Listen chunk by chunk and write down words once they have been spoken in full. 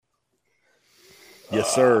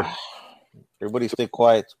Yes, sir. Everybody stay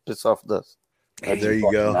quiet. Piss off dust. There you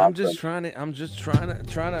go. I'm just trying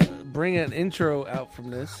to bring an intro out from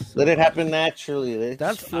this. Let it happen naturally.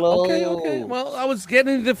 That's flow. Okay. Well, I was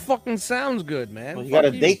getting the fucking sounds good, man. Well, you got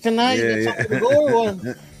a date tonight? Yeah. To go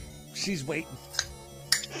She's waiting.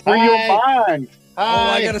 Free your mind. Oh,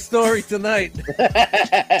 I got a story tonight.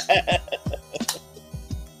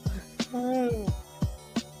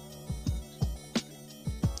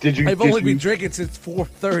 I've only been drinking since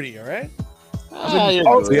 4:30. All right.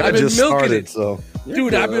 I've been milking it,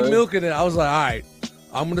 dude. I've been milking it. I was like, all right,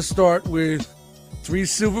 I'm gonna start with 3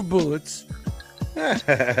 silver bullets, and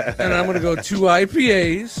I'm gonna go 2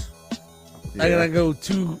 IPAs, and then I go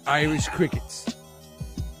 2 Irish crickets,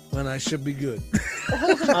 and I should be good.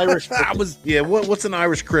 Irish. What's an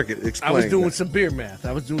Irish cricket? Explain. I was doing some beer math.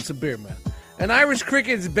 An Irish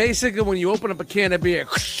cricket is basically when you open up a can of beer.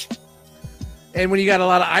 And when you got a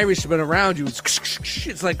lot of Irishmen around you,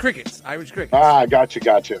 it's like crickets, Irish crickets. Gotcha.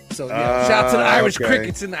 So yeah, shout out to the Irish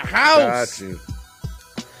crickets in the house.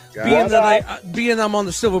 Being I'm on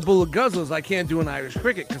the Silver Bullet Guzzlers, I can't do an Irish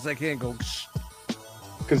cricket because I can't go.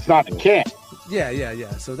 Because it's not a can.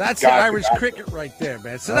 Yeah. So that's the Irish cricket right there,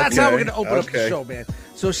 man. So that's how we're gonna open up the show, man.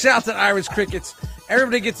 So shout out to the Irish crickets.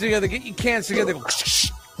 Everybody get together, get your cans together. Go.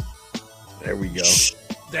 There we go.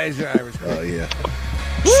 There's your Irish cricket. Oh yeah.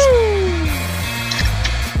 Woo!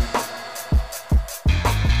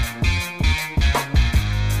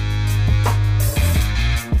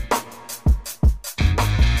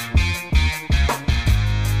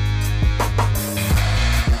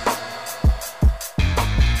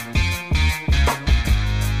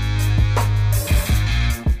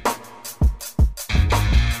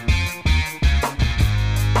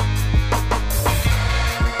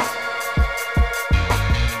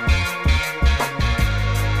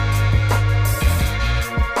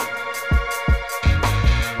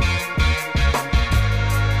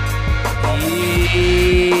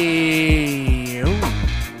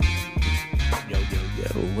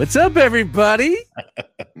 What's up, everybody?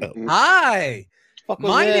 Hi.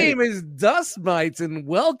 My name is Dust Mites, and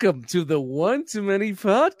welcome to the One Too Many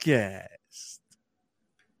podcast.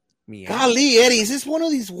 Meow. Golly, Eddie, is this one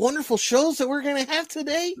of these wonderful shows that we're going to have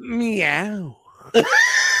today? Meow.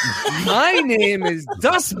 My name is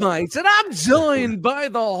Dust Mites, and I'm joined by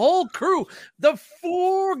the whole crew. The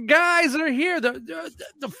 4 guys are here.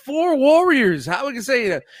 The 4 warriors. How we can say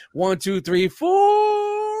that? 1, 2, 3,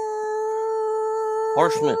 4.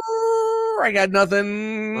 Horsemen. I got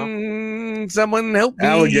nothing. Someone help me.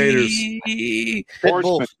 Alligators.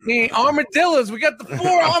 Armadillos. We got the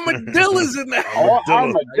 4 armadillos in there.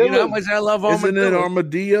 Armadillos. You know how much I love armadillos. Isn't it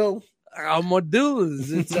armadillo?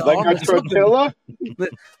 Armadillos. It's like a tortilla?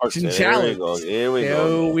 Chinchilla. Here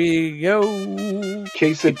we go.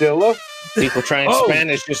 Quesadilla? People trying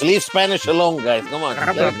Spanish. Just leave Spanish alone, guys. Come on.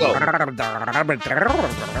 Let it go.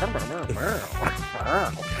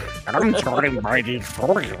 I'm starting by these 4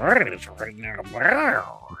 words right now.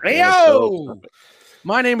 Hey, yo!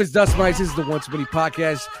 My name is Dust Mites. This is the One Too Many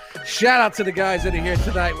podcast. Shout out to the guys that are here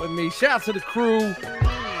tonight with me. Shout out to the crew.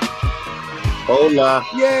 Hola.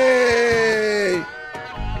 Yay!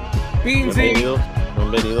 Beansy.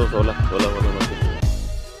 Bienvenidos. Hola.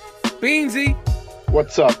 Beansy.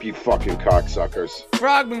 What's up, you fucking cocksuckers?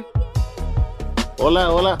 Frogman.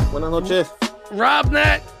 Hola. Buenas noches.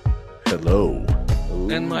 Robnat. Hello.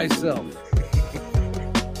 And myself.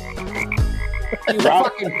 You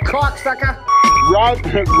fucking cocksucker.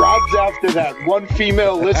 Rob's after that one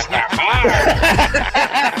female listener.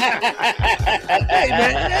 Hey,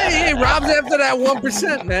 man. Hey, Rob's after that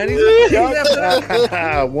 1%, man. He's after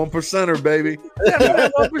that 1%er, baby. He's after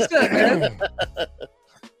that 1%, man.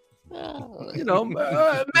 You know,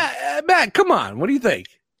 Matt, come on. What do you think?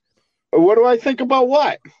 What do I think about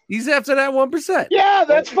what? He's after that 1%. Yeah,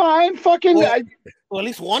 that's fine. Fucking. Well, at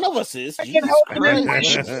least one of us is. I can help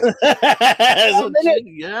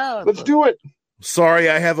Yeah. Let's do it. Sorry,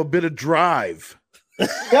 I have a bit of drive.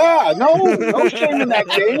 Yeah, no shame in that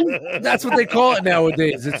game. That's what they call it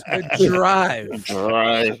nowadays. It's a drive.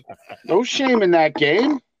 No shame in that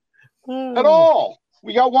game at all.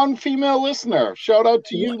 We got one female listener. Shout out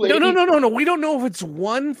to you, lady. No. We don't know if it's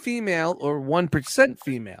 1 female or 1%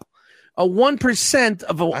 female. A 1%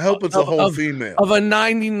 of a. I hope it's a whole female. Of a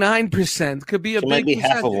 99% could be a big percentage.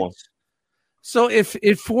 Half of one. So if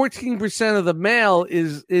 14% of the male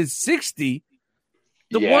is 60,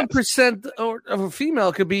 the 1% of a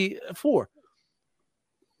female could be 4.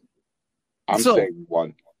 I'm saying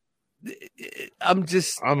 1. I'm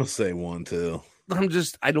gonna say 1 too. I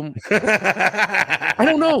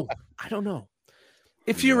don't know.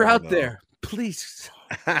 If you're out there, please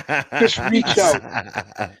Just reach out.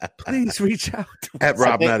 Please reach out. At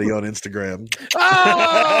Rob Natty on Instagram.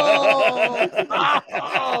 Oh!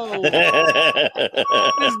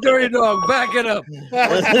 This dirty dog, back it up.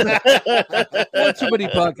 One too many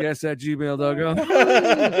podcasts at gmail.com.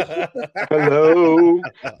 Hello,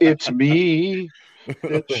 it's me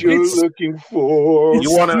that you're looking for.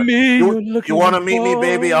 You want to meet me,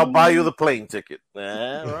 baby? I'll buy you the plane ticket.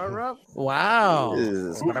 Wow.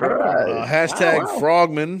 Hashtag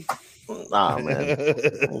Frogman. Nah, man.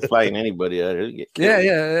 I'm flying anybody out here.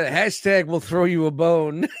 Yeah. Hashtag we'll throw you a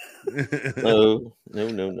bone. No.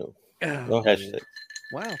 No hashtag.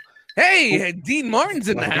 Wow. Hey, Dean Martin's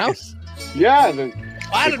in the house. Yeah.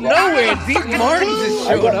 Out of nowhere, Dean Martin just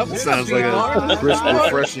showed up. Sounds like a crisp,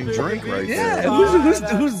 refreshing drink right there.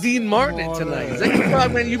 Yeah, who's Dean Martin tonight? Is that your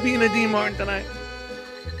Frogman? You being a Dean Martin tonight?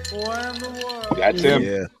 That's him.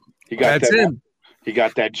 Yeah. That's him. He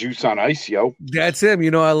got that juice on ice, yo. That's him.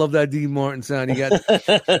 You know I love that Dean Martin sound.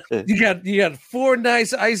 You got 4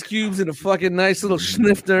 nice ice cubes and a fucking nice little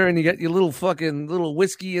snifter, and you got your little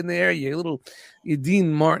whiskey in there. Your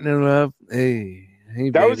Dean Martin and hey,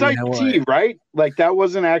 that baby, was like tea, right? Like that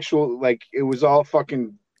wasn't actual. Like it was all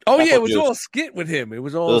fucking. Oh yeah, it was all skit with him. It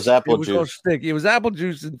was all apple juice. All stick. It was apple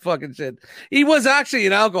juice and fucking shit. He was actually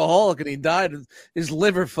an alcoholic, and he died. His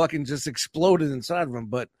liver fucking just exploded inside of him.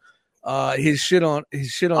 But his shit on the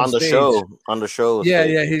stage. on the show.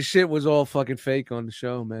 Yeah, his shit was all fucking fake on the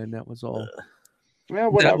show, man. That was all. Yeah,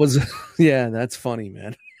 whatever. That was that's funny,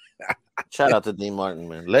 man. Shout out to Dean Martin,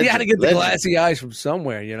 man. He had to get the glassy eyes from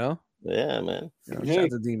somewhere, you know. Yeah, man. Shout out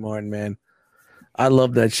to Dean Martin, man. I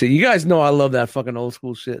love that shit. You guys know I love that fucking old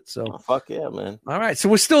school shit. So fuck yeah, man. All right, so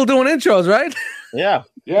we're still doing intros, right? Yeah.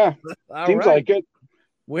 Seems like it.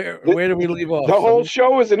 Where do we leave off? The whole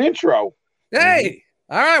show is an intro. Hey,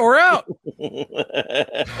 all right, we're out.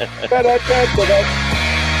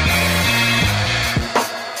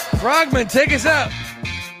 Frogman, take us out.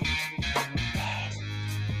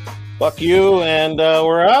 Fuck you, and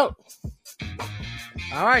we're out.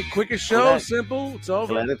 All right, quickest show, simple. It's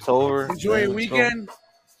over. Glad it's over. Enjoy your weekend.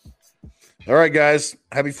 All right, guys.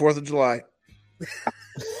 Happy 4th of July.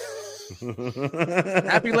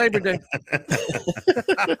 Happy Labor Day.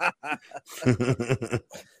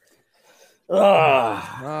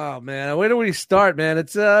 Oh man, where do we start, man?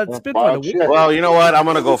 It's been quite a week. Well, you know what? I'm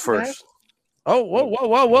gonna go first. Oh,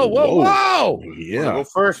 whoa! Yeah, go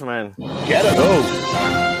first, man. Get it. Go.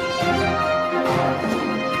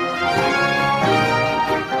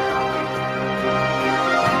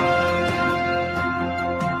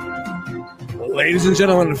 Ladies and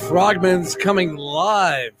gentlemen, Frogman's coming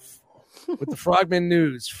live with the Frogman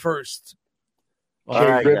news first. All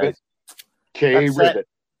right, Ribbit. Ribbit.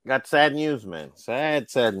 Got sad news, man. Sad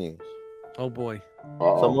news. Oh boy.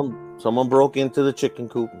 Someone broke into the chicken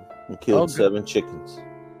coop and killed 7 chickens.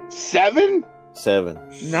 7? 7.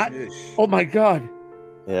 Not. Oh my God.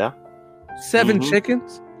 Yeah. 7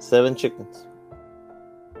 chickens. 7 chickens.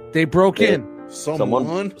 They broke in.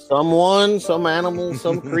 Someone, some animal,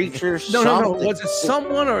 some creature. No. Was it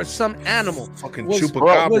someone or some animal? Fucking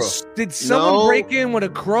chupacabra. Did someone break in with a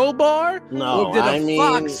crowbar? No. Or did a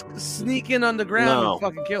fox sneak in underground and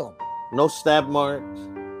fucking kill him? No stab marks,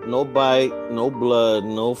 no bite, no blood,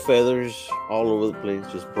 no feathers all over the place.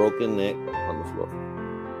 Just broken neck on the floor.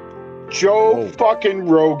 Joe fucking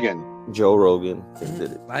Rogan. Joe Rogan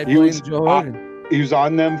did it. I blame Joe Rogan. He was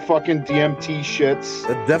on them fucking DMT shits.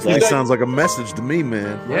 That definitely sounds like a message to me,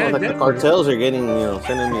 man. Yeah, like the cartels are getting,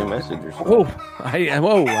 sending me a message or something.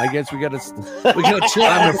 I guess we gotta chill.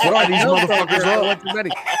 I'm gonna fry these motherfuckers up.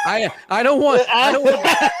 I don't want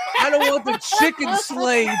the chicken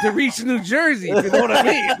slaying to reach New Jersey. If you know what I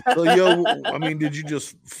mean? So, did you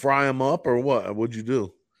just fry them up or what? What'd you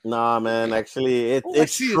do? Nah, man. Actually,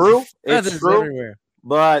 it's true. It's true. Everywhere.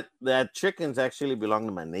 But that chickens actually belong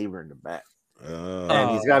to my neighbor in the back.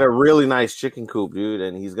 And he's got a really nice chicken coop, dude,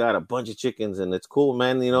 and he's got a bunch of chickens, and it's cool,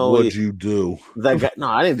 man. What'd you do? That guy? No,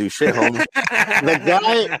 I didn't do shit, homie.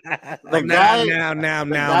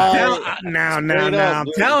 Now, I'm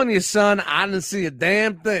telling you, son, I didn't see a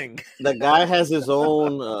damn thing. The guy has his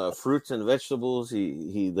own fruits and vegetables.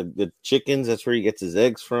 The chickens. That's where he gets his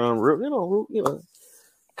eggs from.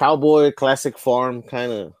 Cowboy classic farm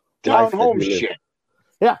kind of down home shit.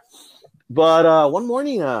 Yeah. But one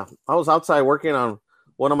morning, I was outside working on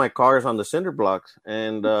one of my cars on the cinder blocks,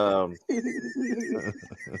 and the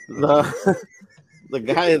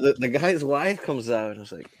guy's wife comes out and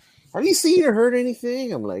was like, "Have you seen or heard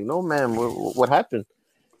anything?" I'm like, "No, ma'am. What happened?"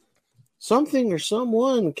 Something or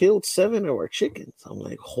someone killed 7 of our chickens. I'm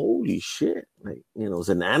like, "Holy shit!" Like, it was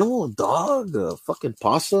an animal, a dog, a fucking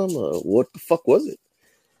possum. What the fuck was it?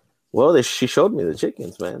 Well, she showed me the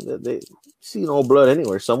chickens, man. They see no blood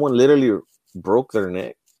anywhere. Someone literally broke their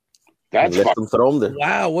neck. That's let them throw them there.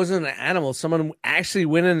 Wow, it wasn't an animal. Someone actually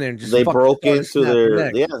went in there and just they broke into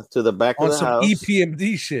their to the back on of the some house.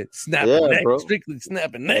 EPMD shit, snapping neck, bro. Strictly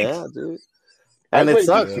snapping necks. Yeah, dude. And it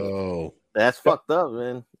sucks. That's fucked up,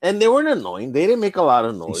 man. And they weren't annoying. They didn't make a lot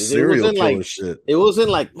of noise. Serial it wasn't killer like shit. It wasn't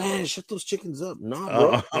like, man, shut those chickens up.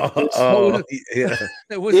 Nah, bro. Yeah.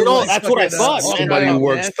 That's what I thought. Somebody who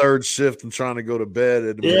works third shift and trying to go to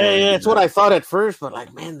bed. Yeah, that's what I thought at first. But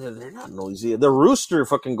like, man, they're not noisy. The rooster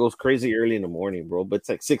fucking goes crazy early in the morning, bro. But it's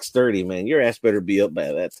like 6:30, man. Your ass better be up by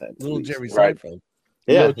that time. Little Jerry Seinfeld.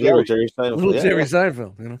 Yeah, little Jerry Seinfeld. Little Jerry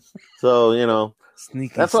Seinfeld. You know. So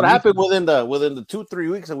Sneaky. That's what happened within the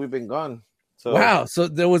 2-3 weeks that we've been gone. So, wow. So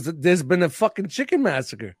there's been a fucking chicken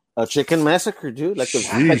massacre. A chicken massacre, dude. Like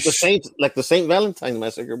the Saint Valentine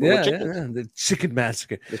massacre. Yeah, the chicken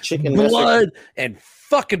massacre. The chicken blood and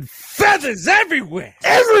fucking feathers everywhere.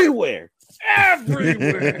 Everywhere.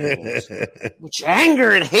 Which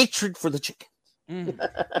anger and hatred for the chicken.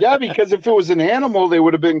 Yeah, because if it was an animal, they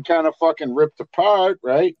would have been kind of fucking ripped apart,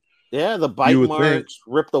 right? Yeah, the bite marks,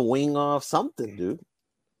 rip the wing off, something, dude.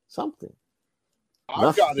 Something.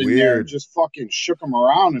 I got in there and just fucking shook them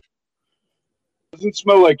around. It doesn't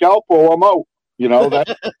smell like Alpo. I'm out.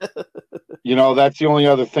 That's the only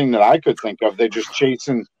other thing that I could think of. They're just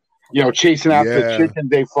chasing after the chicken.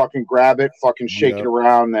 They fucking grab it, fucking shake it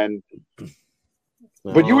around, and.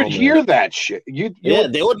 But you would hear that shit.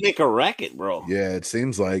 They would make a racket, bro. Yeah, it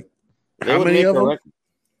seems like. How many of them?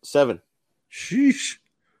 7. Sheesh.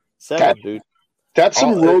 7, dude. That's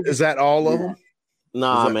some road. Is that all of them?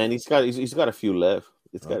 Nah, man. He's got a few left.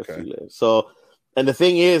 A few left. So, and the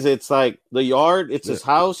thing is, it's like the yard. It's his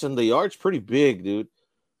house, and the yard's pretty big, dude.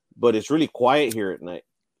 But it's really quiet here at night.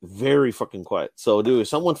 Very fucking quiet. So, dude, if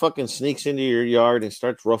someone fucking sneaks into your yard and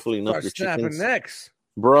starts ruffling up your chickens, necks,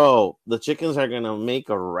 bro, the chickens are gonna make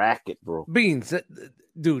a racket, bro. Beans,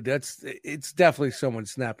 dude. It's definitely someone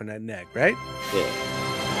snapping that neck, right? Yeah.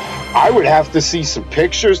 I would have to see some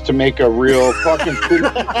pictures to make a real fucking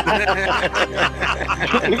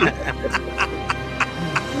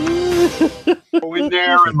go in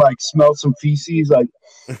there and like smell some feces, like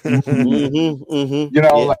I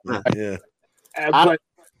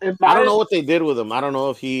don't know what they did with him. I don't know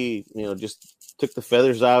if he just took the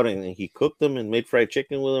feathers out and he cooked them and made fried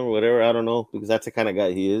chicken with them or whatever. I don't know, because that's the kind of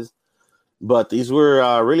guy he is. But these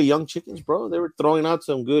were really young chickens, bro. They were throwing out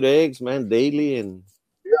some good eggs, man, daily, and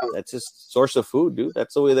that's his source of food, dude.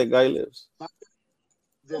 That's the way that guy lives. Yeah,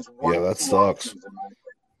 that sucks.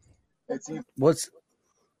 What's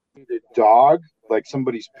the dog? Like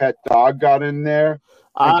somebody's pet dog got in there.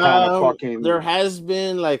 There has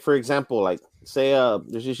been, like, for example, like say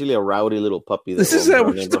there's usually a rowdy little puppy. This is how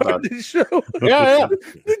we're starting the show. Yeah.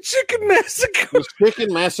 The chicken massacre. The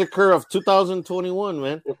chicken massacre of 2021,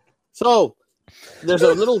 man. So there's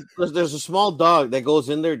a small dog that goes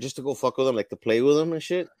in there just to go fuck with them, like to play with them and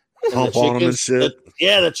shit. Hump on them and shit.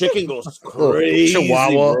 The chicken goes crazy,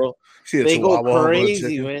 Chihuahua. bro. They go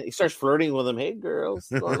crazy, man. He starts flirting with them. Hey, girls,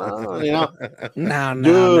 what's going on?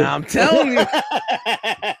 No, I'm telling you.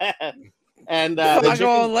 And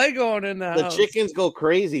the chickens go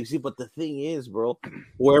crazy. See, but the thing is, bro,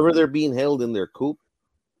 wherever they're being held in their coop,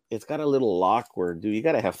 it's got a little lock where, dude, you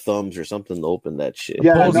got to have thumbs or something to open that shit.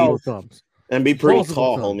 Yeah, no thumbs. And be pretty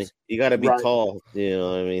tall, homie. You got to be tall. You know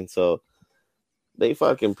what I mean? So they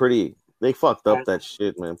fucked up that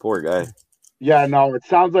shit, man. Poor guy. Yeah, no, it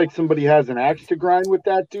sounds like somebody has an axe to grind with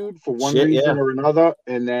that dude for one reason or another,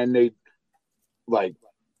 and then they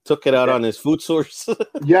took it out on his food source.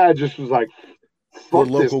 Yeah, it just was like the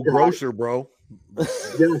local grocer, bro.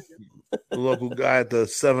 The local guy at the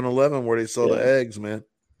 7-Eleven where they sell the eggs, man.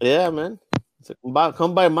 Yeah, man. It's like,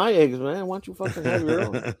 come buy my eggs, man. Why don't you fucking have your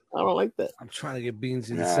own? I don't like that. I'm trying to get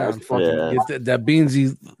Beansy to sound get that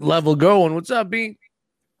Beansy level going. What's up, Bean?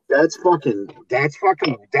 That's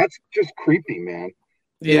just creepy, man.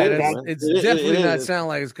 Yeah, it's definitely not sound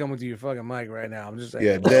like it's coming to your fucking mic right now. I'm just saying.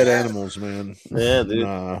 Yeah, dead animals, man. Yeah, dude.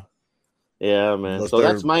 Yeah, man. Unless so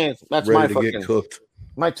that's my fucking get cooked.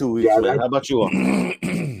 My 2 weeks, man. How about you all?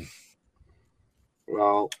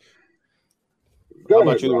 Well, how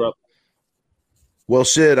about you, Rob? Well,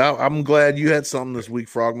 shit, I'm glad you had something this week,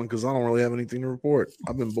 Frogman, because I don't really have anything to report.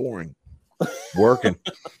 I've been boring. Working.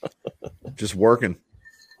 Just working.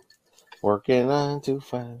 Working 9 to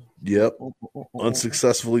 5. Yep.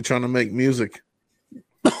 Unsuccessfully trying to make music.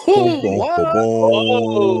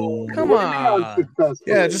 Oh, come on.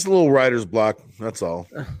 Yeah, just a little writer's block. That's all.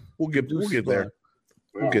 We'll get there.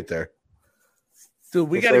 We'll get there. Dude,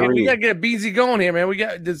 we gotta get Beezy going here, man. We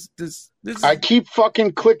got this. I keep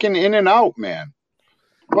fucking clicking in and out, man.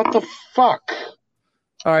 What the fuck?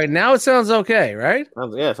 All right, now it sounds okay, right?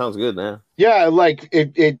 Yeah, it sounds good now. Yeah, like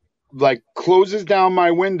it like closes down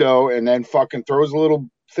my window and then fucking throws a little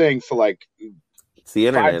thing for like. It's the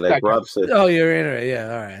internet, like Rob said. Oh, your internet,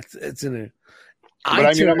 yeah. All right, it's in there. But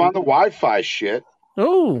I mean, I'm on the Wi-Fi shit.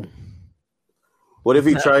 Oh. What if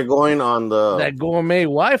you try going on that gourmet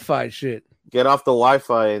Wi-Fi shit? Get off the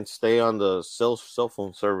Wi-Fi and stay on the cell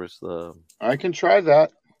phone service. I can try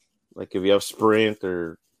that. Like if you have Sprint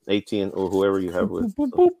or AT&T or whoever you have with.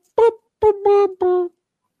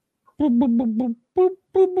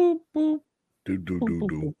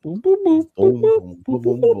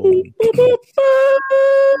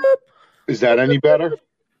 Is that any better?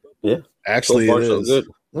 Yeah, actually, so it is. good.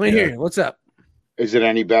 Let me hear you. What's up? Is it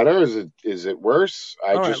any better? Is it worse?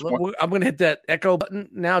 I'm gonna hit that echo button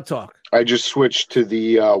now. Talk. I just switched to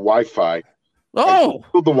the Wi-Fi. Oh,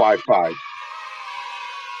 the Wi-Fi.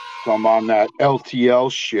 So I'm on that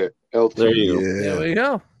LTL shit. LTL. There you go. There we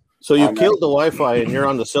go. So you killed the Wi-Fi and you're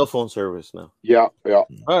on the cell phone service now. Yeah. All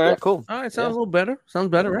right, cool. All right, sounds a little better. Sounds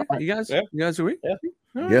better, right? You guys agree? Yeah.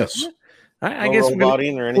 Right. Yes. All right, I guess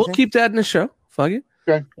we'll keep that in the show. Fuck it.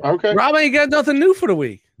 Okay. Rob ain't got nothing new for the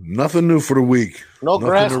week. Nothing new for the week. No nothing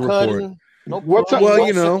grass cutting. No what's up? Well,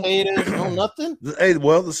 cicadas, no nothing. Hey,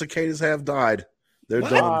 the cicadas have died. They're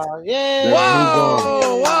done. Yeah.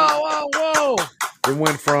 Whoa. It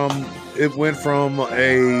went from a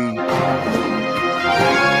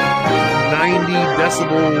 90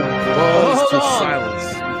 decibel buzz to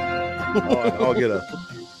silence. I'll get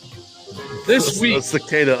this week a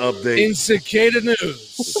cicada update in cicada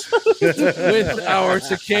news with our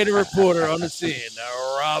cicada reporter on the scene,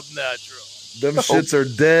 Rob Natural. Them shits are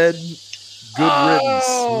dead. Good riddance.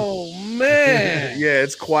 Oh man. Yeah,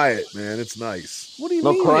 it's quiet, man. It's nice. What do you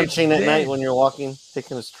mean? No crunching at night when you're walking,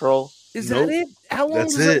 taking a stroll. Is that it? How long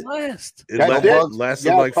does it last? It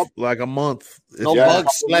lasted like a month. No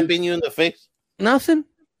bugs slapping you in the face. Nothing.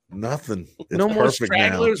 It's no more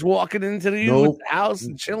stragglers walking into the house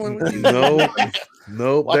and chilling with you. No.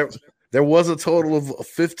 There was a total of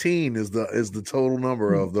 15 is the total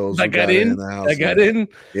number of those that got in the house. That got in.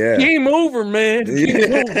 Yeah. Game over, man.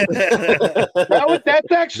 Game over.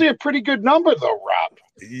 That's actually a pretty good number though, Rob.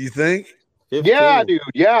 You think? 15. Yeah, dude.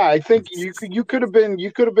 Yeah, I think you could have been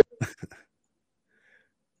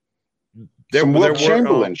Will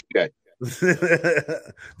Chamberlain shit.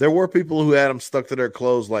 There were people who had them stuck to their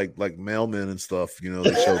clothes like mailmen and stuff. You know,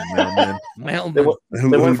 they showed mailmen.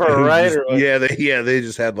 They went for a ride, or what? They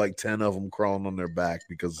just had like 10 of them crawling on their back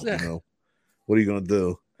because what are you gonna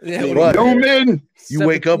do? Yeah, but you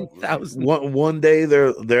wake up 000. one day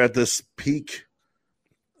they're at this peak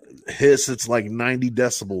hiss. It's like 90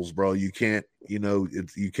 decibels, bro. You can't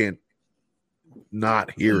you can't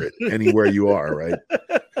not hear it anywhere you are, right?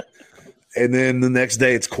 And then the next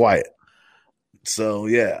day it's quiet. So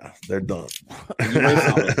yeah, they're done.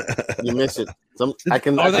 You miss it. Are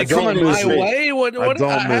they coming my way? What?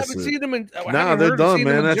 I haven't seen them. They're done,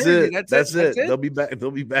 man. That's it. That's it. They'll be back.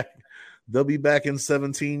 They'll be back in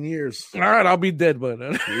 17 years. All right, I'll be dead by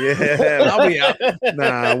then. Yeah, I'll be out.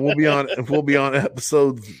 Nah, we'll be on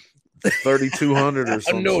episode 3200 or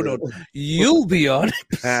something. No, you'll be on it.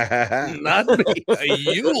 Not me.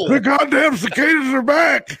 You'll. The goddamn cicadas are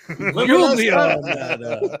back. You'll be on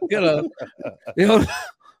that. You know.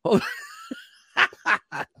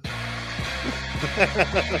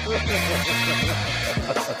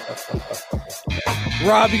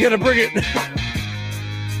 Rob, you gotta bring it.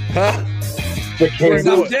 Huh?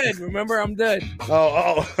 I'm dead. Remember, I'm dead.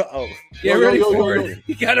 Oh. Get ready for it.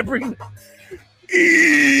 You gotta bring.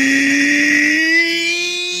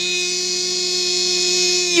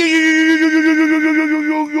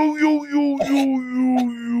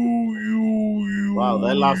 Wow,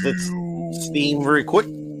 that lost its steam very quick.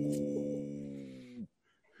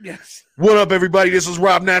 Yes. What up, everybody? This is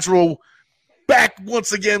Rob Natural back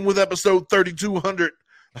once again with episode 3200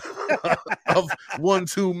 of One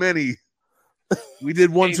Too Many. We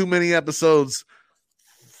did one too many episodes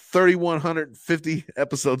 3,150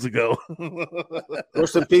 episodes ago.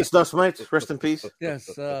 Rest in peace, Dust Mites. Rest in peace.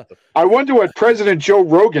 Yes. I wonder what President Joe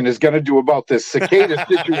Rogan is going to do about this cicada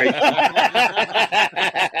situation.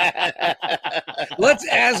 Let's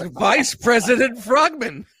ask Vice President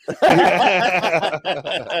Frogman.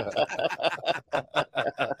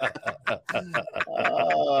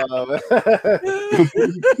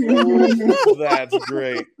 That's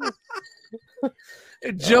great.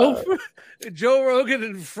 Joe Rogan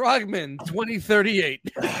and Frogman 2038.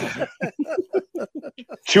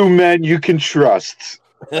 Two men you can trust.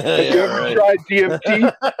 Have you ever tried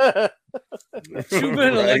DMT? You've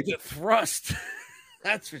been like the thrust.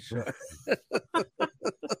 That's for sure.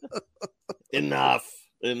 Enough.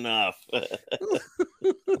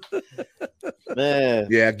 Man.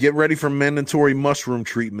 Yeah, get ready for mandatory mushroom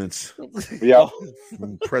treatments. Yeah.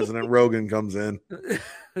 President Rogan comes in.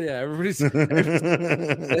 Yeah, everybody's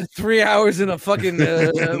 3 hours in a fucking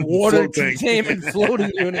water containment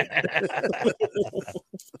floating unit.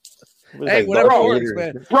 Hey, whatever works,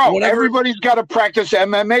 man. Bro, everybody's got to practice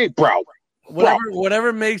MMA, bro.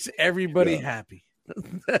 Whatever makes everybody happy.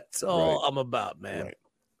 That's all I'm about, man. Right.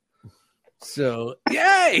 So,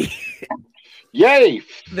 yay! Yay!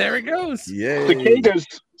 There it goes. Yay!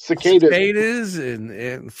 Cicadas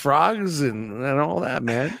and frogs and all that,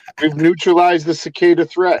 man. We've neutralized the cicada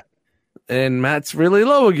threat. And Matt's really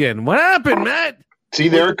low again. What happened, Matt? See,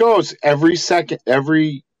 there it goes. Every second,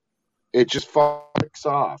 it just fucks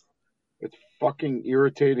off. It's fucking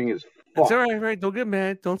irritating as fuck. It's all right. Don't get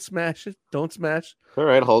mad. Don't smash it. Don't smash. All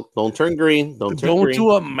right, Hulk. Don't turn green. Don't do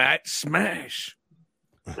a Matt smash.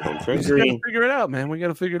 Don't turn green. Gotta figure it out, man. We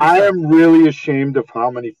gotta figure it out. I am really ashamed of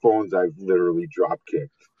how many phones I've literally drop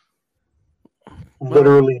kicked.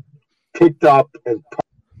 Literally picked up and.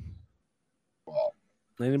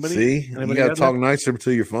 Anybody? See, you gotta talk nicer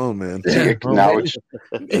to your phone, man.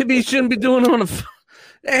 Maybe you shouldn't be doing it on a phone.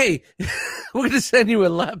 Hey, we're gonna send you a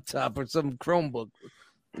laptop or some Chromebook.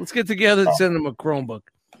 Let's get together and send them a Chromebook.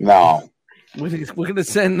 No. We're gonna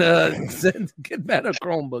send get Matt a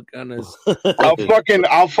Chromebook on this.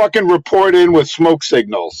 I'll fucking report in with smoke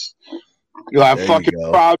signals. You'll have fucking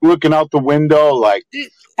crowd looking out the window like,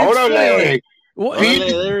 there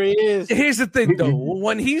he is. Here's the thing, though.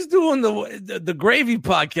 When he's doing the Gravy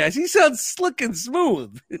podcast, he sounds slick and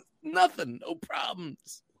smooth. Nothing, no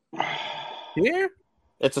problems. Here,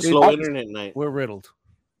 it's a slow internet night. We're riddled.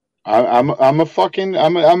 I'm a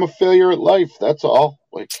failure at life. That's all.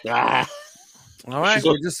 Like, all right.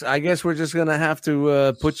 I guess we're just gonna have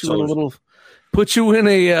to put you in a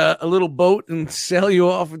little boat and sail you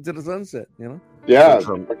off into the sunset. You know. Yeah.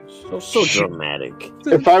 So dramatic.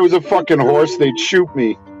 If I was a fucking horse, they'd shoot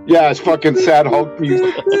me. Yeah, it's fucking sad Hulk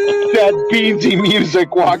music. Sad Beansy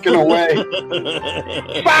music walking away.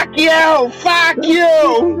 Fuck you! Fuck you!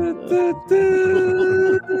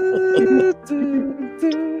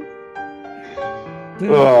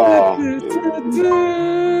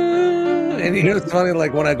 And you know it's funny,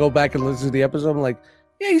 like when I go back and listen to the episode, I'm like,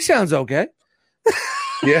 yeah, he sounds okay.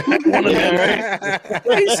 Yeah. One of them, right?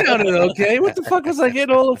 He sounded okay. What the fuck is I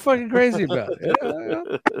getting all fucking crazy about?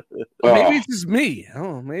 Maybe it's just me.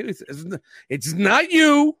 Oh, maybe it's not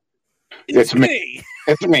you. It's me.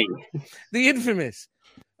 It's me. The infamous.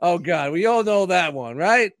 Oh God, we all know that one,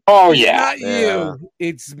 right? Oh yeah. Not you.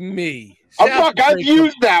 It's me. Oh fuck, I've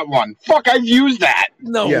used that one. Fuck, I've used that.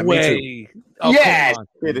 No way. Oh, yeah.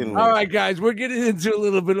 All right, guys, we're getting into a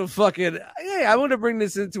little bit of fucking. Hey, I want to bring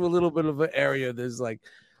this into a little bit of an area. There's like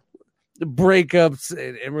breakups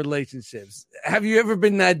and relationships. Have you ever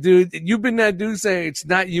been that dude? You've been that dude saying it's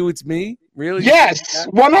not you, it's me. Really? Yes,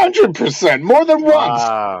 100%, more than once.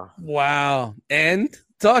 Wow. And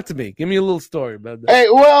talk to me. Give me a little story about that. Hey,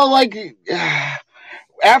 well, like.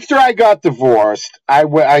 After I got divorced,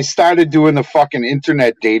 I started doing the fucking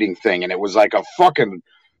internet dating thing, and it was like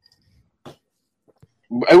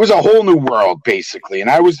it was a whole new world, basically.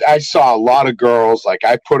 And I saw a lot of girls. Like,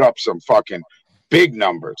 I put up some fucking big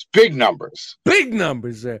numbers there.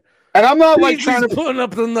 And I'm not like trying to putting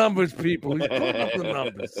up the numbers, people. He's putting up the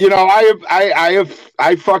numbers. You know, I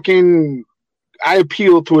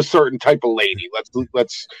appeal to a certain type of lady.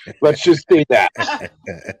 Let's just say that.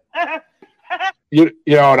 You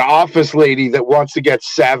know, an office lady that wants to get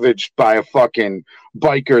savaged by a fucking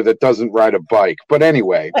biker that doesn't ride a bike. But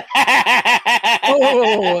anyway.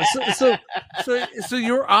 So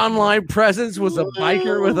your online presence was a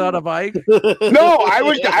biker without a bike? No, I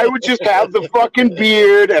would just have the fucking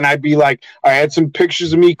beard, and I'd be like, I had some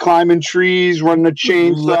pictures of me climbing trees, running a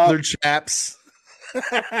chainsaw. Leather chaps.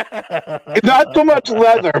 Not so much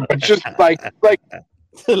leather, but just like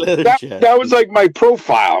that was like my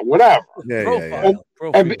profile, whatever. Yeah.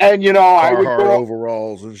 And you know, I would go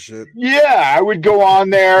overalls and shit. Yeah, I would go on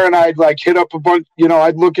there and I'd like hit up a bunch. You know,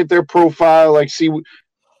 I'd look at their profile, like see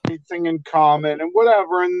anything in common and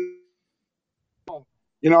whatever. And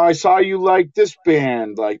you know, I saw you like this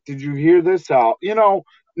band. Like, did you hear this out? You know,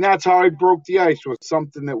 and that's how I broke the ice with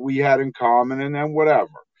something that we had in common, and then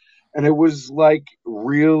whatever. And it was like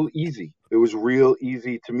real easy. It was real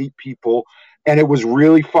easy to meet people. And it was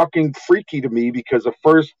really fucking freaky to me because the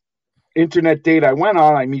first internet date I went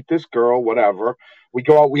on, I meet this girl, whatever. We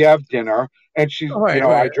go out, we have dinner, and she's, right,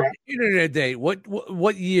 I drive. Internet date.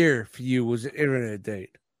 What year for you was it internet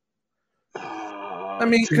date? I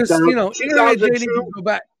mean, because internet dating can go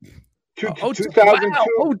back.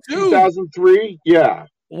 2002, 2003, yeah.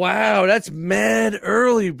 Wow, that's mad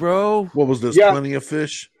early, bro. What was this? Yeah. Plenty of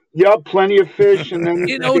Fish? Yeah, Plenty of Fish. And then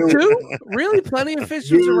in 02? Really? Plenty of Fish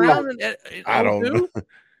was around in I don't know.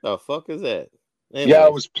 The fuck is that? Anyway. Yeah,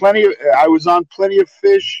 it was I was on Plenty of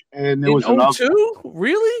Fish, and there was another. 02?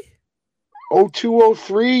 Really? 02,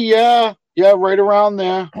 03, yeah. Yeah, right around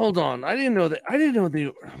there. Hold on. I didn't know that. I didn't know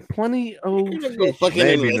the Plenty of Fish.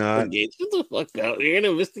 Maybe not. Get the fuck out. You're going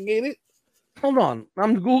to investigate it? Hold on.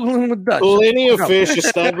 I'm Googling with Dutch. Plenty of Fish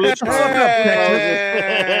established.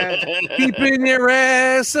 Keeping your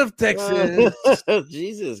ass of Texas.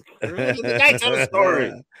 Jesus Christ. The guy tell a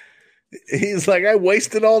story. He's like, I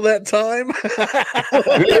wasted all that time.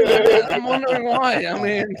 I'm wondering why. I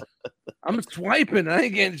mean, I'm swiping. I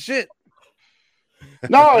ain't getting shit.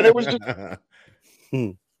 No, and it was just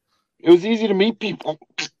it was easy to meet people.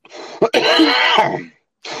 Plenty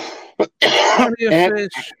of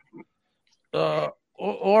Fish.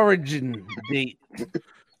 Origin date.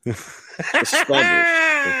 03.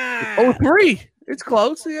 It's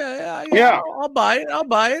close. Yeah. I'll buy it.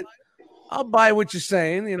 I'll buy what you're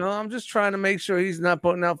saying. I'm just trying to make sure he's not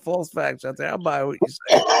putting out false facts out there. I'll buy what you're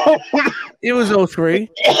saying. It was 03.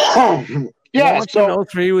 Yeah. So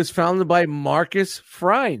 03 was founded by Marcus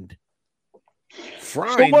Friend.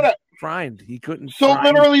 Friend. He couldn't. So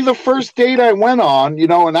literally the first date I went on,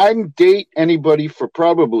 and I didn't date anybody for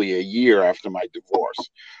probably a year after my divorce. It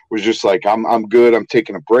was just like, I'm good. I'm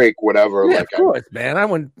taking a break, whatever. Yeah, like, of course, man. I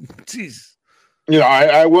went, jeez.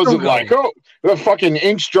 I wasn't like, the fucking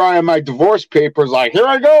ink's dry on my divorce papers. Like, here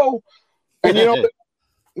I go. And,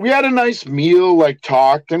 we had a nice meal, like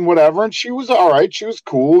talked and whatever. And she was all right. She was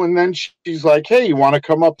cool. And then she's like, hey, you want to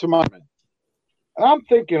come up to mine? And I'm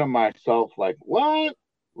thinking to myself, like, what?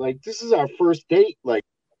 Like, this is our first date. Like,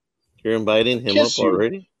 you're inviting him up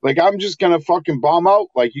already? Like, I'm just going to fucking bomb out.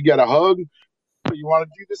 Like, you got a hug. You want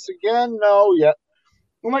to do this again? No, yeah.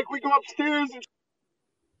 I'm like, we go upstairs. And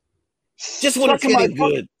just when it's getting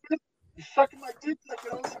good. Sucking my dick like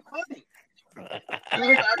it owes some money.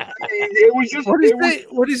 It was just. What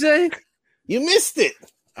did he say? You missed it.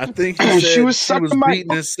 I think he said she was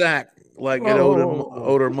beating his sack. Like it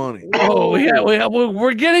owed her money. Oh yeah,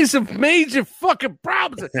 we're getting some major fucking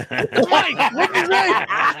problems. Mike, what you say?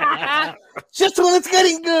 Just when it's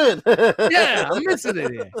getting good. Yeah, I'm missing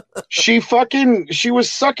it here. She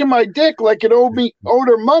was sucking my dick like it owed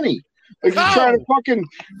her money. Like you're trying to fucking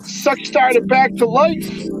start it back to life.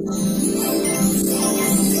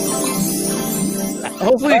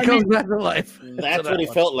 Hopefully it comes back to life. That's what he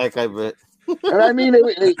felt like, I bet. And I mean,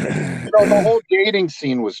 the whole dating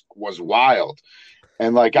scene was wild,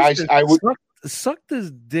 and like I would sucked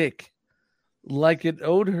his dick like it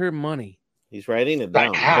owed her money. He's writing it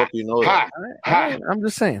down. I hope you know that. I'm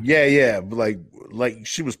just saying. Yeah, but like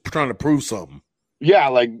she was trying to prove something. Yeah,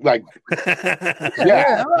 like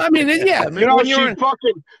yeah. I mean, yeah.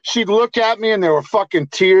 She'd look at me and there were fucking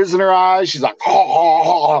tears in her eyes. She's like,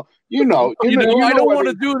 oh. I don't want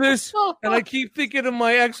to do this, and I keep thinking of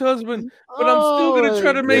my ex-husband, but I'm still going to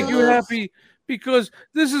try to make you happy because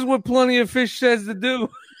this is what Plenty of Fish says to do.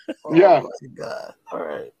 Yeah. Oh my God. All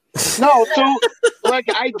right. No, so like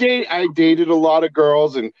I dated a lot of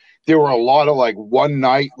girls, and there were a lot of like one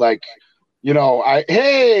night, like I'd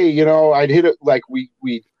hit it like we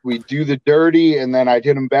do the dirty, and then I'd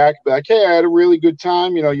hit him back, be like, hey, I had a really good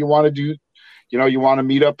time. You want to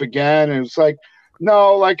meet up again, and it's like.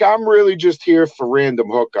 No, like I'm really just here for random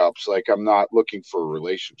hookups. Like I'm not looking for a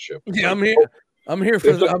relationship. Yeah, I'm here. I'm here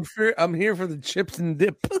for the chips and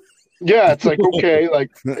dip. Yeah, it's like okay,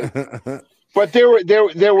 like. But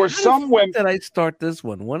there were some women. Did I start this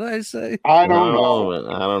one? What did I say? I don't know.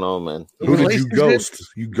 I don't know, man. Who did you ghost?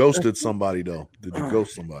 You ghosted somebody though. Did you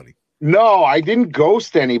ghost somebody? No, I didn't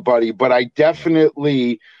ghost anybody, but I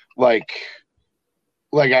definitely like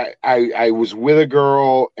I was with a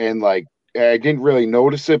girl and like. I didn't really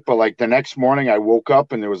notice it, but like the next morning I woke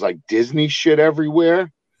up and there was like Disney shit everywhere.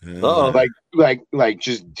 Like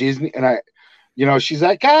just Disney. And she's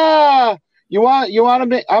like, you want to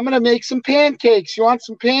make, I'm going to make some pancakes. You want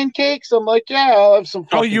some pancakes? I'm like, yeah, I'll have some.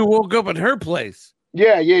 Oh, you woke up at her place.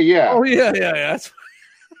 Yeah. Oh yeah. That's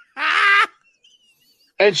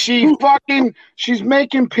And she's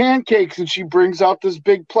making pancakes and she brings out this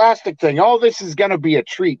big plastic thing. Oh, this is going to be a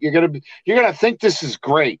treat. You're going to think this is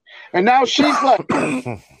great. And now she's like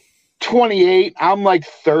 28. I'm like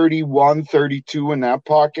 31, 32 in that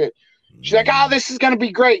pocket. She's like, oh, this is going to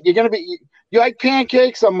be great. You're going You like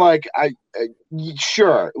pancakes? I'm like,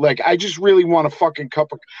 sure. Like, I just really want a fucking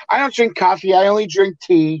cup of. I don't drink coffee. I only drink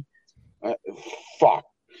tea. Fuck,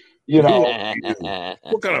 you know.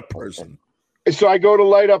 What kind of person? So I go to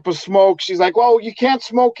light up a smoke. She's like, "Well, you can't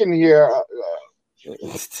smoke in here."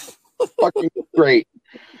 Fucking great,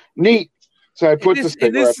 neat. So I put this.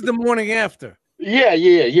 And this is the morning after. Yeah.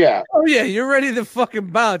 Oh yeah, you're ready to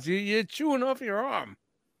fucking bounce. You're chewing off your arm.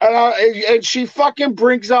 And she fucking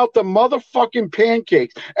brings out the motherfucking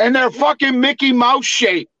pancakes, and they're fucking Mickey Mouse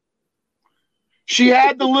shaped. She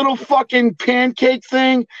had the little fucking pancake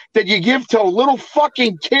thing that you give to little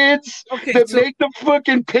fucking kids that make the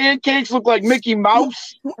fucking pancakes look like Mickey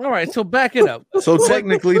Mouse. All right, so back it up. So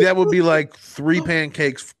technically, that would be like 3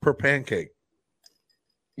 pancakes per pancake.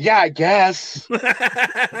 Yeah, I guess.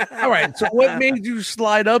 All right. So what made you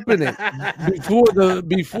slide up in it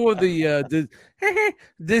before the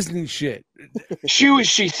Disney shit? She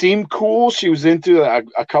seemed cool. She was into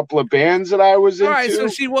a couple of bands that I was into. All right, so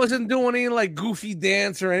she wasn't doing any like goofy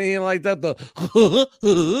dance or anything like that.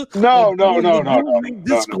 No.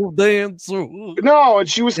 Disco dance. No, and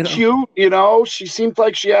she was cute. You know, she seemed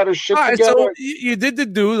like she had her shit together. So you did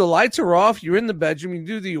the lights are off. You're in the bedroom.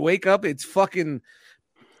 You wake up. It's fucking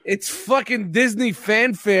Disney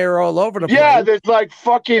fanfare all over the place. Yeah, there's like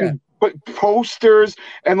fucking posters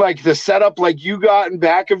and like the setup like you got in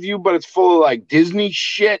back of you, but it's full of like Disney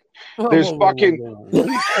shit. There's fucking. Woo!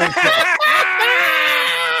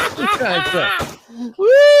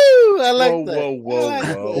 I like that.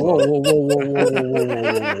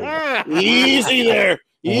 Whoa. Easy there.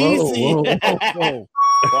 Easy.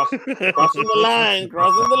 Crossing the line.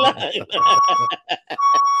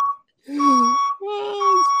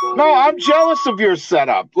 No, I'm jealous of your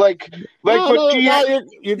setup. You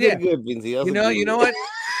did good, Vinci. You know what?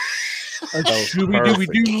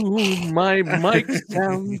 Shooby-dooby-doo, my mic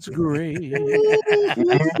sounds great.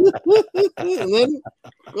 And then,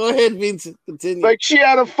 go ahead, Vinci. Continue. Like, she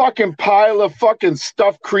had a fucking pile of fucking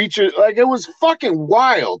stuffed creatures. Like, it was fucking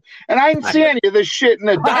wild. And I didn't see any of this shit in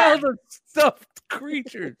the dark. Stuffed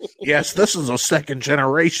creatures. Yes, this is a second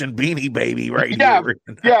generation Beanie Baby here.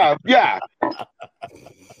 Yeah.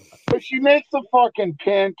 But she makes the fucking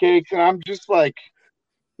pancakes, and I'm just like,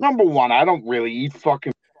 number one, I don't really eat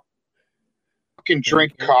fucking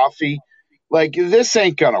drink coffee. Like, this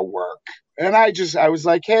ain't gonna work. And I was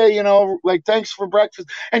like, hey, you know, like, thanks for breakfast.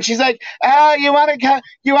 And she's like, you want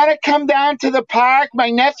to come down to the park? My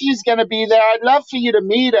nephew's gonna be there. I'd love for you to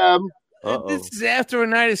meet him. This is after a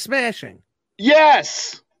night of smashing.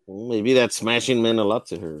 Yes. Maybe that smashing meant a lot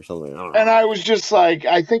to her or something. I was just like,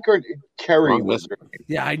 I think Carrie was.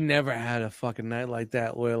 Yeah, I never had a fucking night like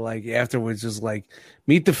that where, like, afterwards, just like,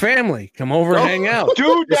 meet the family, come over and hang out.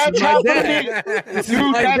 Dude, that's happened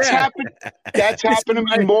to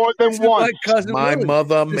me more than once. My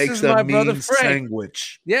mother makes a mean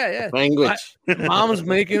sandwich. Yeah. Sandwich. Mom's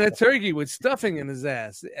making a turkey with stuffing in his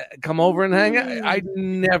ass. Come over and hang out. I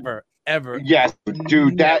never, ever. Yes,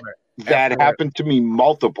 dude, that happened to me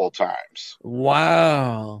multiple times.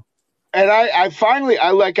 Wow. And I finally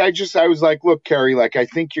was like, look, Carrie, like, I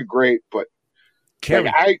think you're great, but Carrie,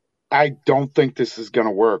 like, I don't think this is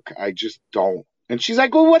gonna work. I just don't. And she's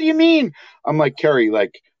like, well, what do you mean? I'm like, Carrie,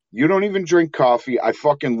 like, you don't even drink coffee. I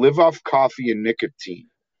fucking live off coffee and nicotine.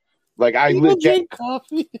 Like, I drink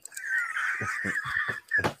coffee.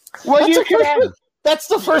 Well, you can have. That's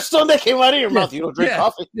the first one that came out of your mouth. You don't drink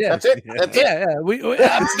coffee. Yeah. That's it. That's it. Yeah.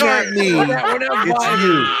 I'm sorry. We're not buying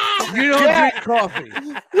you. You don't drink coffee.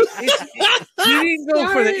 You didn't go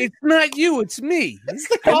for that. It's not you. It's me. It's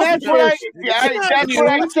the coffee. That's what I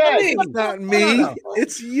said. It's not me. No.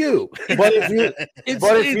 It's you. But it's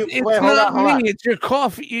not me. It's your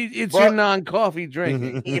coffee. It's your non-coffee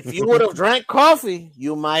drinking. If you would have drank coffee,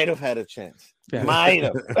 you might have had a chance. Yeah. Might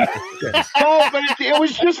have. No, but it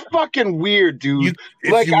was just fucking weird, dude.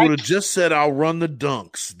 If you would have just said, I'll run the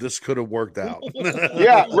dunks, this could have worked out.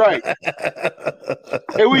 Yeah, right.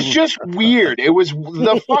 It was just weird. It was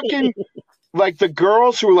the fucking, like, the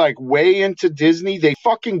girls who were, like, way into Disney, they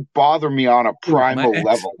fucking bother me on a primal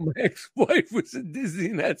level. My ex-wife was in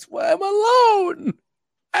Disney, and that's why I'm alone.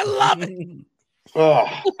 I love it.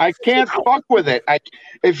 I can't fuck with it.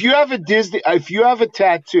 If you have a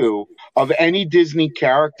tattoo of any Disney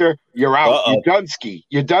character, you're out. You're Dunsky.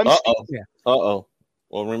 Well,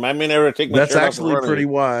 remind me never to take my That's shirt actually off pretty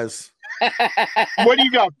wise. What do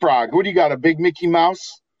you got, Frog? What do you got? A big Mickey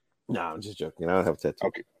Mouse? No, I'm just joking. I don't have a tattoo.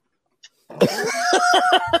 Okay.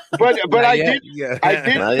 but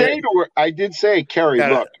I did say, Carrie,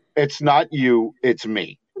 look, it's not you, it's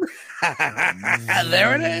me.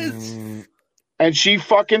 There it is. And she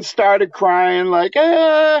fucking started crying like,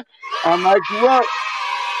 I'm like, what?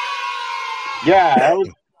 Yeah, I was.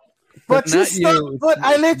 But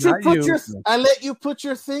I let you put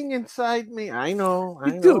your thing inside me. I know.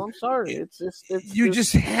 I'm sorry. It's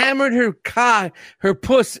just hammered her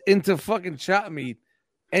puss into fucking chop meat,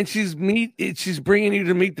 and she's bringing you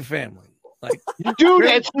to meet the family. Like, dude,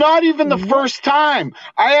 it's not even the first time.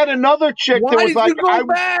 I had another chick that was like, "Go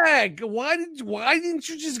back. Why didn't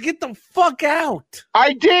you just get the fuck out?"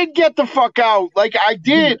 I did get the fuck out. Like I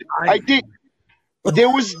did. I did. There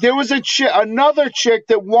was another chick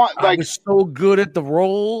that I was so good at the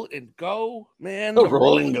roll and go, man. The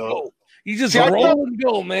roll and go. You just roll and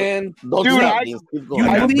go, man. Dude, you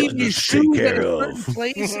leave your shoes at a certain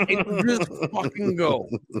place and you just fucking go.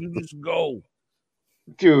 You just go.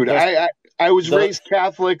 Dude, I was raised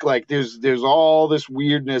Catholic. Like there's all this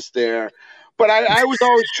weirdness there, but I was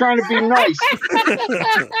always trying to be nice.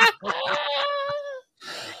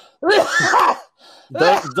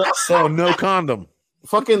 So no condom.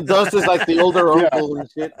 Fucking Dust is like the older uncle and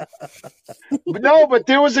shit. But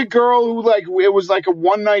there was a girl who it was like a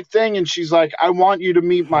one night thing, and she's like, "I want you to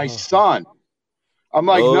meet my son." I'm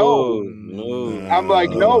like, no. I'm like,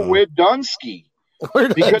 no, we're Dunsky.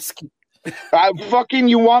 Because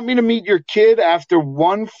you want me to meet your kid after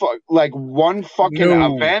one fucking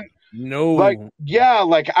event? No. I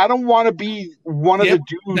don't want to be one of the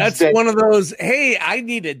dudes. That's one of those, hey, I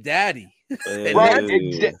need a daddy.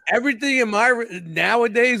 Right. Everything in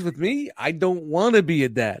nowadays with me, I don't want to be a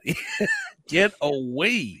daddy. Get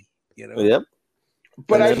away. Yep.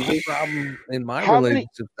 But that's a problem in my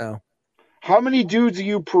relationship now. How many dudes are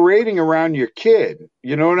you parading around your kid?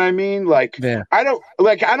 You know what I mean? Like, yeah. I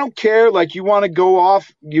don't care. Like, you want to go off,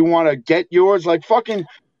 you want to get yours, like fucking,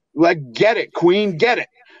 like, get it, queen, get it.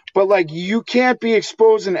 But like, you can't be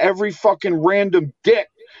exposing every fucking random dick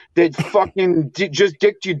that fucking just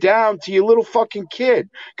dicked you down to your little fucking kid,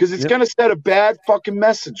 because it's gonna set a bad fucking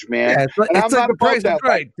message, man. Yeah, it's I'm not about that.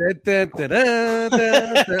 Right.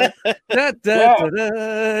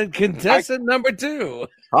 Contestant number 2.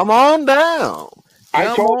 Come on down.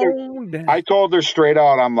 I told her straight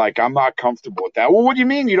out, I'm like, I'm not comfortable with that. Well, what do you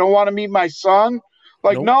mean? You don't want to meet my son?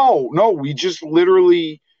 Like, no, we just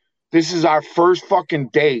literally, this is our first fucking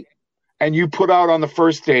date. And you put out on the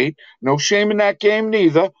first date, no shame in that game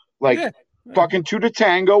neither. Like, fucking 2 to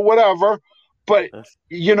tango, whatever. But,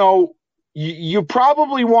 you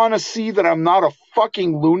probably want to see that I'm not a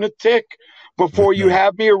fucking lunatic before you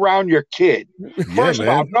have me around your kid. First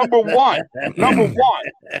off, number one.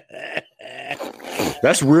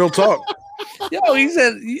 That's real talk. Yo, he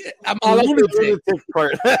said, I'm a lunatic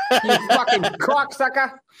part. You fucking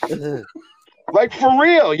cocksucker. Like, for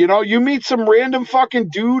real, you meet some random fucking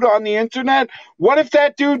dude on the internet. What if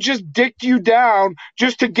that dude just dicked you down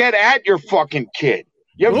just to get at your fucking kid?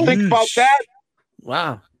 You ever think about that?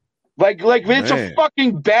 Wow. Like it's a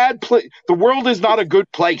fucking bad place. The world is not a good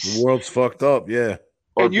place. The world's fucked up, yeah.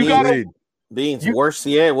 And you gotta... Beans, worse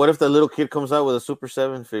yet, what if the little kid comes out with a Super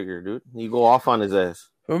 7 figure, dude? You go off on his ass.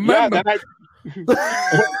 Remember... Yeah,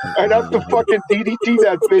 I'd have to fucking DDT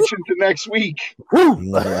that bitch into next week.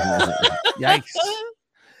 Yikes.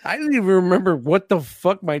 I didn't even remember what the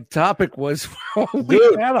fuck my topic was.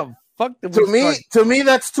 Dude, to me,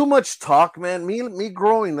 that's too much talk, man. Me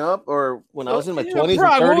growing up, or when I was in my 20s and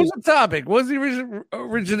 30s. What was the topic? What was the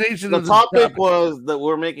origination of the topic? Was that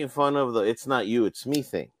we're making fun of the "it's not you, it's me"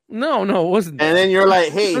 thing. No, it wasn't. And then you're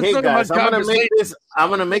like, hey guys, I'm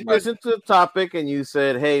gonna make this into a topic, and you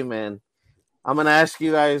said, hey man, I'm gonna ask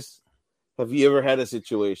you guys, have you ever had a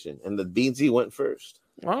situation? And the Beansy went first.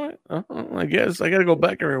 All right, I guess I gotta go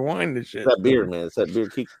back and rewind this shit. It's that beer, man. It's that beer.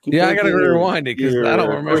 Keep I gotta rewind it because I don't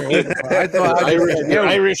remember. I thought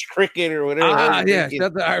Irish cricket or whatever. Not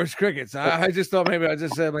the Irish crickets. I just thought maybe I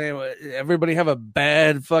just said, man, everybody have a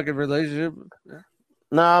bad fucking relationship.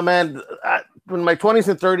 Nah, man. In my 20s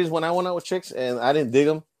and 30s, when I went out with chicks and I didn't dig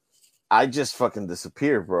them, I just fucking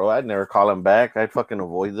disappeared, bro. I'd never call them back. I'd fucking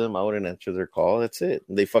avoid them. I wouldn't answer their call. That's it.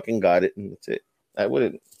 They fucking got it, and that's it. I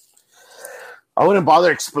wouldn't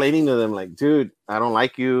bother explaining to them, like, dude, I don't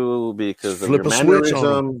like you because of your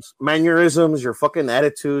mannerisms, your fucking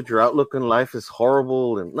attitude, your outlook in life is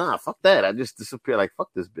horrible. And nah, fuck that. I just disappear. Like, fuck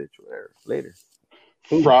this bitch. Whatever. Later.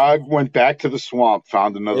 Frog went back to the swamp,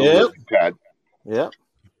 found another lily pad. Yeah.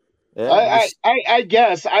 I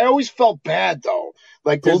guess I always felt bad though.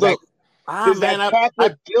 Like there's that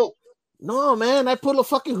Catholic guilt. No, man, I put a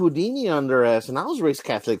fucking Houdini on their ass, and I was raised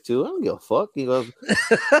Catholic too. I don't give a fuck. He goes,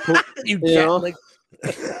 you Catholic.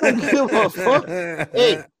 I give a fuck.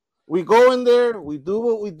 Hey, we go in there, we do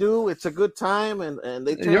what we do. It's a good time, and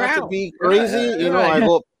they turn out to be crazy.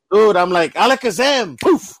 Dude, I'm like, Alakazam.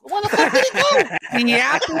 Poof. Where the fuck did he go? The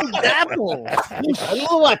apple dabble. He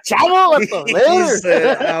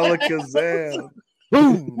said Alakazam.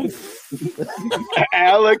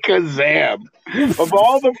 Alakazam. Of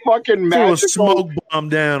all the fucking Threw a magical... smoke bomb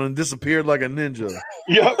down and disappeared like a ninja.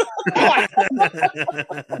 Yep.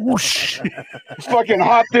 Whoosh. Fucking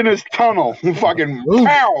hopped in his tunnel. Fucking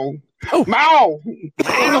Mao. Mao.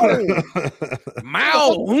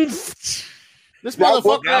 Mao. This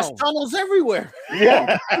motherfucker has tunnels everywhere.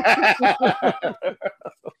 Yeah.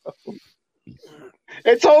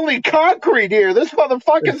 It's only concrete here. This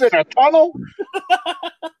motherfucker's in a tunnel.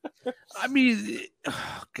 I mean,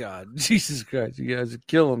 oh God, Jesus Christ, you guys are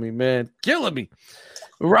killing me, man. Killing me.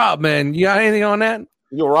 Rob, man, you got anything on that?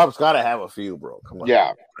 Yo, Rob's got to have a few, bro. Come on.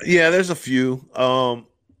 Yeah. Yeah, there's a few.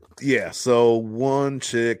 Yeah, so one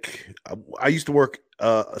chick, I used to work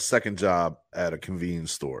a second job at a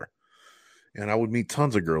convenience store, and I would meet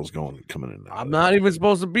tons of girls coming in. I'm not even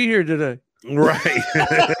supposed to be here today. Right.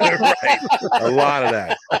 Right. A lot of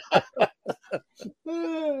that.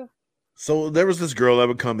 So there was this girl that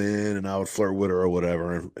would come in and I would flirt with her or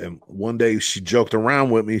whatever. And one day she joked around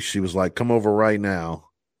with me. She was like, come over right now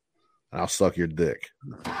and I'll suck your dick.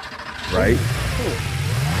 Right?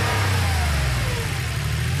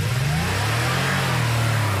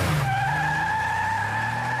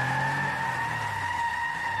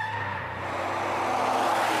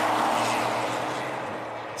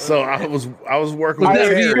 So I was working with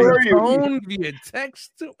Terry. Via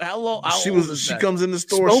text. Hello. She comes in the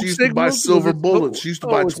store. She used to buy silver bullets. She used to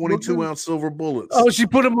buy 22-ounce silver bullets. Oh, she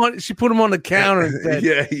put them on the counter. And said,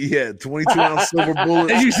 yeah, 22-ounce silver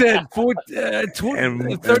bullets. And you said 30,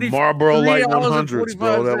 and Marlboro Light 100s,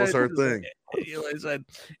 bro. That was her thing.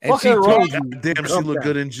 And she told you, damn, she looked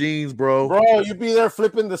good in jeans, bro. Bro, you be there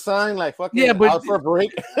flipping the sign like fucking out for a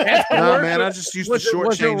break. Nah, man, I just used to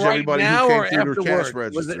shortchange everybody who came through their cash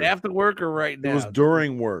register. Was it after work or right now? It was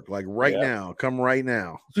during work, like right now. Come right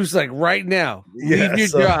now. Just like right now. Leave your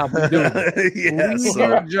job. Leave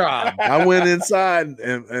your job. I went inside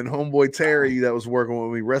and homeboy Terry that was working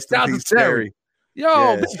with me. Rest in peace, Terry.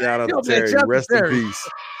 Yo, shout out to Terry. Rest in peace.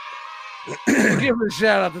 Give him a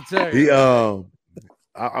shout out to Terry.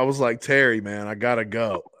 I was like, Terry, man, I gotta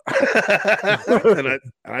go. and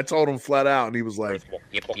I told him flat out, and he was like,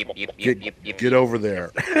 get over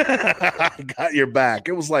there. I got your back.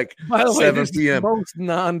 It was like 7 p.m. Most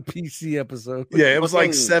non-PC episode. Yeah, it was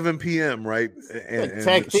like 7 p.m., right? And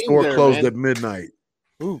the store closed at midnight.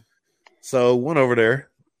 Ooh. So went over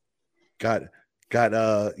there, got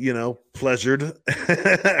pleasured,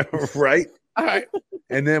 right? All right.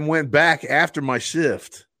 And then went back after my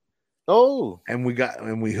shift. Oh. And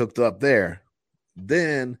we hooked up there.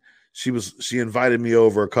 Then she invited me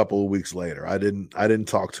over a couple of weeks later. I didn't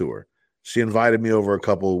talk to her. She invited me over a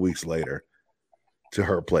couple of weeks later to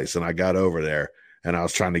her place. And I got over there and I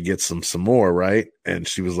was trying to get some more, right? And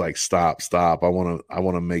she was like, stop. I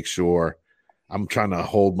wanna make sure I'm trying to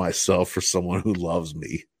hold myself for someone who loves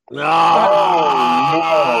me.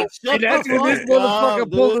 No. And that's when this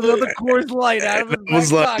motherfucker pulled another Coors Light out of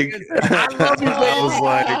his back pocket. I love you,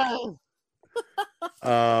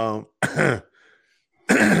 baby.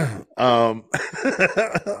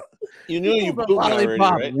 You knew you blew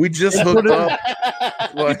lollipop. Right? We just hooked up.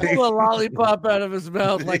 He pulled a lollipop out of his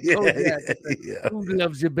mouth like Kodak. Yeah. Who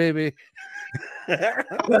loves you, baby?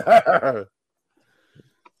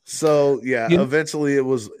 So eventually it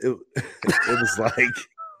was like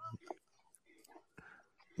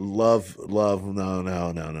love. No,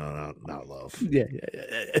 not love. Yeah.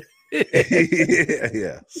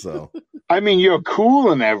 Yeah. So I mean, you're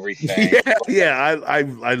cool and everything. Yeah.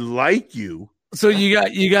 I like you. So you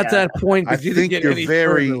got that point. I think you're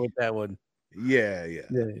very with that one. Yeah.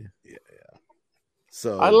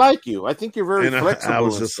 So I like you. I think you're very flexible. I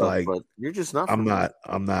was just like, but you're just not. I'm not.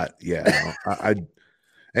 Yeah.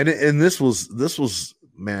 And this was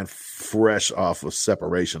man fresh off of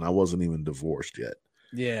separation. I wasn't even divorced yet.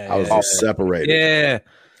 Yeah. I was just separated. Yeah.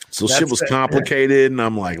 So shit was complicated, and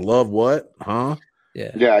I'm like, love what? Huh?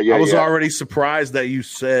 Yeah. I was already surprised that you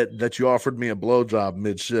said that you offered me a blowjob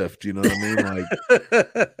mid-shift. You know what I mean? Like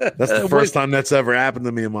that's the first time that's ever happened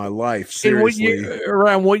to me in my life. Seriously.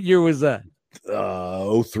 Around what year was that?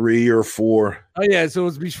 03 or 04. Oh yeah, so it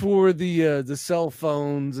was before the cell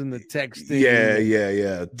phones and the texting.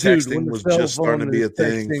 Yeah. Texting was just starting to be a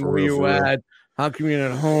thing. For where you at? How come you're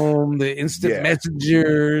at home? The instant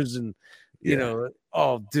messengers and you know.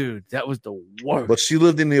 Oh, dude, that was the worst. But she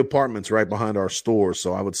lived in the apartments right behind our store,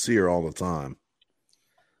 so I would see her all the time.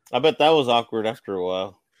 I bet that was awkward after a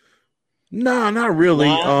while. No, not really.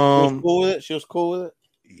 She was cool with it.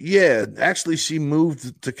 Yeah, actually, she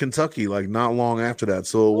moved to Kentucky like not long after that,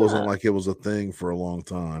 so it wasn't like it was a thing for a long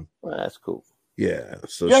time. Well, that's cool. Yeah,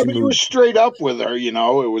 so yeah, but you were straight up with her, you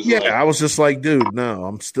know. It was I was just like, dude, no,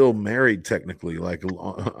 I'm still married technically. Like,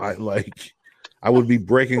 I would be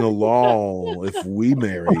breaking a law if we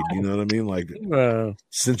married. You know what I mean? Like,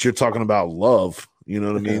 since you're talking about love, you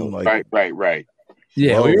know what I mean? Like, right.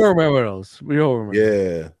 Yeah, love. We all remember those. We all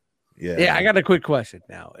remember. Yeah. I got a quick question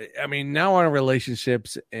now. I mean, now on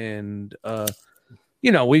relationships, and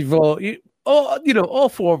we've all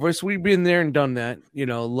four of us, we've been there and done that. You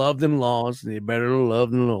know, loved and lost. They better love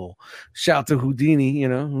than law. Shout to Houdini,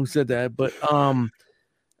 who said that. But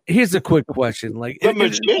here's a quick question: like the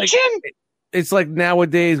magician. It's like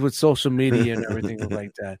nowadays with social media and everything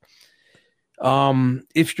like that.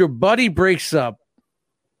 If your buddy breaks up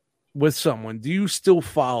with someone, do you still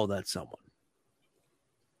follow that someone?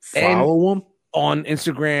 Follow them on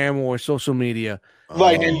Instagram or social media?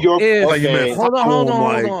 Like in your hold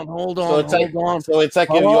on. So it's like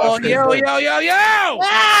if you yo!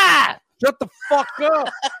 Shut the fuck up,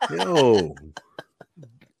 yo.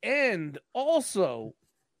 And also,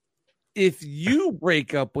 if you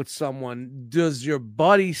break up with someone, does your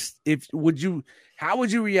buddy? How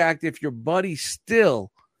would you react if your buddy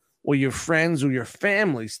still, or your friends or your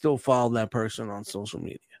family still follow that person on social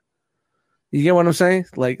media? You get what I'm saying?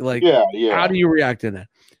 Like, yeah. How do you react to that?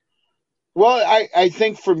 Well, I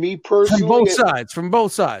think for me personally, from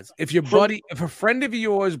both sides. If if a friend of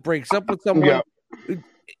yours breaks up with someone,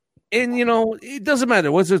 and it doesn't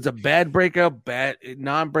matter whether it's a bad breakup, bad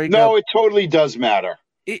non-breakup. No, it totally does matter.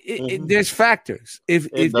 There's factors.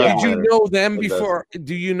 Did you know them before?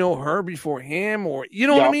 Do you know her before him, or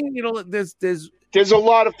what I mean? There's a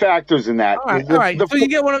lot of factors in that. All right. So you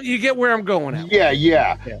get where I'm going at.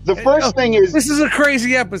 Yeah. The first thing is, this is a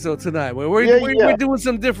crazy episode tonight. We're doing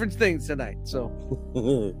some different things tonight. So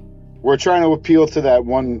we're trying to appeal to that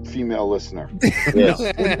one female listener. No,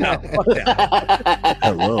 fuck that.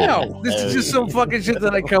 Hello. No, this is just some fucking shit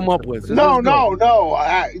that I come up with. So No.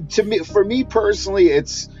 For me personally,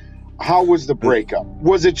 it's how was the breakup?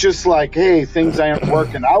 Was it just like, hey, things aren't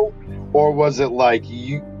working out, or was it like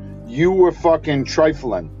you were fucking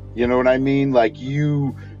trifling? You know what I mean? Like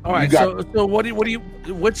you. All right. So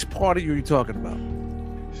which part are you talking about?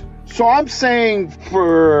 So I'm saying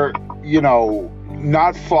for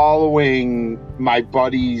not following my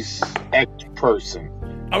buddy's ex-person.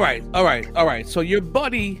 All right. So your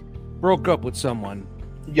buddy broke up with someone.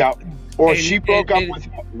 Yeah. Or she broke up with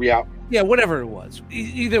him. Yeah. Yeah, whatever it was.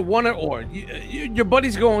 Either one or. Your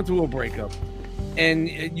buddy's going through a breakup, and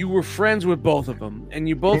you were friends with both of them, and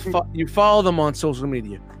you both you follow them on social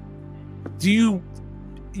media.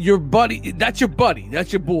 Your buddy, that's your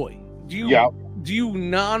boy. Do you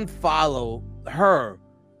non-follow her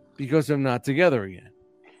because they're not together again?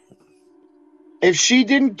 If she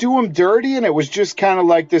didn't do him dirty and it was just kind of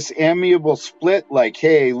like this amiable split, like,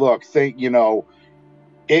 hey, look, but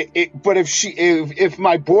if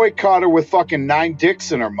my boy caught her with fucking 9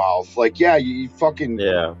 dicks in her mouth, like, you fucking,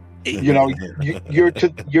 you're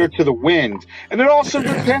to the wind. And it also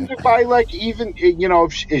depended by like, even,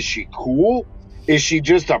 is she cool? Is she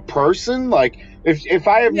just a person? Like, if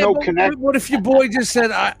I have no connection. What if your boy just said,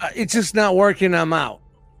 it's just not working, I'm out?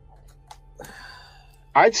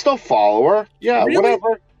 I'd still follow her. Yeah, really?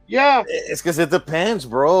 Whatever. Yeah. It's because it depends,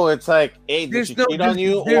 bro. It's like, hey, did she cheat on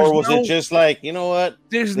you? Or was it just like, you know what?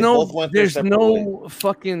 There's no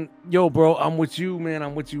fucking, yo, bro, I'm with you, man.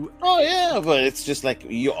 I'm with you. Oh, yeah, but it's just like,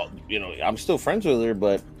 I'm still friends with her,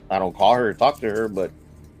 but I don't call her or talk to her, but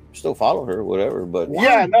still follow her, whatever. But why?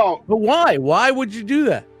 Yeah, no. But why? Why would you do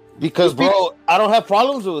that? Because, bro, I don't have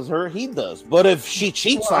problems with her. He does. But if she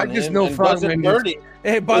cheats on him and does it dirty.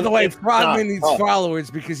 Hey, by the way, Frogman needs followers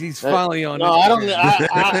because he's finally on. No, Instagram.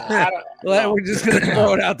 I don't. We're just gonna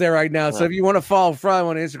throw it out there right now. So if you want to follow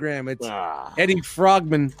Frogman on Instagram, it's Eddie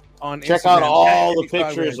Frogman on Instagram. Check out all the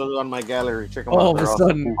pictures on my gallery. Check them out. All of a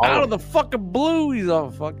sudden, out of the fucking blue, he's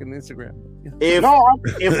on fucking Instagram. If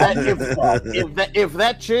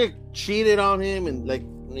that chick cheated on him and like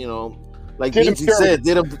Beansy said,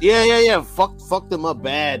 fucked him up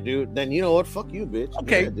bad, dude. Then you know what? Fuck you, bitch.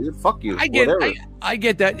 Okay, yeah, dude, fuck you. I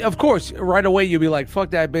get that. Of course, right away you'll be like, "Fuck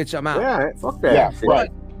that bitch, I'm out." Yeah, fuck that. Yeah, right.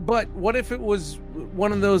 But what if it was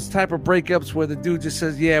one of those type of breakups where the dude just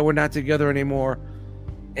says, "Yeah, we're not together anymore,"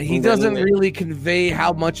 and he doesn't really convey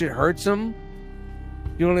how much it hurts him?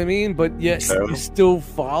 You know what I mean? But yet you still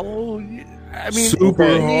follow. I mean,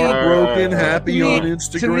 super heartbroken, happy on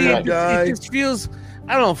Instagram guy. It just feels.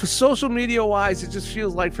 I don't know, for social media wise, it just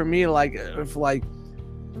feels like for me, like if like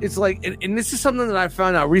it's like, and this is something that I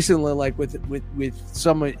found out recently, like with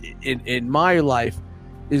some in my life,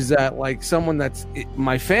 is that like someone that's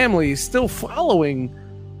my family is still following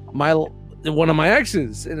one of my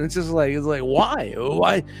exes, and it's like why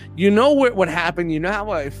you know what happened, you know how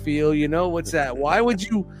I feel, you know what's that, why would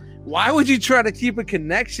you try to keep a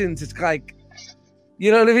connection to like, you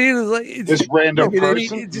know what I mean? It's like this random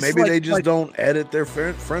person. Maybe they just don't edit their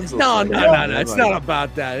friends. No. It's not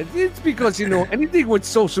about that. It's because, you know, anything with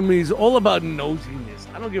social media is all about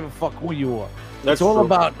nosiness. I don't give a fuck who you are. It's all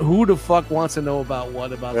about who the fuck wants to know about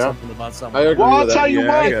what, about something. Well, I'll tell you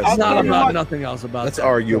what. It's not about nothing else about that's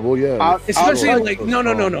arguable, yeah. Especially like,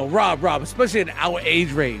 no, Rob, especially at our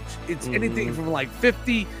age range. It's anything from like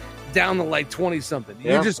 50 down to like 20-something.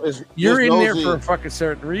 You're in there for a fucking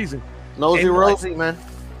certain reason. Nosy Rosie, man.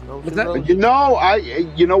 You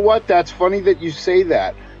know what? That's funny that you say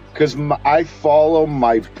that, because I follow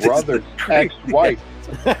my brother's ex-wife.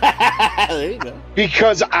 There you go.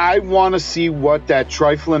 Because I want to see what that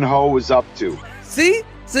trifling hoe is up to. See?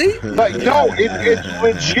 Like, no, it's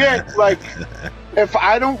legit. Like, if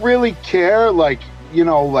I don't really care, like, you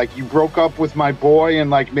know, like you broke up with my boy and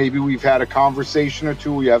like maybe we've had a conversation or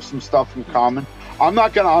two, we have some stuff in common, I'm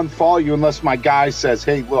not going to unfollow you unless my guy says,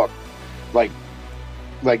 hey, look,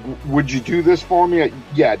 like, would you do this for me?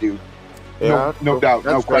 Yeah, dude. Yeah, no doubt,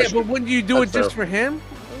 no question. Yeah, but wouldn't you do it just for him?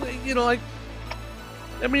 You know, like,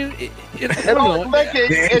 I mean,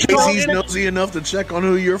 Casey's nosy enough to check on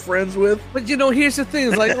who you're friends with. But you know, here's the thing: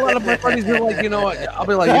 is like a lot of my buddies are like, you know, I'll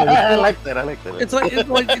be like, you know, I like that. It's like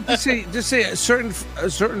just say a certain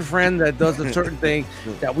friend that does a certain thing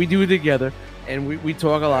that we do together, and we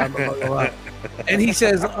talk a lot. And he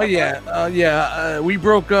says, oh yeah, we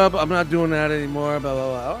broke up. I'm not doing that anymore. Blah blah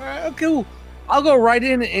blah. All right, okay, cool. I'll go right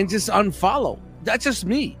in and just unfollow. That's just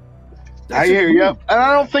me. I hear you, and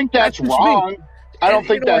I don't think that's wrong. I don't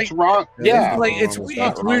think that's wrong. Yeah, it's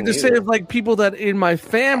weird to say of like people that in my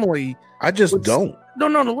family. I just don't. No.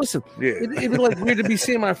 Listen, it'd be like weird to be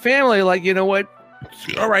seeing my family. Like, you know what?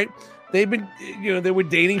 All right, they've been, you know, they were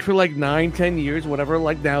dating for like 9-10 years, whatever.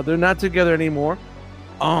 Like now they're not together anymore.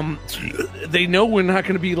 They know we're not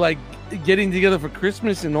going to be like getting together for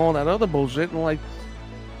Christmas and all that other bullshit. And like,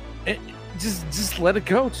 just let it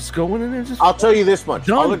go. Just go in and just. I'll tell you this much.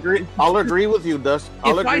 Done. I'll agree with you, Dust.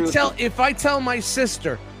 If I tell my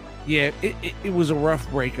sister, yeah, it was a rough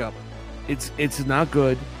breakup. It's not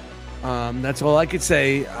good. That's all I could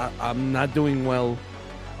say. I'm not doing well.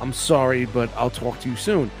 I'm sorry, but I'll talk to you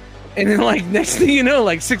soon. And then, like, next thing you know,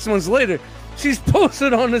 like 6 months later, she's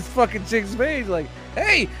posted on this fucking chick's page, like,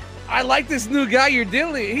 "Hey, I like this new guy you're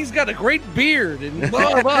dealing with. He's got a great beard and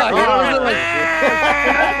blah blah." You know,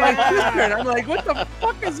 and I'm like, what the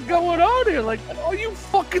fuck is going on here? Like, are you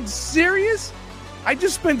fucking serious? I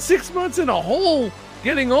just spent 6 months in a hole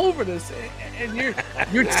getting over this, and you're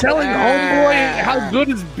telling homeboy how good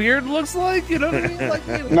his beard looks like. You know what I mean? Like,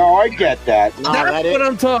 you know, no, I get that. That's what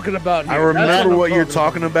I'm talking about here. I remember what you're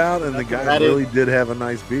talking about, and the guy really did have a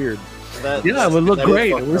nice beard. Yeah, it would look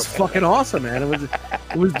great. It was fucking awesome, man.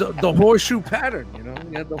 It was the horseshoe pattern, you know.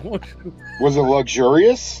 You had the horseshoe. Was it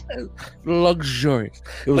luxurious? Luxurious.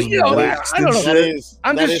 It was waxed and shit.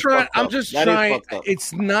 I'm just trying.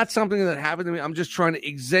 It's not something that happened to me. I'm just trying to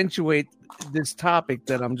accentuate this topic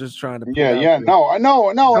that I'm just trying to. No. I'm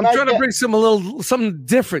trying to bring something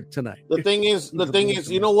different tonight. The thing is,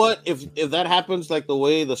 you know what? If that happens like the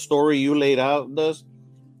way the story you laid out does.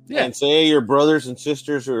 Yeah. And say your brothers and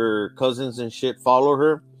sisters or cousins and shit follow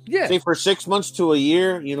her. Yeah. Say for 6 months to a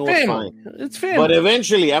year, you know, it's fine. It's family. But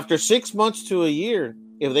eventually, after 6 months to a year,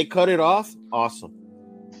 if they cut it off, awesome.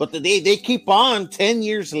 But they keep on 10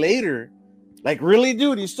 years later. Like, really,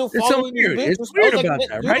 dude? You still following your bitch? It's weird about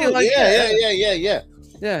that, right? Like,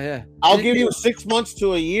 Yeah. I'll give you 6 months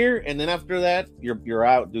to a year, and then after that, you're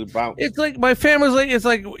out, dude. Bounce. It's like my family's like, it's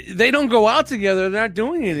like they don't go out together. They're not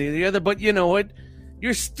doing anything together. But you know what?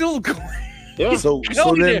 You're still going. Yeah. So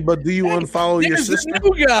then, but do you unfollow your sister? The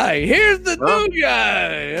new guy. Here's the new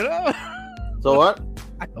guy. You know? So what?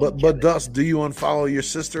 But Dust, do you unfollow your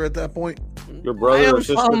sister at that point? Your brother or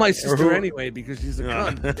sister? I unfollow my sister anyway because she's a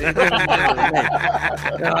cunt.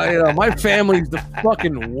 You know, my family's the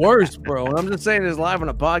fucking worst, bro. And I'm just saying this live on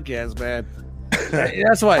a podcast, man.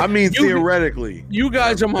 That's why. I mean, theoretically, you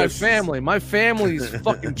guys are my family. My family's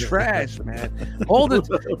fucking trash, man. All the,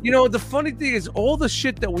 you know, the funny thing is, all the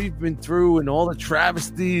shit that we've been through, and all the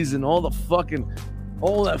travesties, and all that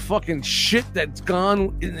fucking shit that's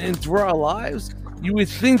gone in through our lives. You would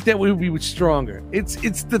think that we would be stronger. It's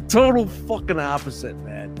the total fucking opposite,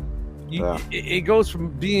 man. It goes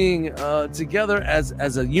from being together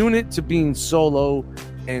as a unit to being solo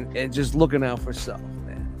and just looking out for self.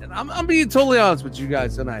 I'm being totally honest with you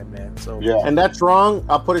guys tonight, man. So and that's wrong.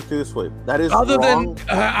 I'll put it this way: that is other wrong. Than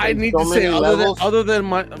I need to say, other than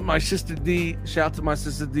my sister D. Shout out to my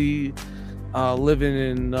sister D, living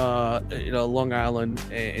in Long Island,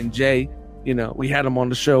 and Jay. We had him on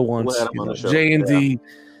the show once. Jay and D,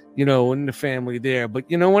 in the family there. But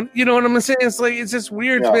you know what I'm saying? It's like it's just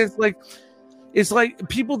weird, man. It's like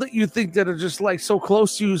people that you think that are just like so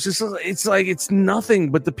close to you. It's like it's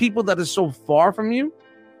nothing. But the people that are so far from you,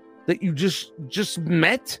 that you just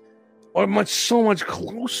met, are so much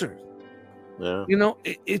closer. Yeah.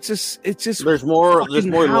 It's just there's more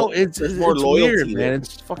loyalty, weird, man.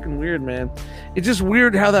 It's fucking weird, man. It's just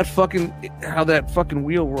weird how that fucking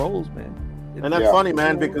wheel rolls, man. And that's funny,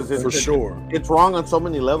 man, because it's wrong on so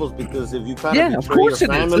many levels. Because if you kind of betray your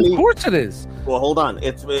family, of course it is. Well, hold on.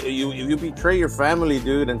 It's you betray your family,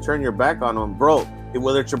 dude, and turn your back on them, bro.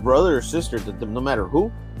 Whether it's your brother or sister, no matter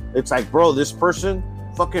who, it's like, bro, this person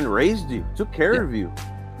fucking raised you, took care of you.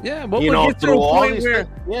 Yeah, but through all these things.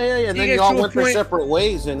 And then you all went their separate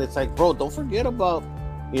ways, and it's like, bro, don't forget about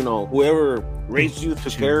whoever raised you,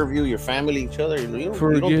 took care of you, your family, each other. You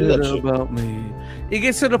don't do that shit. About me. It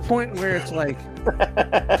gets to the point where it's like,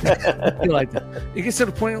 It gets to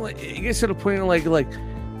the point like,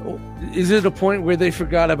 is it a point where they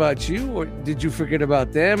forgot about you, or did you forget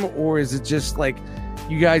about them, or is it just like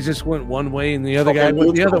you guys just went one way and the other guy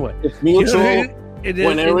went the other way? It's mutual.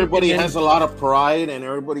 When everybody has a lot of pride and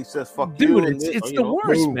everybody says "fuck you," dude, it's the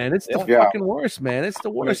worst, man. It's the fucking worst, man. It's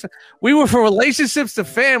the worst. We were from relationships to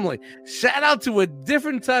family. Shout out to a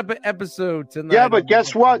different type of episode tonight. Yeah, but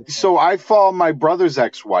guess what? So I follow my brother's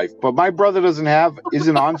ex-wife, but my brother isn't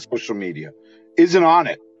on social media, isn't on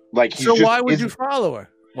it. Like, why would you follow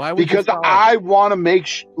her? Why would because you follow I want to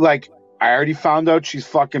make I already found out she's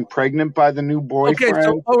fucking pregnant by the new boyfriend. Okay,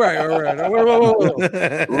 so all right.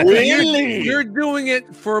 Really? You're doing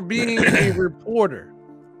it for being a reporter.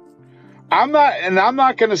 I'm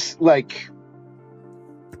not gonna like.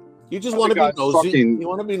 You just want to be nosy. You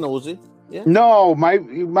want to be nosy. Yeah. No, my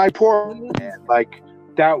poor man, like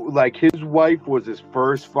his wife was his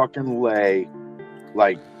first fucking lay,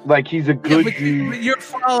 like he's a good dude. But you're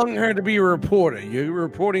following her to be a reporter. You're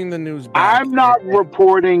reporting the news back. I'm not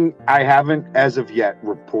reporting. I haven't, as of yet,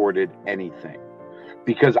 reported anything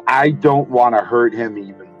because I don't want to hurt him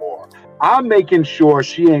even more. I'm making sure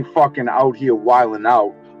she ain't fucking out here wilding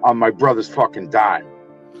out on my brother's fucking dime.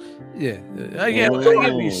 Yeah, I get what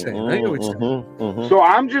you're saying. So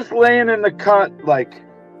I'm just laying in the cut,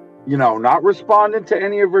 not responding to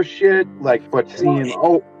any of her shit, but seeing,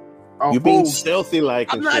 you being stealthy,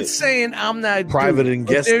 I'm not saying I'm not private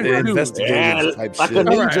investigators type like shit. A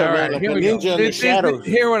ninja, man, like a ninja in the shadows.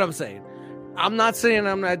 Hear what I'm saying? I'm not saying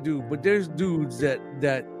I'm not dude, but there's dudes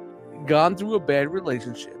that gone through a bad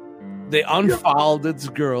relationship. They unfollowed this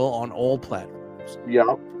girl on all platforms.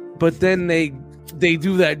 Yeah. But then they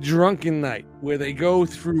do that drunken night where they go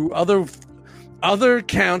through other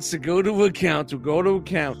accounts to go to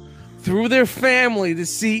account through their family to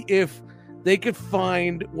see if they could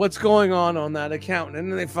find what's going on that account.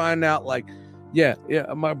 And then they find out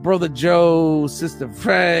my brother Joe, sister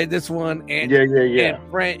Fred, this one, and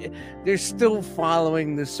Fred, they're still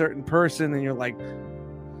following this certain person. And you're like,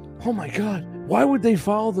 oh my God, why would they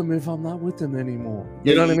follow them if I'm not with them anymore?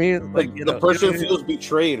 You know what I mean? The person feels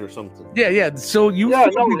betrayed or something. Yeah. So you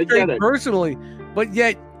feel betrayed personally, but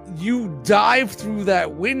yet you dive through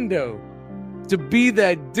that window to be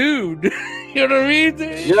that dude. You know what I mean?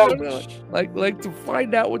 Yeah. Like to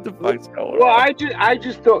find out what the fuck's going on. Well, I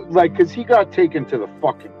just don't because he got taken to the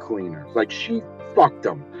fucking cleaners. She fucked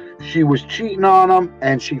him. She was cheating on him,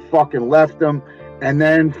 and she fucking left him, and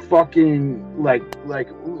then fucking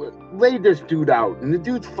laid this dude out, and the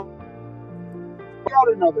dude's got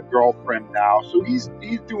another girlfriend now, so he's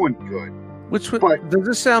doing good. Does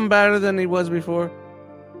this sound better than he was before?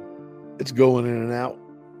 It's going in and out.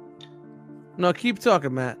 No, keep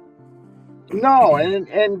talking, Matt. No,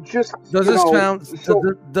 and just does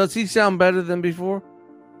he sound better than before?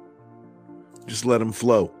 Just let him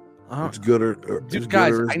flow. It's good or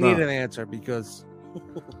guys, good or I need an answer because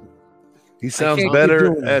he sounds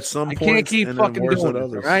better at some point. I can't keep fucking doing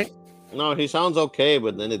it, right? No, he sounds okay,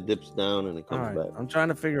 but then it dips down and it comes back. I'm trying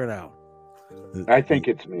to figure it out. I think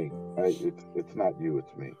it's me. It's not you.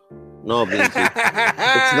 It's me. No, BT. It's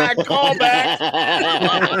not. Call back.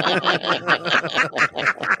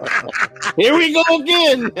 Here we go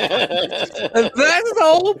again. That's the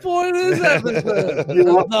whole point of this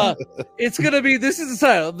episode. It's gonna be. This is the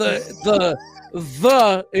title. The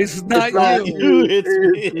is not you. It's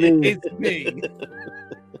me. It's me.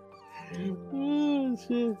 Oh,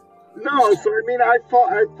 shit. No, so I mean, I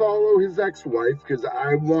follow his ex-wife because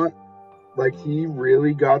I want, like, he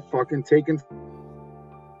really got fucking taken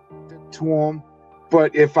to him.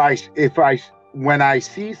 But when I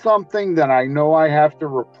see something that I know I have to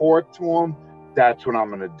report to him, that's when I'm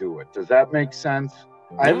gonna do it. Does that make sense?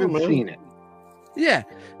 I haven't seen it. Yeah.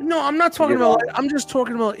 No, I'm not talking about. I'm just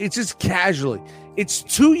talking about. It's just casually. It's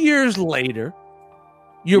 2 years later.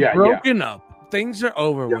 You're broken up. Things are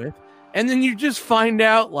over with, and then you just find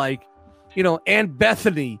out, like, Aunt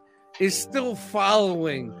Bethany is still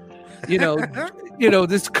following,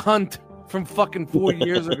 this cunt from fucking 4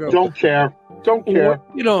 years ago. Don't care.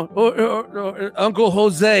 Or Uncle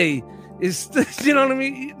Jose is, you know what I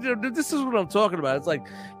mean? This is what I'm talking about. It's like,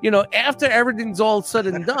 after everything's all said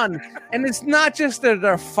and done, and it's not just that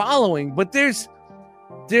they're following, but there's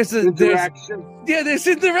interaction. There's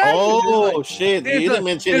interaction. Oh, like, shit. You didn't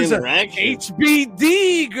mention interaction.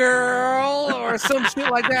 HBD girl or some shit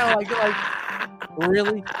like that. Like,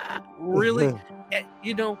 really?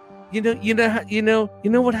 You know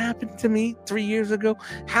what happened to me 3 years ago?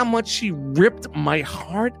 How much she ripped my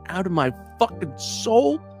heart out of my fucking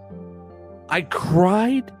soul. I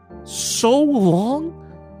cried so long,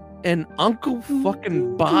 and Uncle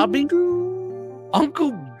fucking Bobby,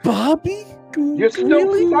 you're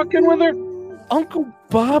still fucking with her? Uncle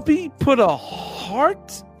Bobby put a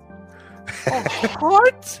heart? A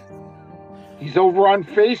heart? He's over on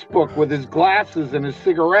Facebook with his glasses and his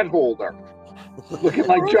cigarette holder. Looking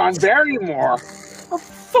like John Barrymore. A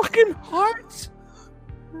fucking heart?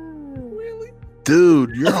 Really?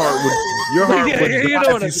 Dude, your heart would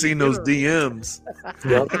if you seen those DMs.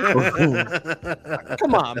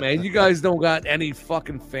 Come on, man. You guys don't got any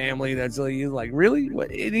fucking family that's like, really? What?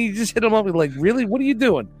 And you just hit them up with, like, really? What are you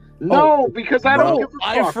doing? No, because I don't give a fuck.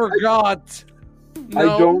 I forgot. I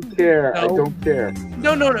don't care. No. I don't care.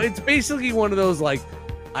 No. It's basically one of those, like,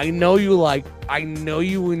 I know you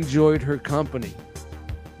enjoyed her company,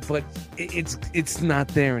 but it's not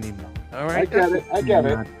there anymore. All right, I get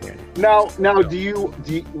it. Now, do you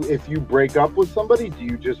if you break up with somebody, do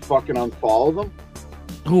you just fucking unfollow them?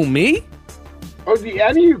 Who, me? Or any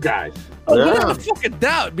of you guys? Oh, without a fucking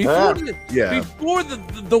doubt. Before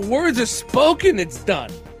the words are spoken, it's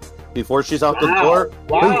done. Before she's out the door.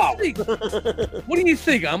 Wow. What do you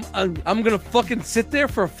think? I'm gonna fucking sit there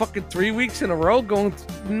for fucking 3 weeks in a row going?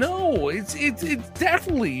 No, it's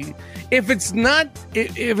definitely, if it's not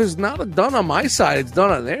done on my side, it's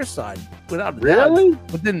done on their side. Without a doubt.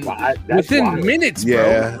 Within minutes, bro.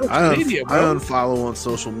 Yeah, I unfollow on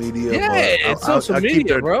social media. Yeah, it's social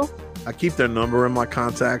media, bro. I keep their number in my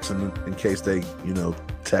contacts, and in case they,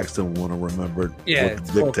 text and want to remember what the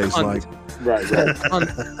dick tastes like. Right.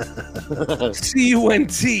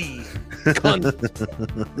 C-U-N-T.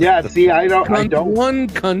 Cunt. Yeah, see, I don't. One,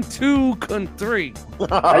 cunt two, cunt three.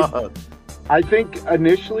 I think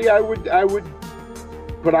initially I would,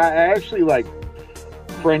 but I actually, like,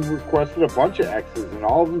 friend requested a bunch of exes, and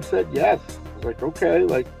all of them said yes. I was like, okay,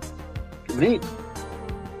 like, neat.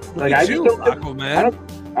 Like, I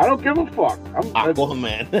don't give a fuck. I'm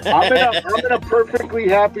in a perfectly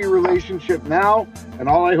happy relationship now, and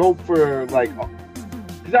all I hope for, like,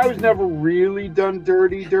 because I was never really done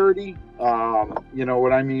dirty. You know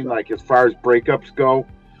what I mean? Like, as far as breakups go.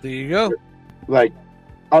 There you go. Like,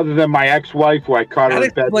 other than my ex-wife, who I caught her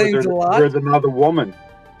in bed with another woman.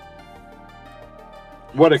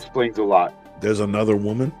 What explains a lot? There's another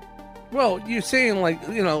woman? Well, you're saying, like,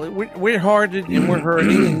 we're hard and we're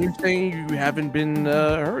hurting, and you're saying you haven't been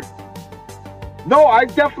hurt. No,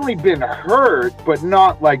 I've definitely been hurt, but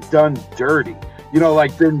not, like, done dirty.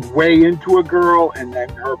 Like, been way into a girl, and then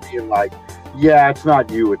her being like, yeah, it's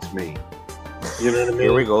not you, it's me. You know what I mean?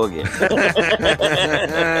 Here we go again.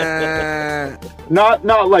 Not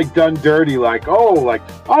like done dirty, like, oh, like,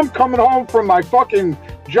 I'm coming home from my fucking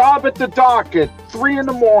job at the dock at 3 a.m,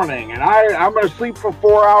 and I'm gonna sleep for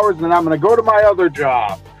 4 hours, and then I'm gonna go to my other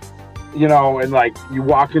job. And, like, you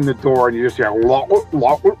walk in the door and you just hear,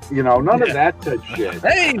 none of that type shit.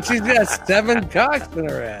 Hey, she's got 7 cocks in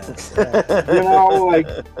her ass.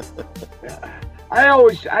 Like,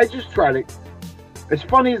 I just try to, as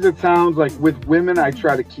funny as it sounds, like, with women, I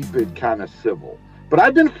try to keep it kind of civil. But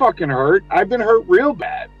I've been fucking hurt. I've been hurt real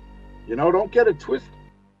bad. Don't get it twisted.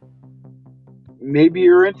 Maybe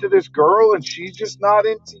you're into this girl and she's just not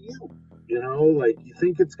into you. Like, you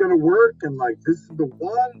think it's going to work, and, like, this is the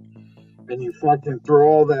one. And you fucking throw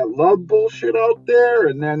all that love bullshit out there,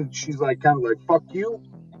 and then she's like, kind of like, fuck you.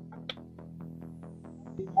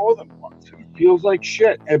 More than once. It feels like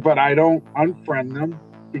shit. But I don't unfriend them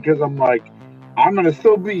because I'm like, I'm gonna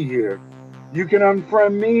still be here. You can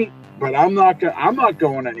unfriend me, but I'm not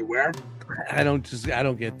going anywhere. I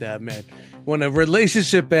don't get that, man. When a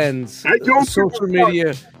relationship ends, social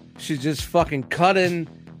media should just fucking cut in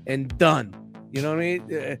and done. You know what I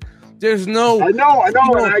mean? There's no. I know.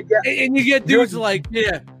 And you get dudes like,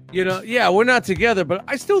 yeah, we're not together, but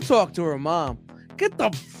I still talk to her mom. Get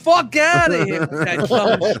the fuck out of here.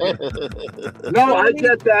 No, I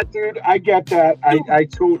get that, dude. I get that.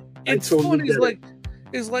 It's funny.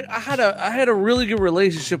 It's like I had a really good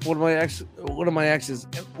relationship with one of my exes,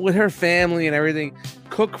 with her family and everything.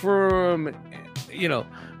 Cook for them,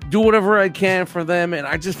 do whatever I can for them, and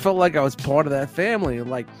I just felt like I was part of that family. And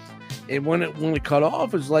when it cut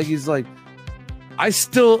off, it's like he's like, I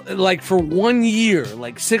still for 1 year,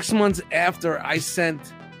 6 months after I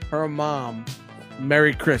sent her mom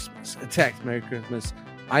Merry Christmas, a text, Merry Christmas,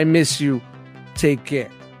 I miss you, take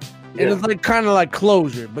care. And it's kind of like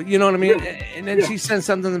closure, but you know what I mean? And then she sent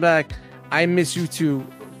something back, I miss you too,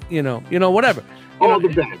 whatever.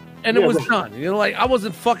 The best. And it was done. I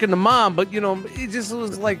wasn't fucking the mom, but it just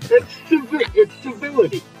was like it's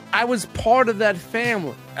civility. I was part of that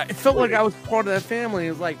family. It felt like I was part of that family.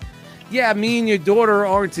 It was like, yeah, me and your daughter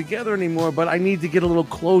aren't together anymore, but I need to get a little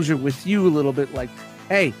closure with you a little bit. Like,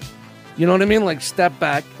 hey, you know what I mean? Step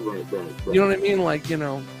back. Right. You know what I mean?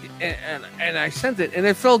 And I sent it, and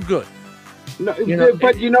it felt good. No,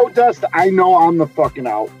 but Dust, I know I'm the fucking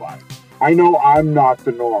outlier. I know I'm not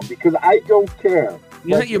the norm because I don't care.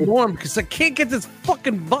 You're warm because I can't get this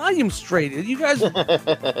fucking volume straight. You guys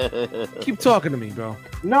keep talking to me, bro.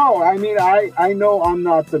 No, I mean, I know I'm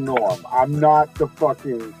not the norm. I'm not the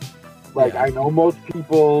fucking, I know most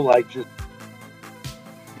people, just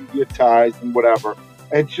media ties and whatever.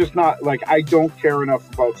 It's just not, I don't care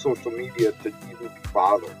enough about social media to even be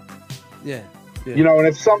bothered. Yeah. And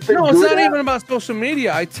it's something. No, it's not even about social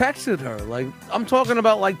media. I texted her. I'm talking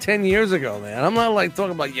about 10 years ago, man. I'm not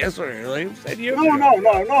talking about yesterday. 10 years ago.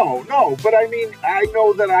 No. But I mean, I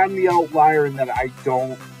know that I'm the outlier and that I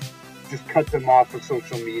don't just cut them off of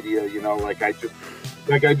social media. I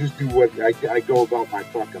just do what I go about my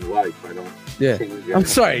fucking life. I don't. Yeah. I'm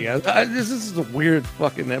sorry, guys. This is a weird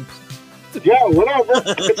fucking episode. Yeah, whatever.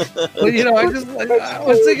 But I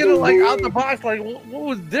was thinking out the box, what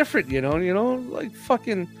was different,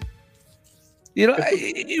 fucking,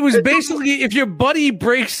 it was basically if your buddy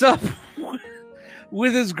breaks up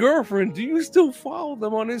with his girlfriend, do you still follow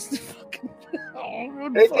them on his fucking?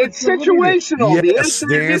 It's situational. Yes,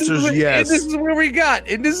 the answer is yes. And this is where we got,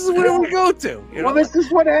 and this is where we go to. Well, this is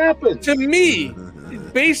what happens. To me,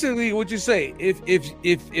 basically, what you say, if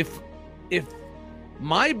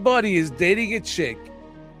my buddy is dating a chick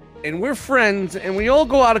and we're friends and we all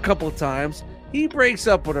go out a couple of times, he breaks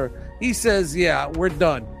up with her, he says, yeah, we're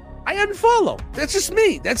done, I unfollow. That's just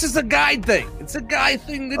me. That's just a guy thing. It's a guy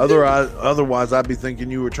thing to do. Otherwise, I'd be thinking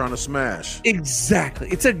you were trying to smash. Exactly.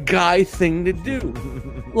 It's a guy thing to do.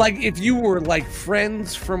 If you were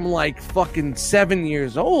friends from fucking 7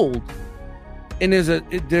 years old and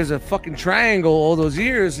there's a fucking triangle all those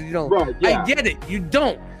years, right, yeah. I get it. You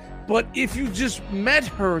don't. But if you just met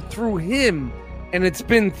her through him and it's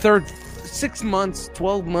been 6 months,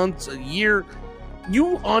 12 months, a year,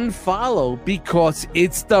 you unfollow because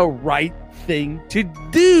it's the right thing to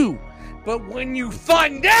do. But when you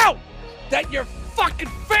find out that your fucking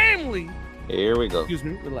family... Here we go. Excuse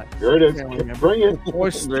me, relax. Here it is. Bring it. Or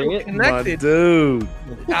still connected. My dude.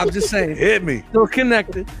 I'm just saying. Hit me. Still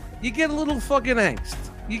connected. You get a little fucking angst.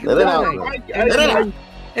 You get Let it out.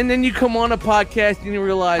 And then you come on a podcast and you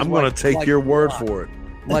realize I'm going to take your word for it.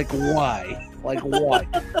 Why? Why?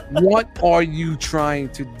 What are you trying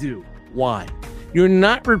to do? Why? You're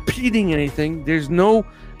not repeating anything. There's no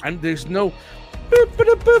news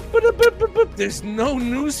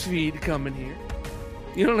feed coming here.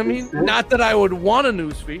 You know what I mean? Not that I would want a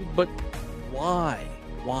news feed, but why?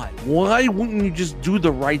 Why wouldn't you just do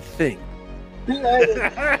the right thing?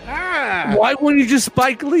 Why wouldn't you just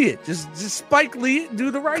Spike Lee it? Just Spike Lee it and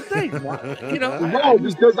do the right thing. No,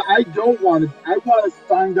 because I don't want to. I want to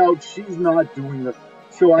find out she's not doing it.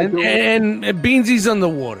 So I don't. And Beansy's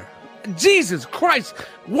underwater. Jesus Christ!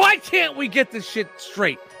 Why can't we get this shit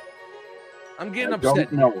straight? I'm getting upset.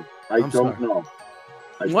 I don't know.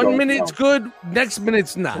 1 minute's good, next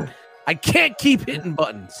minute's not. I can't keep hitting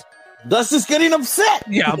buttons. Dust is getting upset.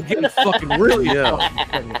 Yeah, I'm getting fucking really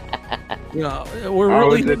we're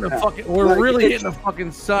really hitting the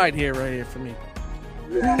fucking side here, right here for me.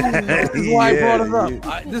 This is why I brought it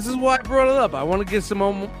up. This is why I brought it up. I want to get some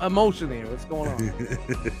emotion here. What's going on?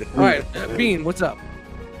 All right, Bean, what's up?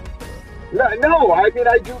 No, I mean,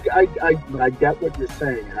 I do. I get what you're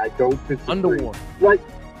saying, and I don't disagree. Underwater.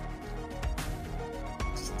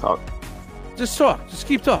 Just talk. Just talk. Just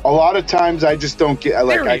keep talking. A lot of times, I just don't get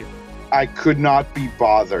I could not be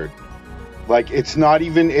bothered. Like,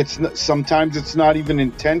 sometimes it's not even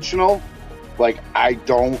intentional. Like, I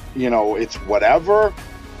don't, it's whatever.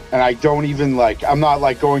 And I don't even I'm not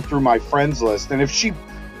like going through my friends list. And if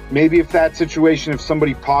that situation, if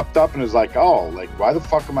somebody popped up and was like, oh, like, why the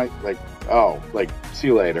fuck am I see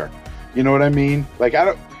you later. You know what I mean? Like, I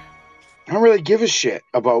don't really give a shit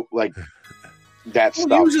about that stuff.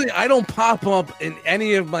 Usually I don't pop up in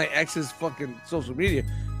any of my ex's fucking social media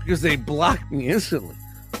because they block me instantly.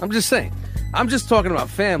 I'm just saying. I'm just talking about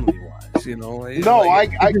family wise, No,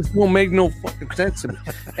 I just don't make no fucking sense to me.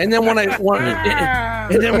 And then when I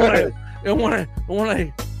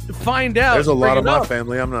find out, there's a lot of my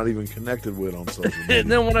family I'm not even connected with on social media.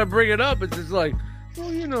 And then when I bring it up, it's just like,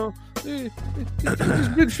 well, it's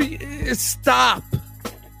good for you. Stop.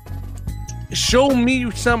 Show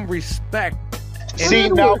me some respect. See,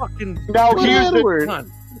 now here's the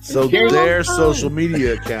one. So their social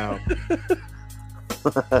media account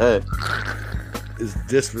is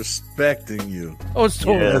disrespecting you. Oh, it's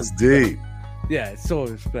totally that's deep. Yeah, it's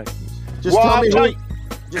totally respecting. Just tell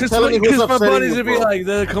me because my buddies would be like,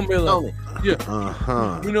 they'll come be like,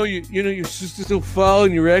 yeah, you know your sister still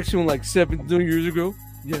following your ex from like 7 years ago.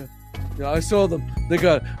 Yeah, I saw them. They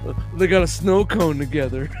got a snow cone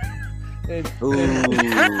together. And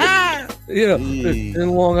in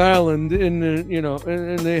Long Island,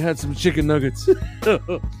 and they had some chicken nuggets.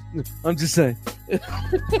 I'm just saying.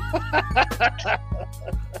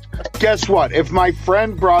 Guess what? If my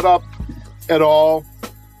friend brought up at all,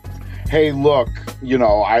 hey, look,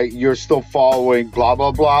 you're still following, blah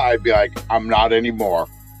blah blah, I'd be like, I'm not anymore.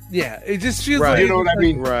 Yeah, it just feels like, you know what I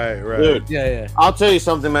mean? Right. Dude, yeah. I'll tell you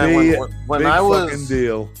something, man. When I was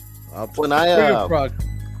deal. When I had an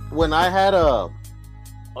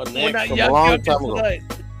ex from a long time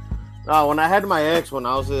ago. When I had my ex, when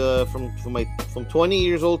I was from 20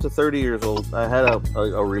 years old to 30 years old, I had a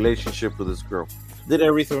relationship with this girl. Did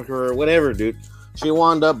everything for her, whatever, dude. She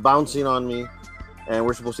wound up bouncing on me, and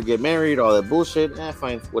we're supposed to get married, all that bullshit.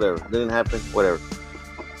 Fine, whatever. Didn't happen, whatever.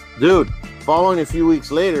 Dude, following a few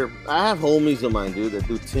weeks later, I have homies of mine, dude, that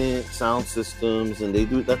do tint, sound systems, and they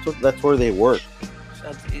do that's where they work.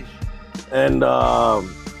 And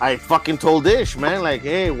I fucking told Ish, man, like,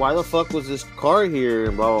 hey, why the fuck was this car here?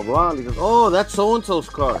 And blah, blah, blah. And he goes, oh, that's so-and-so's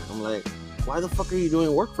car. I'm like, why the fuck are you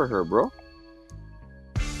doing work for her, bro?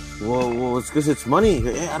 Well, it's because it's money.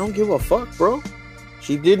 Hey, I don't give a fuck, bro.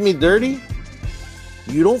 She did me dirty.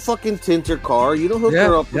 You don't fucking tint her car. You don't hook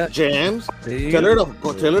her up with jams. Tell her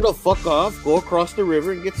to fuck off, go across the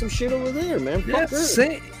river and get some shit over there, man. Fuck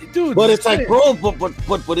her. Dude, but it's like, bro,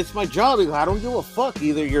 but it's my job. I don't give a fuck.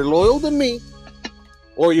 Either you're loyal to me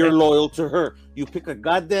or you're loyal to her. You pick a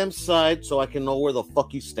goddamn side so I can know where the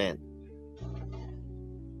fuck you stand.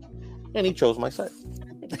 And he chose my side.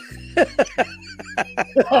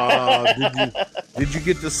 Did you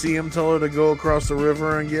get to see him tell her to go across the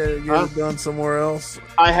river and get it done somewhere else?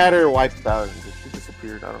 I had her wiped out. She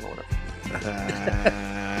disappeared. I don't know what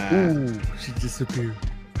happened. She disappeared.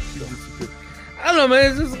 I don't know,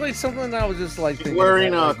 man. It's just like something that I was just like thinking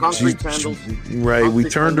wearing concrete sandals. Right. We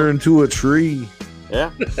turned her into a tree.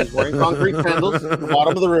 Yeah. She's wearing concrete sandals at the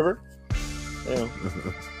bottom of the river. Yeah.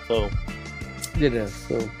 So.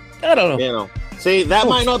 So. I don't know. See, that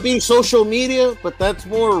might not be social media, but that's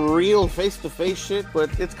more real face-to-face shit. But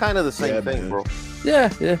it's kind of the same thing, bro. Yeah.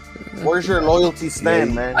 Where's your loyalty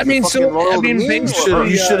stand, man? I mean, you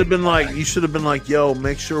should have been like, yo,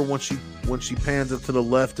 make sure when she pans it to the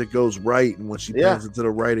left, it goes right, and when she pans it to the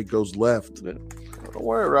right, it goes left. Don't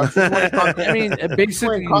worry, Rob. I mean,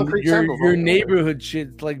 basically, your neighborhood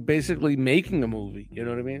shit, like basically making a movie. You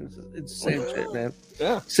know what I mean? It's the same shit, man.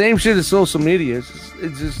 Yeah. Same shit as social media.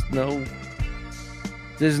 It's just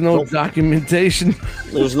there's no documentation.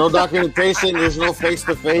 There's no documentation. There's no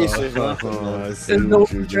face-to-face. There's no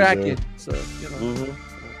tracking. So,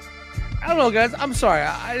 I don't know, guys. I'm sorry.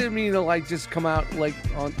 I didn't mean to just come out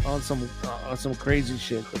on some crazy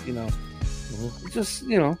shit, but just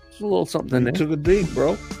it's a little something in there. Took it deep,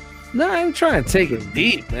 bro. No, I ain't trying to take it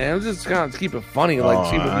deep, man. I'm just trying to keep it funny, see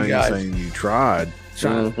what you guys. Saying you tried.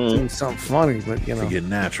 Trying to do something funny, but it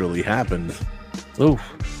naturally happened. Oof.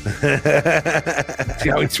 See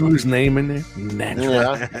how he threw his name in there? Naturally.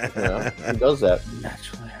 Yeah, he does that.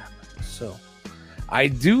 Naturally happens. So, I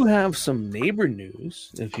do have some neighbor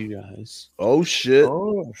news, if you guys. Oh, shit.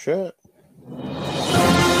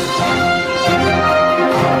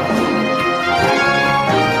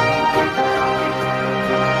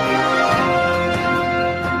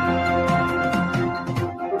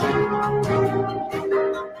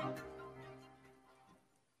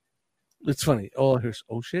 It's funny. Oh, here's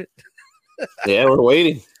shit. Yeah, we're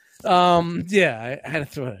waiting. Yeah, I had to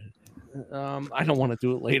throw it. I don't want to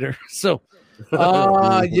do it later. So,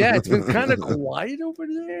 yeah, it's been kind of quiet over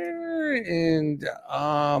there. And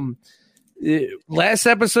last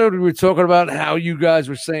episode, we were talking about how you guys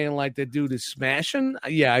were saying like the dude is smashing.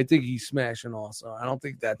 Yeah, I think he's smashing also. I don't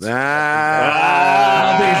think that's.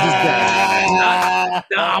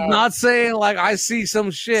 I'm not saying like I see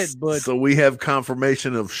some shit, but. So we have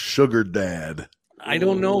confirmation of Sugar Dad. I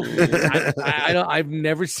don't know. I've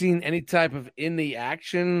never seen any type of in the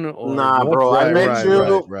action. Or bro. I met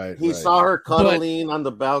you. He saw her cuddling on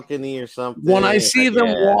the balcony or something. When I see them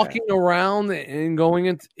walking around and going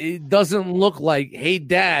into, it doesn't look like, "Hey,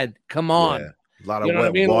 Dad, come on." Yeah. A lot of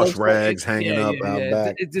wet wash rags hanging up out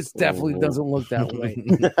back. It just definitely doesn't look that way.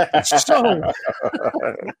 So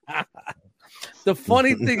the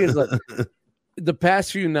funny thing is, the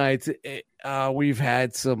past few nights, we've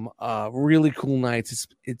had some really cool nights.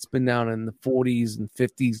 It's been down in the 40s and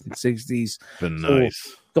 50s and 60s. Been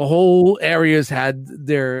nice. The whole area's had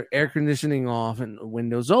their air conditioning off and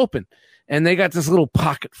windows open, and they got this little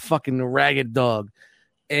pocket fucking ragged dog,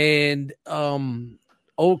 and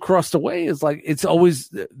all across the way is like it's always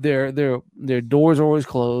their doors are always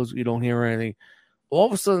closed. You don't hear anything. All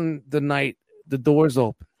of a sudden, the night the doors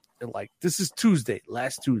open. And like this is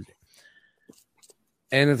last Tuesday.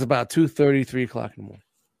 And it's about 2:30, 3 o'clock in the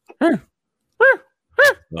morning.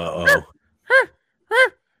 Uh-oh.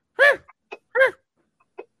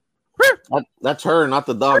 That's her, not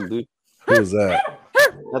the dog, dude. Who's that?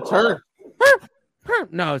 That's her.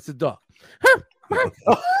 No, it's the dog.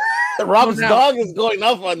 Rob's dog is going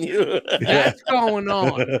off on you. That's going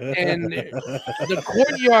on. And the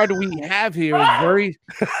courtyard we have here is very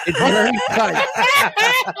tight.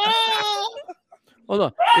 Hold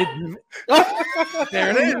on.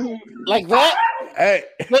 There it is. Like that? Hey.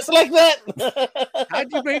 Just like that?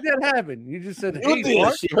 How'd you make that happen? You just said, hey,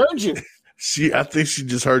 Mark. She heard you. I think she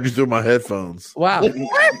just heard you through my headphones. Wow.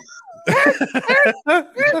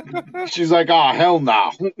 She's like, oh, hell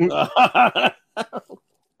no.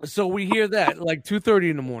 So we hear that like 2:30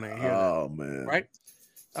 in the morning. Man. Right?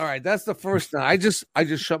 All right. That's the first night. I just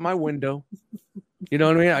shut my window. You know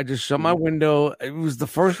what I mean? I just shut my window. It was the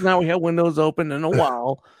first night we had windows open in a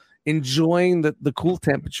while, enjoying the cool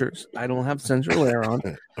temperatures. I don't have central air on.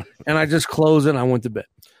 And I just closed it and I went to bed.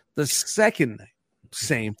 The second night,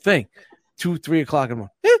 same thing. 2, 3 o'clock in the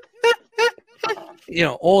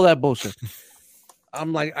morning. All that bullshit.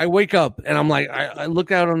 I'm like, I wake up and I'm like, I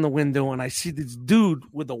look out on the window and I see this dude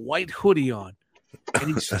with a white hoodie on.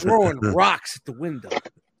 And he's throwing rocks at the window.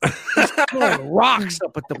 He's throwing rocks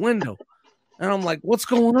up at the window. And I'm like, what's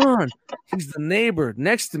going on? He's the neighbor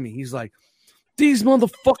next to me. He's like, these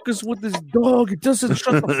motherfuckers with this dog, it doesn't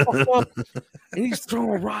shut the fuck up. And he's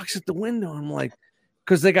throwing rocks at the window. I'm like,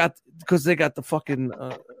 because they got the fucking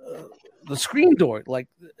the screen door, like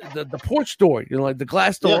the porch door, like the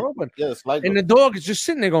glass door open. Yes, and the dog is just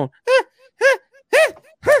sitting there going,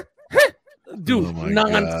 dude,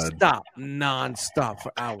 nonstop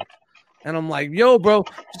for hours. And I'm like, yo, bro,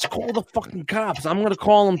 just call the fucking cops. I'm gonna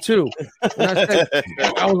call them too. And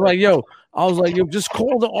I was like, yo, just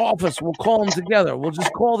call the office. We'll call them together. We'll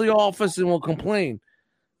just call the office and we'll complain.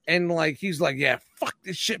 And like, he's like, yeah, fuck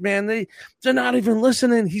this shit, man. They're not even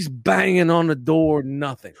listening. He's banging on the door.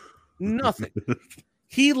 Nothing.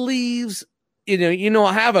 He leaves.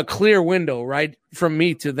 I have a clear window right from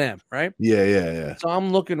me to them, right? Yeah. So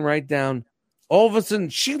I'm looking right down. All of a sudden,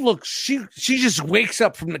 she just wakes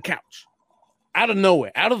up from the couch. Out of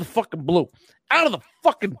nowhere, out of the fucking blue, out of the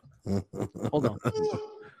fucking. Hold on.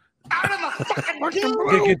 Out of the fucking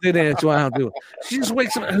blue. Get that answer. I don't do it. She just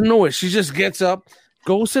wakes up out of nowhere. She just gets up,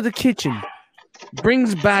 goes to the kitchen,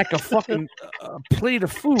 brings back a fucking plate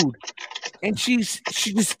of food, and she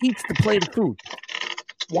just eats the plate of food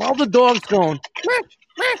while the dog's going.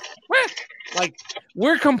 Like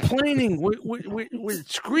we're complaining, we're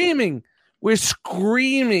screaming. We're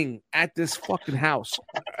screaming at this fucking house.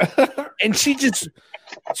 And she just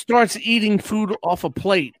starts eating food off a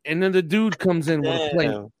plate. And then the dude comes in with a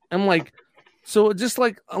plate. I'm like,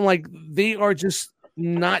 they are just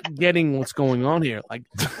not getting what's going on here. Like,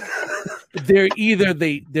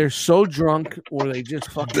 they're so drunk or they just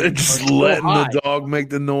fucking. They're just letting the dog make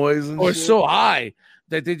the noise. Or shit. So high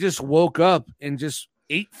that they just woke up and just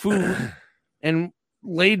ate food and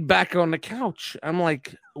laid back on the couch. I'm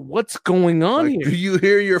like, what's going on here? Do you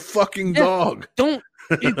hear your fucking dog?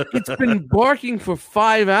 It's been barking for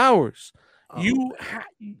 5 hours.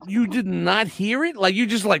 You did not hear it? Like you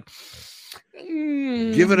just like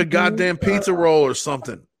give it a goddamn pizza roll or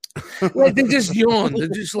something. Like they just yawned. They're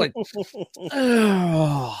just like,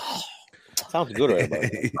 oh. Sounds good, right?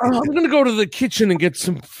 I'm gonna go to the kitchen and get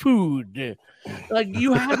some food. Like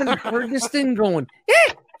you haven't heard this thing going.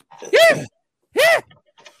 Yeah.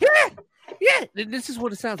 This is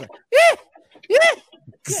what it sounds like. Yeah.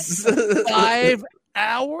 5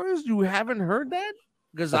 hours? You haven't heard that?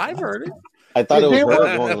 Because I've heard it. I thought it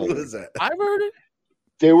was I've heard it.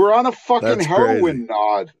 They were on a fucking heroin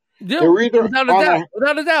nod. Yeah, they were either without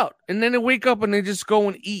a doubt. And then they wake up and they just go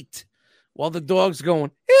and eat while the dog's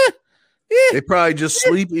going. They probably just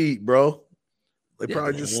sleep eat, bro. They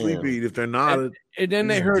probably just sleep eat if they're not. And then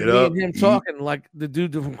they heard me and him talking like the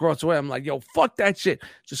dude from across the way. I'm like, yo, fuck that shit.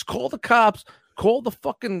 Just call the cops. Call the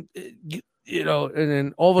fucking, and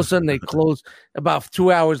then all of a sudden they close. About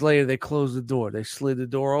 2 hours later, they closed the door. They slid the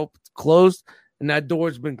door open, closed, and that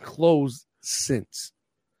door's been closed since.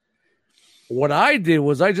 What I did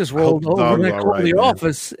was I just rolled over and I called the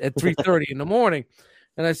office at 3:30 in the morning.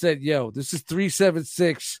 And I said, yo, this is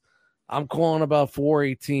 376. I'm calling about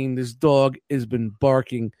 418. This dog has been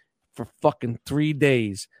barking for fucking 3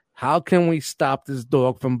 days. How can we stop this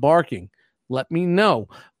dog from barking? Let me know.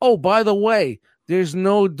 Oh, by the way, there's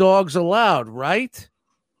no dogs allowed, right?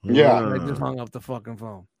 Yeah. And I just hung up the fucking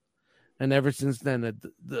phone. And ever since then,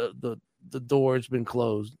 the door's been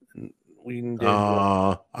closed.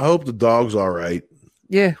 I hope the dog's all right.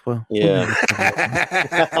 Yeah, well. Yeah.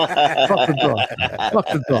 Fuck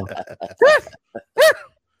the dog.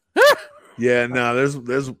 Yeah, no,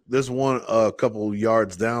 there's one a couple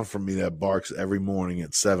yards down from me that barks every morning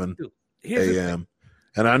at 7 a.m.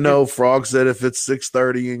 And I know Frog said if it's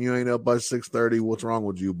 6:30 and you ain't up by 6:30, what's wrong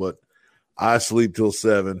with you? But I sleep till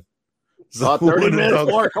 7. So 30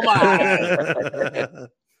 minutes more, come on.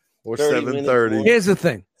 Or 7:30. Here's the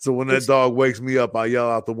thing. So when that dog wakes me up, I yell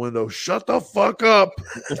out the window, "Shut the fuck up!"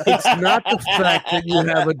 It's not the fact that you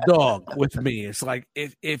have a dog with me. It's like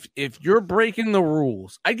if you're breaking the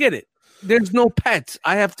rules, I get it. There's no pets.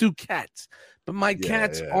 I have 2 cats, but my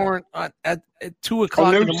cats aren't at 2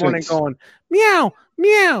 o'clock in the morning going meow,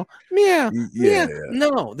 meow, meow, meow.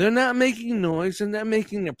 No, they're not making noise and they're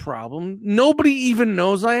making a problem. Nobody even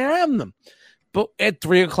knows I am them. But at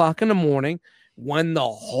 3 o'clock in the morning, when the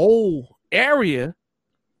whole area,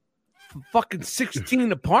 fucking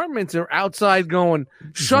 16 apartments are outside going,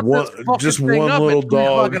 shut this fucking thing up at 3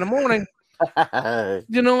 o'clock in the morning.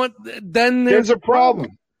 You know what? Then there's a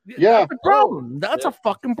problem. Yeah. That's a problem. That's a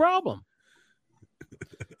fucking problem.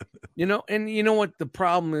 And you know what the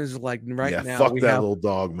problem is like right now? Fuck that little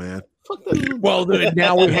dog, man. Well,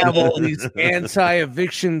 now we have all these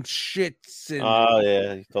anti-eviction shits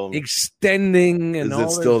and you told me. Extending and is all it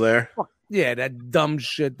still there? Yeah, that dumb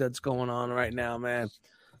shit that's going on right now, man.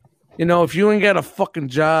 If you ain't got a fucking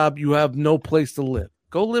job, you have no place to live.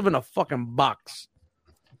 Go live in a fucking box.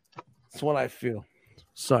 That's what I feel.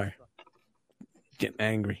 Sorry. Getting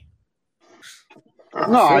angry.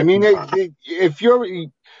 No, I mean, if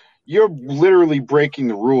you're literally breaking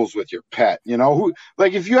the rules with your pet,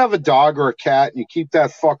 like if you have a dog or a cat and you keep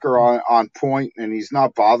that fucker on point and he's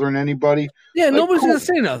not bothering anybody. Yeah, nobody's going to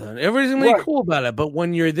say nothing. Everybody's going to be cool about it. But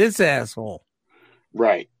when you're this asshole.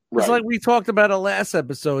 Right. It's like we talked about it last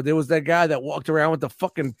episode. There was that guy that walked around with the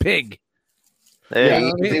fucking pig.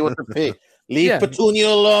 Hey, with the pig. Leave Petunia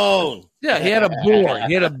alone. Yeah, he had a boar.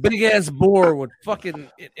 He had a big ass boar with fucking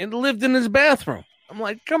and lived in his bathroom. I'm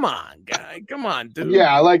like, come on, guy. Come on, dude.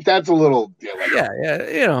 Yeah, like that's a little.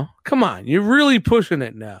 Yeah. Come on. You're really pushing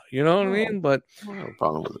it now. You know what I mean? But no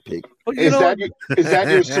problem with the pig. Is that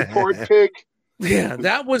your support pig? Yeah,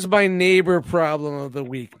 that was my neighbor problem of the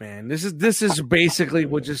week, man. This is basically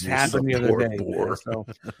what just happened the other day.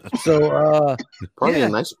 So probably a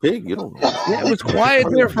nice pig, you don't know. Yeah, it was quiet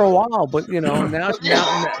there for a while, but now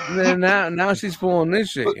she's pulling this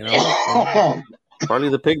shit, Probably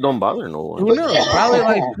the pig don't bother no one. Who knows? Probably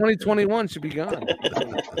like 2021 should be gone.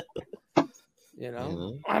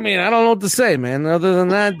 I mean, I don't know what to say, man. Other than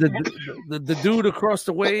that, the dude across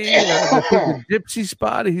the way, the gypsy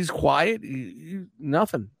spot, he's quiet. He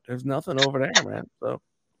nothing. There's nothing over there, man. So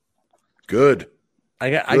good. I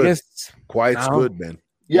guess quiet's good, man.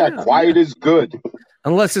 Yeah, quiet is good.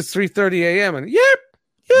 Unless it's 3:30 a.m. and yep.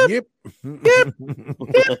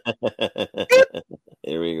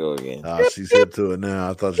 Here we go again. She's hip to it now.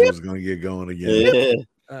 I thought she was going to get going again.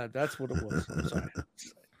 That's what it was. I'm sorry.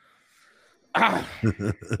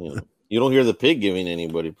 You don't hear the pig giving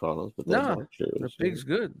anybody problems, but the pig's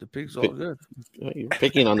good. The pig's all good. You're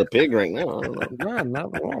picking on the pig right now. I don't know. No,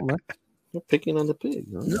 not at all, man. You're picking on the pig.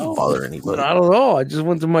 No, bother anybody. Not at all. I just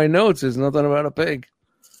went to my notes. There's nothing about a pig.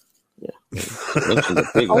 Yeah. The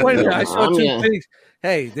pig wait, I saw 2 pigs.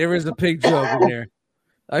 Hey, there is a pig joke in there.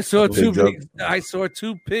 I saw 2 pigs. I saw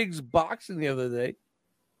 2 pigs boxing the other day.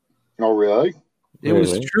 Oh, really? It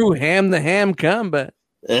was true ham the ham combat.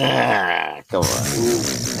 Ah, come on.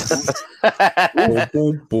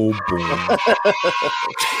 Boom, boom, boom.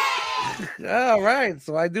 All right,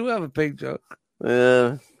 so I do have a pig joke.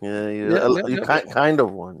 Yeah, kind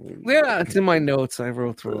of one. Yeah, it's in my notes. I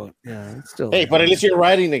wrote through it. Yeah, it's still. Hey, but at least you're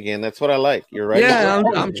writing again. That's what I like. You're writing. Yeah,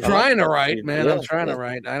 I'm trying to write, man. I'm trying to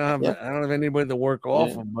write. I don't have anybody to work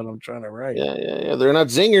off them, but I'm trying to write. Yeah. They're not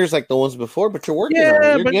zingers like the ones before, but you're working.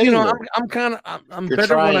 Yeah, but I'm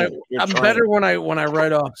better when I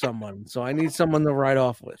write off someone. So I need someone to write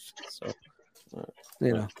off with. So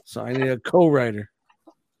so I need a co-writer.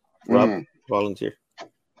 Rob, volunteer.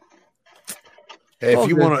 Hey,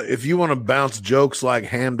 if you wanna bounce jokes like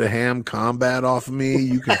ham to ham combat off of me,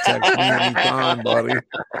 you can text me anytime, buddy.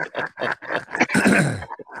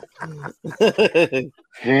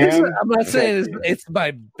 I'm not saying it's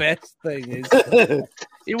my best thing.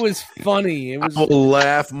 It was funny. I will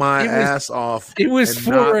laugh my ass off. It was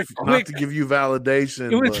for a quick, not to give you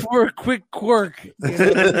validation. It was for a quick quirk.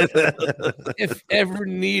 If ever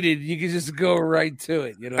needed, you could just go right to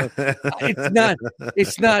it.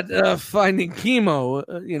 It's not finding chemo. Where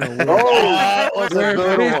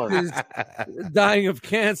dying of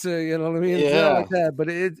cancer. You know what I mean? It's not like that, but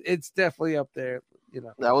it's definitely up there.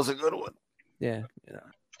 That was a good one. Yeah.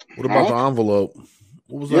 What about the envelope?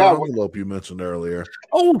 What was that envelope you mentioned earlier?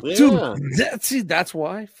 Oh, dude, that's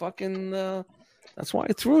why that's why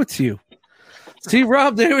I threw it to you. See,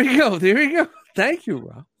 Rob, there we go. Thank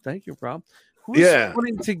you, Rob. Who's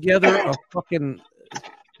putting together a fucking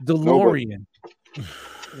DeLorean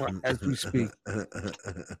as we speak?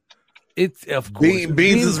 It's of course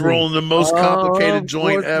Beans is rolling the most complicated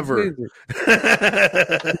joint ever.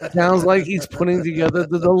 It sounds like he's putting together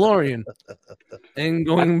the DeLorean and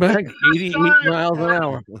going back 88 miles an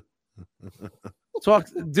hour.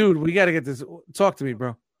 Dude, we got to get this. Talk to me,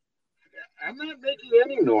 bro. I'm not making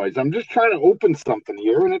any noise. I'm just trying to open something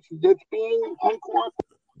here, and it's being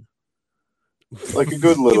uncooperative. Like a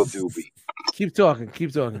good little doobie. Keep talking.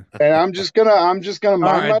 And I'm just gonna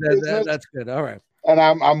mind my business. That's good. All right. And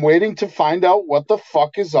I'm waiting to find out what the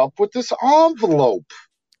fuck is up with this envelope.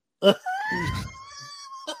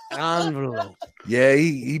 Envelope. Yeah,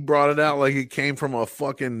 he brought it out like it came from a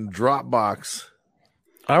fucking Dropbox.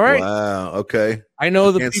 All right. Wow. Okay. I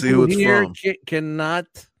know the people here cannot.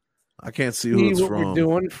 I can't see who it's what from. We're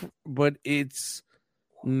doing, but it's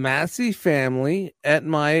Massey Family at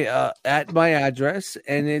my address,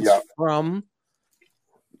 and it's from.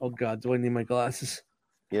 Oh God, do I need my glasses?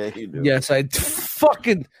 Yeah, you do. Yes, I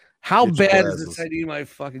fucking. How bad is this? I need my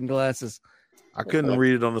fucking glasses. I couldn't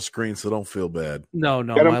read it on the screen, so don't feel bad. No,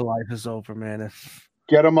 my life is over, man.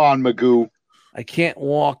 Get them on, Magoo. I can't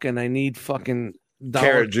walk, and I need fucking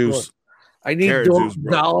carrot juice. I need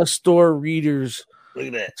dollar store readers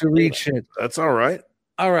to read shit. That's all right.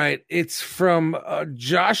 All right, it's from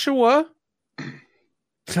Joshua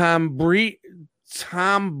Tamburri,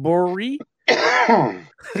 Tamburri,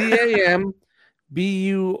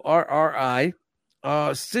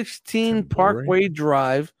 16 Parkway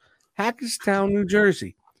Drive, Hackettstown, New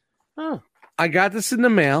Jersey. Oh, I got this in the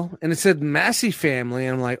mail, and it said Massey Family,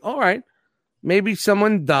 and I'm like, all right, maybe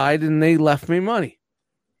someone died and they left me money.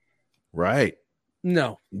 Right.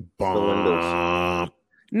 No.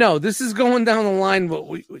 No, this is going down the line.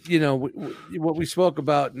 What we spoke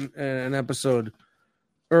about in an episode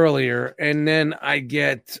earlier, and then I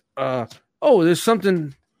get, there's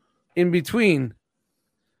something in between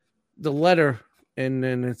the letter, and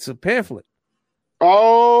then it's a pamphlet.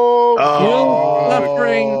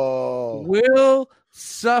 Will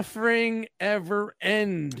suffering ever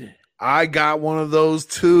end? I got one of those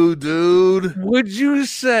too, dude. Would you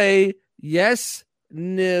say yes,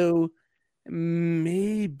 no,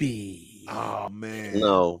 maybe? Oh man,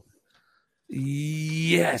 no.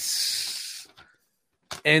 Yes.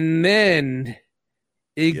 And then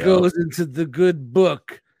it goes into the good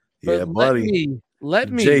book. But yeah, buddy.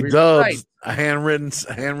 Let me J Dubs, recite. a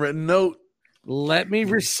handwritten note. Let me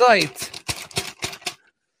recite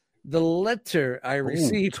the letter I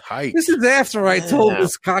received. Tight. This is after I told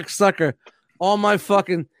this cocksucker all my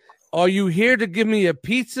fucking, are you here to give me a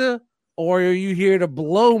pizza or are you here to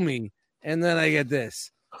blow me? And then I get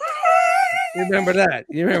this. You remember that?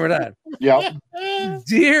 Yeah.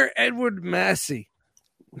 Dear Edward Massey.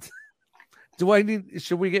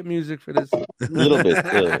 Should we get music for this? A little bit.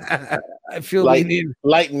 I feel light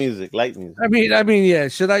music. I mean, yeah.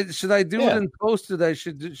 Should I do it in post, or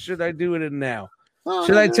should I do it in now?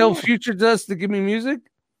 Should I tell Future Dust to give me music?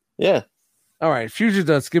 Yeah. All right, Future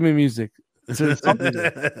Dust, give me music. Something.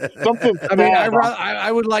 I mean,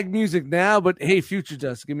 I would like music now, but hey, Future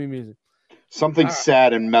Dust, give me music. Something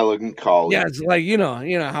sad and melancholy. Yeah, it's like you know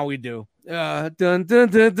how we do. Dun, dun, dun,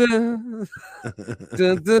 dun.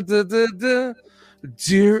 Dun, dun, dun, dun, dun.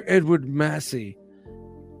 Dear Edward Massey,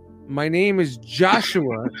 my name is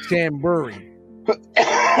Joshua Tambury.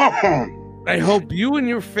 I hope you and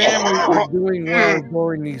your family are doing well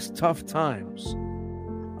during these tough times.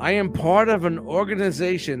 I am part of an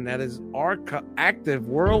organization that is active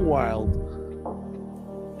worldwide,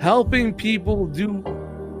 helping people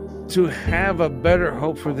to have a better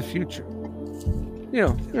hope for the future.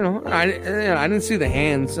 I didn't see the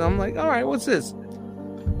hands, so I'm like, all right, what's this?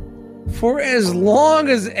 For as long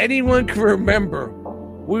as anyone can remember,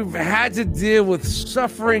 we've had to deal with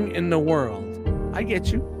suffering in the world. I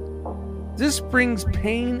get you. This brings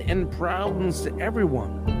pain and problems to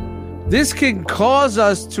everyone. This can cause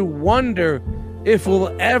us to wonder if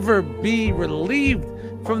we'll ever be relieved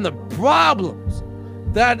from the problems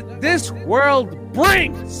that this world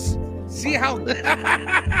brings. See how...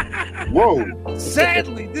 Whoa.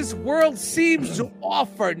 Sadly, this world seems to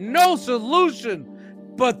offer no solution,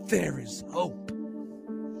 but there is hope.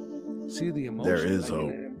 See the emotion? There is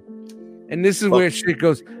hope. And this is where shit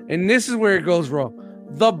goes. And this is where it goes wrong.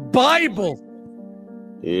 The Bible.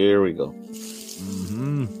 Here we go.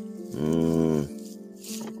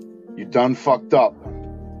 You done fucked up.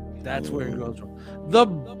 That's where it goes wrong. The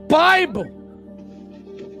Bible.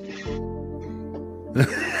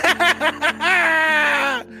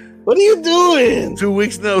 What are you doing? 2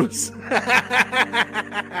 weeks notice.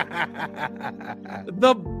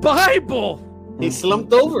 The Bible. He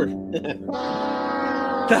slumped over.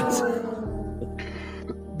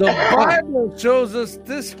 The Bible shows us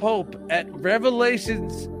this hope at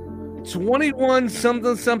Revelations 21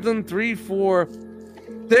 something 3:4.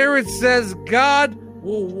 There it says God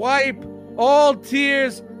will wipe all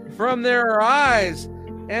tears from their eyes,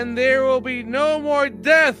 and there will be no more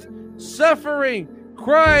death, suffering,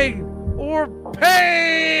 crying, or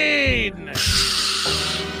pain.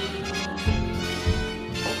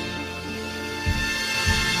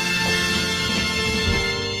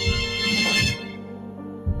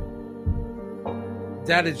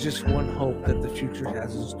 That is just one hope that the future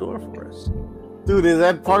has in store for us. Dude, is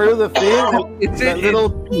that part of the thing? It's that little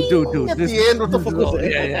dude. At the end, what the fuck was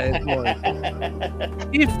that? Yeah.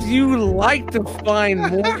 If you like to find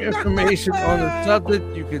more information on the subject,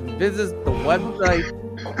 you can visit the website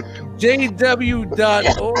jw.org.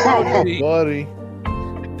 Buddy.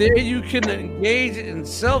 There you can engage in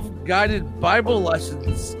self-guided Bible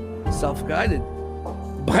lessons. Self-guided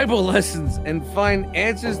Bible lessons and find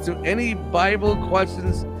answers to any Bible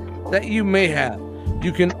questions that you may have.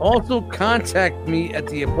 You can also contact me at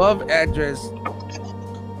the above address.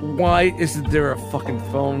 Why isn't there a fucking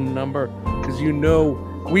phone number? Because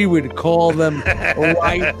we would call them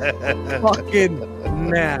right fucking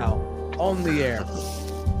now on the air.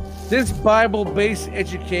 This Bible-based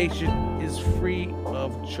education is free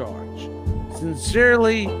of charge.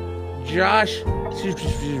 Sincerely, Josh.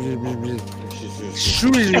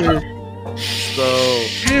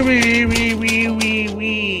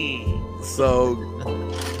 So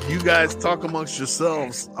you guys talk amongst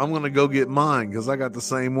yourselves. I'm gonna go get mine because I got the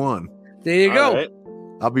same one. There you go. Right.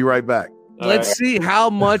 I'll be right back. Let's see how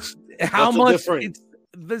much it's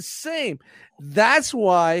the same. That's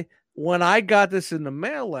why when I got this in the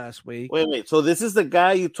mail last week. Wait. So this is the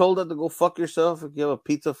guy you told her to go fuck yourself and give a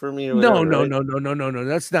pizza for me? Or No. whatever, No.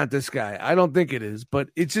 That's not this guy. I don't think it is. But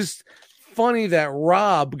it's just funny that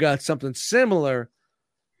Rob got something similar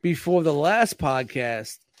before the last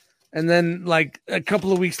podcast. And then, like a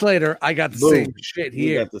couple of weeks later, I got the same shit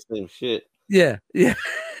here. You got the same shit. Yeah. You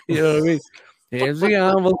know what I mean? Here's the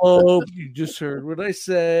envelope. You just heard what I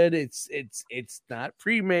said. It's not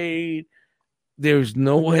pre-made. There's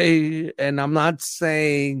no way, and I'm not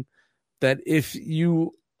saying that if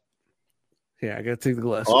you. Yeah, I gotta take the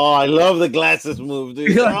glasses. Oh, I love the glasses move,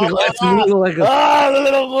 dude. You like the glasses move like the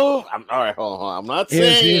little move. All right, hold on. I'm not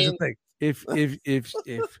saying. Here's the thing.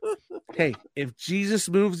 If Jesus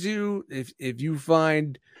moves you, if you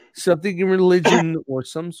find something in religion or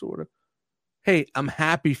some sort of, hey, I'm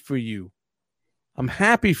happy for you.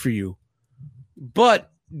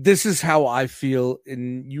 But this is how I feel,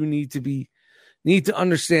 and you need to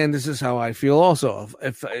understand this is how I feel also.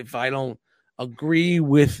 If I don't agree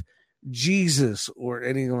with Jesus or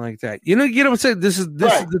anything like that, you know what I'm saying. This is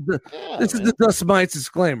the Dust Mites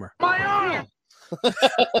disclaimer. My arm.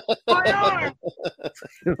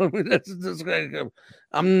 You know,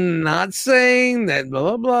 I'm not saying that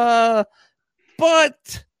blah blah blah,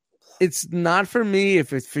 but it's not for me.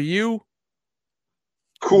 If it's for you,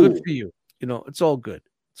 cool. Good for you. You know, it's all good.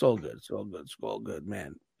 It's all good,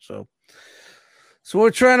 man. So So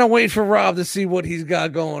we're trying to wait for Rob to see what he's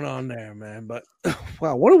got going on there, man. But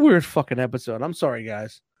wow, what a weird fucking episode. I'm sorry,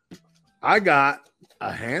 guys. I got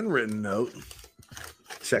a handwritten note.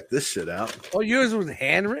 Check this shit out. Oh, yours was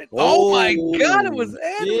handwritten? Oh my God, it was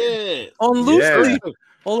handwritten. Yeah. On loose leaf.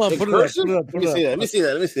 Hold on, put it up. Let me see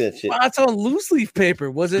that shit. Wow, that's on loose leaf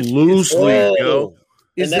paper. Was it loose leaf, yo?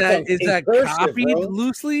 Is that cursive, copied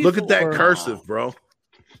loose leaf? Look at that cursive, bro.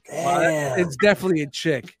 It's definitely a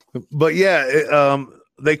chick. But yeah,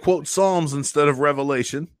 they quote Psalms instead of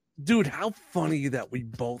Revelation. Dude, how funny that we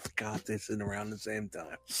both got this in around the same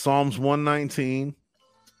time. Psalms 119.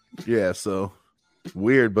 Yeah, so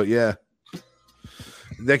weird, but yeah.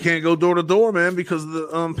 They can't go door to door, man, because of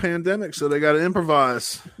the pandemic, so they got to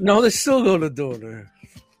improvise. No, they still go to door to.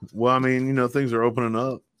 Well, I mean, you know, things are opening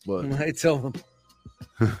up, but I tell them.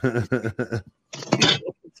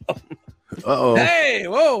 Uh-oh. Hey,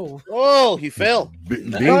 whoa, he fell.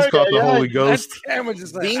 Beans caught the Holy Ghost. That camera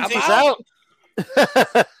just like, Beans is out.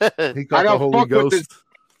 He caught the Holy Ghost.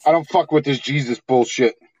 I don't fuck with this Jesus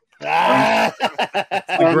bullshit.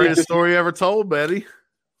 The greatest story ever told, Betty.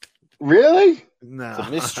 Really? No. It's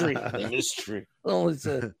a mystery. A mystery.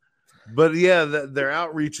 But yeah, their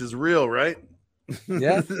outreach is real, right?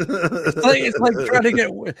 Yeah. It's like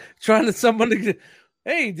trying to someone to get,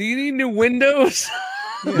 hey, do you need new windows?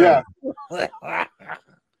 Yeah.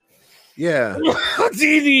 Yeah. Do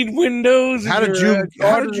you need windows? How did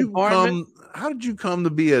you come to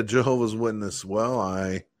be a Jehovah's Witness? Well,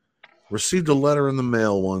 I received a letter in the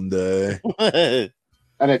mail one day.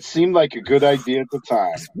 And it seemed like a good idea at the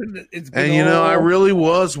time. And you know, I really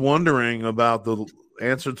was wondering about the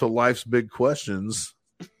answer to life's big questions.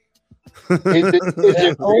 All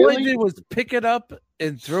I did was pick it up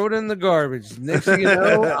and throw it in the garbage. Next thing you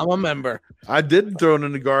know, I'm a member. I didn't throw it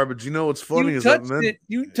in the garbage. You know what's funny is I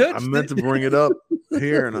meant to bring it up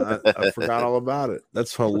here, and I forgot all about it.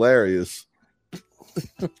 That's hilarious.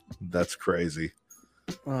 That's crazy.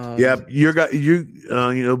 Yeah, you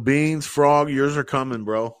know, Beans, Frog, yours are coming,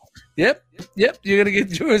 bro. Yep. You're gonna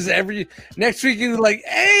get yours next week. You're like,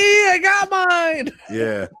 hey, I got mine.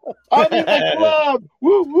 Yeah. I'm in the club.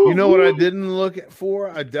 Woo, woo, you know what I didn't look for?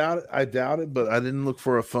 I doubt it, but I didn't look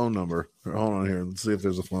for a phone number. Hold on here. Let's see if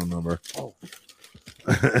there's a phone number. Oh.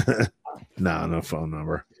 No phone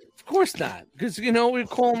number. Of course not, because you know we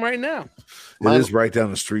call them right now. It is right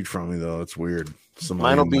down the street from me, though. It's weird.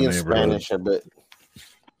 Mine will be in Spanish, I bet.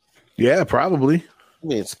 Yeah, probably.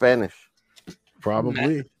 Be in Spanish.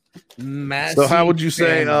 Probably. So how would you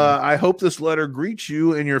say, I hope this letter greets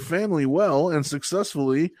you and your family well and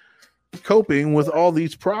successfully coping with all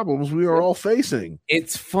these problems we are all facing.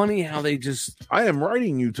 It's funny how I am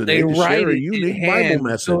writing you today to share a unique Bible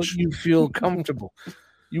message. So you feel comfortable.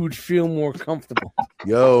 You would feel more comfortable.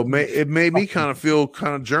 Yo, it made me kind of feel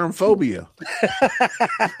kind of germ phobia.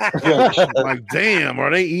 Like, damn, are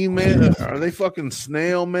they fucking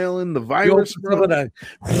snail mailing the virus?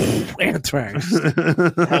 Anthrax. I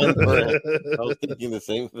was thinking the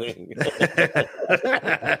same thing.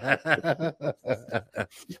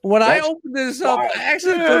 When I opened this up, I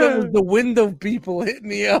actually thought it was the window people hitting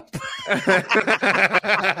me up. I'm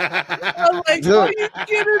like, are you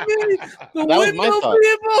kidding me? The window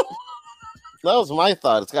people? That was my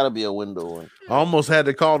thought. It's got to be a window one. I almost had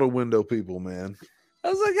to call the window people, man. I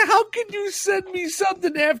was like, how can you send me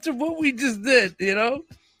something after what we just did, you know?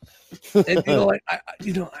 And you know, like I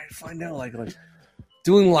find out like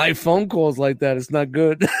doing live phone calls like that is not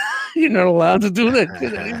good. You're not allowed to do that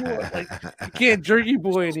shit anymore. Like you can't jerky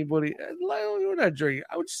boy anybody. Like, you're not jerky.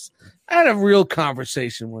 I had a real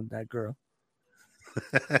conversation with that girl.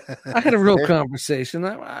 I had a real conversation.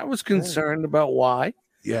 I was concerned about why.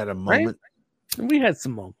 You had a moment. Right? And we had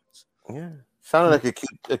some moments. Yeah. Sounded like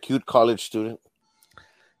a cute college student.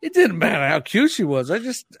 It didn't matter how cute she was. I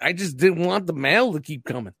just didn't want the mail to keep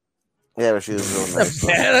coming. Yeah, but she was real nice.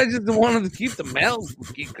 I just wanted to keep the mail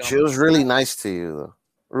to keep coming. She was really nice to you, though.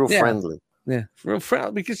 Real friendly. Yeah, real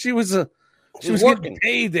friendly because she was getting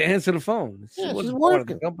paid to answer the phone. She wasn't part of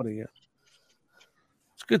the company yet.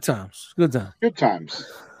 It's good times. Good times. Good times.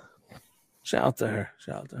 Shout out to her.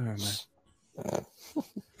 Man.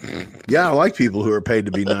 Yeah, I like people who are paid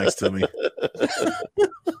to be nice to me.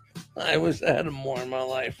 I wish I had more in my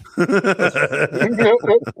life.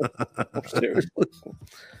 Seriously.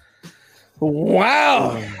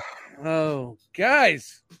 Wow. Oh,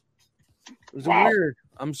 guys. It was weird.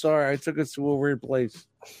 I'm sorry. I took us to a weird place.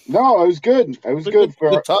 No, it was good. It was good for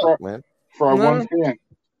our one fan.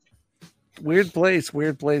 Weird place.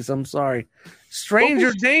 I'm sorry.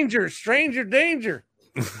 Stranger danger.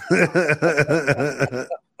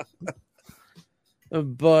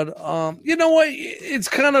 But you know what? It's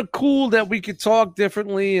kind of cool that we could talk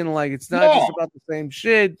differently and like it's not just about the same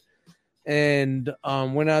shit. And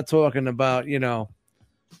we're not talking about, you know,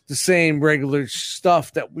 the same regular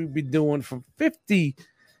stuff that we've been doing for 50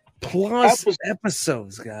 plus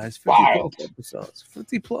episodes, guys. 50 plus episodes.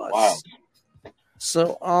 50 plus. Wow.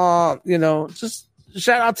 So you know, just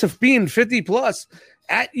shout out to being 50 plus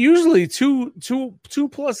at usually two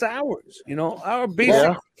plus hours. You know, our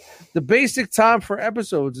basic the basic time for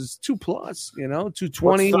episodes is 2+, you know,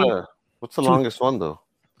 220. What's the longest one though?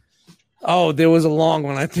 Oh, there was a long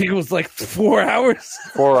one. I think it was like 4 hours.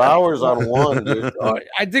 4 hours on one, dude.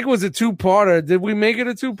 I think it was a 2-parter. Did we make it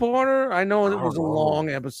a 2-parter? I know it was a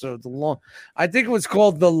long episode. I think it was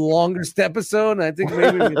called The Longest Episode. And I think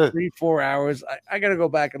maybe it was 3-4 hours. I got to go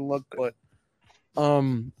back and look, but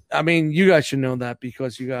I mean, you guys should know that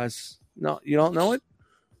because you guys you don't know it?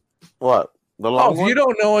 What? The long one? If you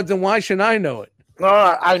don't know it, then why should I know it? No,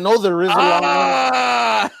 I know there is a long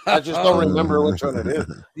one. I just don't remember which one it is.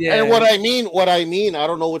 Yeah. And what I mean, I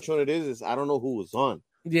don't know which one it is I don't know who was on.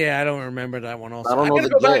 Yeah, I don't remember that one also. I don't know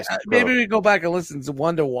the guest, maybe we go back and listen to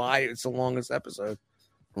wonder why it's the longest episode.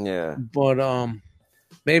 Yeah. But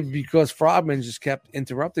maybe because Frogman just kept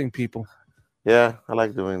interrupting people. Yeah, I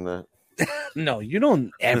like doing that. No, you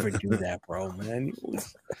don't ever do that, bro, man.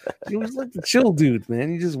 You was like the chill dude,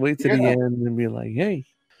 man. You just wait to the end and be like, hey.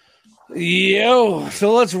 Yo,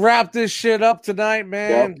 so let's wrap this shit up tonight,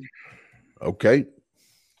 man. Yep. Okay.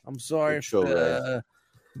 I'm sorry if it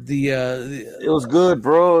was good,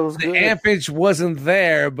 bro. It was the good. ampage wasn't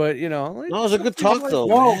there, but you know, no, it was a good talk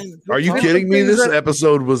though. Man. Are you kidding me? This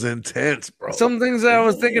episode was intense, bro. Some things that I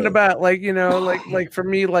was thinking about, like you know, like for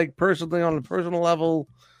me, like personally on a personal level,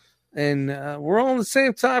 and we're all on the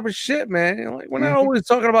same type of shit, man. You know, like we're not always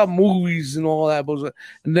talking about movies and all that bullshit.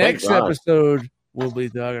 Next episode. We'll be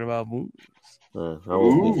talking about movies.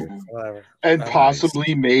 And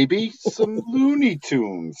possibly maybe some Looney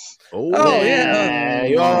Tunes. Oh yeah.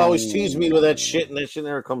 You always tease me with that shit, and that shit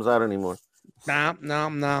never comes out anymore. Nah.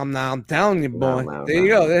 I'm telling you, boy. There you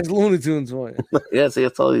go. There's Looney Tunes for you. Yeah, see, I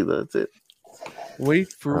told you that's it.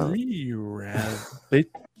 Wait for me,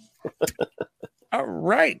 rabbit. All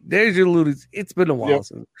right, there's your Looney Tunes. It's been a while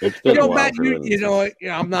since. Matt, you know what?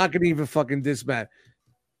 I'm not gonna even fucking diss Matt.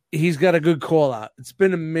 He's got a good call out. It's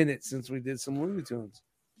been a minute since we did some Looney Tunes.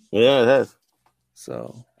 Yeah, it has.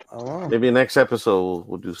 So, I don't know. Maybe next episode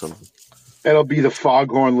we'll do something. It'll be the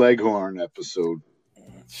Foghorn Leghorn episode.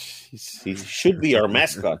 He should be our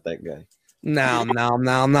mascot, that guy. Now,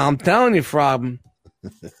 I'm telling you, Frog.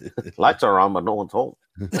 Lights are on, but no one's home.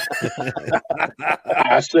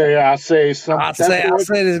 I say something. I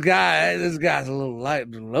say this guy's a little light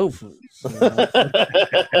and loafers. You know?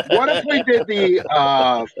 What if we did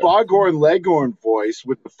the Foghorn Leghorn voice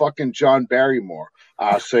with the fucking John Barrymore?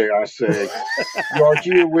 I say, you're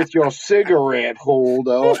here with your cigarette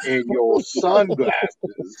holder and your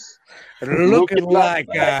sunglasses. Looking like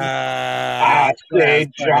I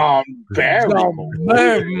say John Barrymore.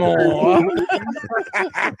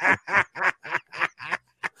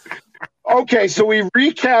 Okay, so we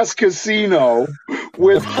recast Casino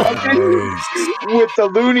with the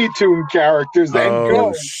Looney Tune characters.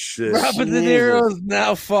 Shit! Robert De Niro's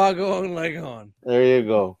now Foghorn Leghorn. There you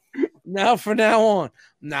go. Now, from now on,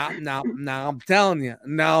 now, I'm telling you.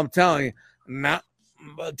 Now,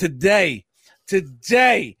 today,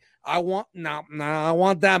 I want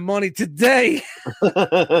that money today.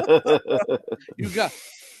 You got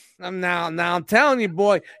now. I'm telling you,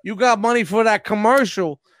 boy, you got money for that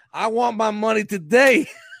commercial. I want my money today.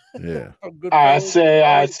 Yeah. I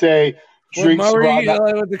say, drinks Murray,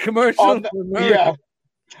 with the commercial. Yeah.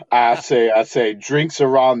 I say, drinks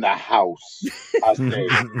around the house. I say,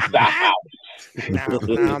 the house.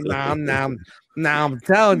 Now, I'm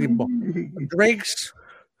telling you, boy, drinks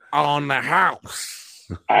on the house.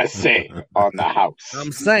 I say, on the house.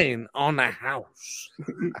 I'm saying, on the house.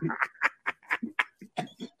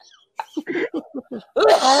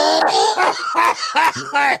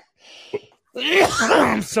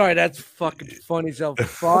 I'm sorry, that's fucking funny. So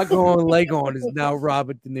Foghorn Leghorn is now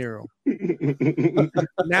Robert De Niro.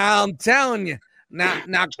 Now I'm telling you, now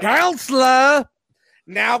counselor,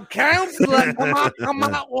 come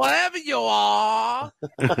out, wherever you are.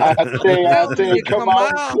 I say, come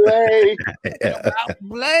out, play. Come out,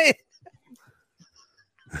 play.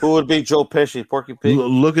 Who would be Joe Pesci, Porky Pig?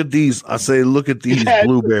 Look at these. I say, look at these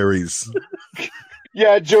blueberries.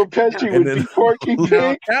 Yeah, Joe Pesci would be Porky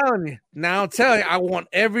Pig. Now I'm telling you, I want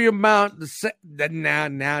every amount the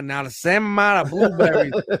same amount of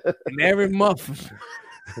blueberries in every muffin.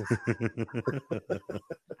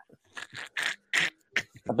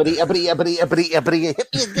 I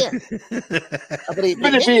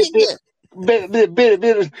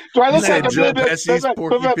Do I look like a Joe Pesci's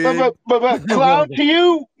Porky Pig? Clown to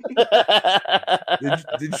you?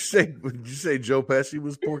 Did you say Joe Pesci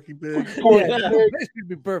was Porky Pig? Pesci would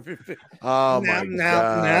be perfect. Oh my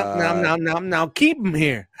god! Now keep him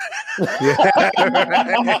here.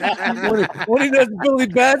 When he does Billy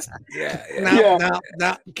Bats, now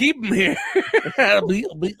keep him here.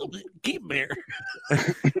 Keep him here,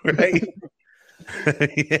 right?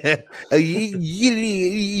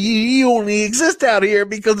 You only exist out here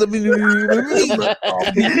because of me.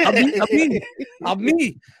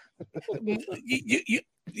 Me.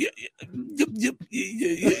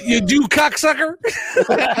 You do cocksucker.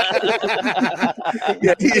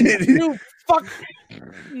 You fuck.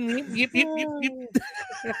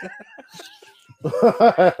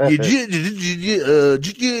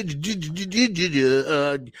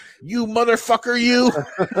 You motherfucker, you.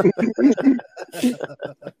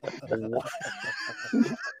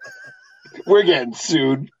 We're getting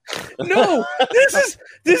sued. No, this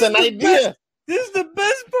is an idea. This is the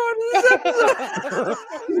best part of this episode.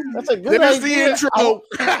 That's a good idea. The intro.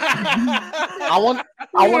 I want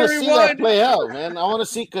to see that play out, man. I want to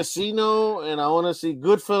see Casino and I want to see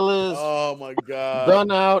Goodfellas. Oh my god!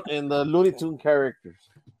 Done out in the Looney Tune characters.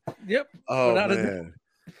 Yep. Oh man.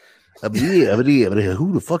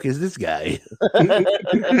 Who the fuck is this guy?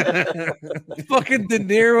 Fucking De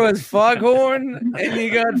Niro as Foghorn, and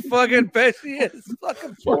you got fucking Pesci as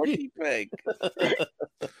fucking Porky Pig.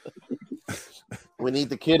 We need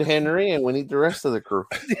the kid Henry, and we need the rest of the crew.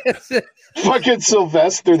 Fucking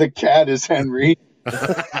Sylvester the cat is Henry.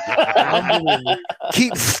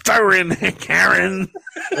 Keep stirring, Karen.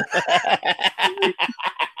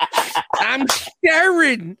 I'm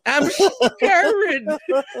scared.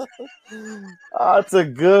 Oh, it's a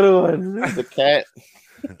good one. The cat.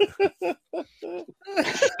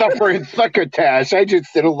 Suffering succotash. I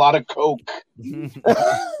just did a lot of coke.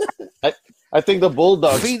 I think the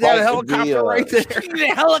bulldog. See that helicopter right there? See the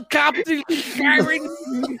helicopter, Karen.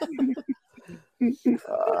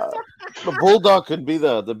 The bulldog could be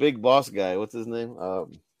the big boss guy. What's his name?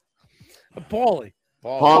 Paulie.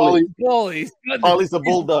 Paulie's the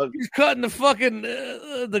bulldog. He's cutting the fucking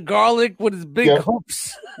the garlic with his big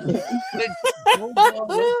hoops.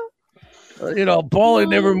 Paulie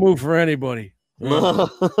never moved for anybody.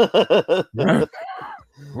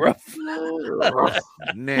 Rough.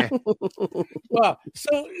 Nah. Wow.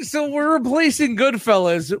 So we're replacing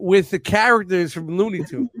Goodfellas with the characters from Looney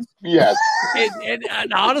Tunes. Yes. And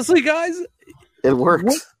honestly, guys, it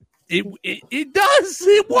works. It does.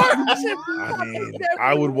 It works. I mean,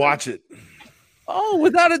 I would watch it. Oh,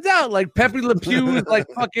 without a doubt. Like Pepe Le Pew is like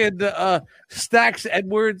fucking Stax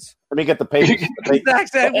Edwards. Let me get the paper.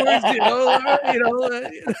 Stax Edwards,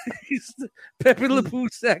 he's Pepe Le Pew,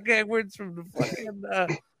 Stax Edwards from the fucking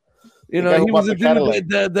he was a dude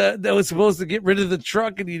that was supposed to get rid of the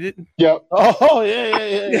truck and he didn't. Yep. Oh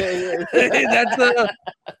yeah.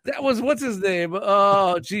 That was what's his name?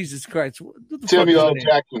 Oh Jesus Christ! Samuel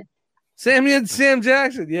Jackson. Sam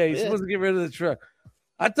Jackson. Yeah, he's supposed to get rid of the truck.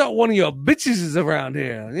 I thought one of your bitches is around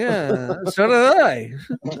here. Yeah, so did I.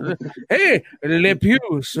 Hey, Le Pew,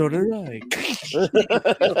 so did I.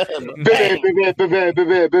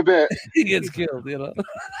 He gets killed,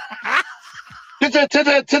 To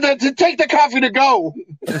take the coffee to go.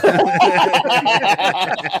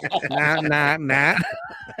 Nah.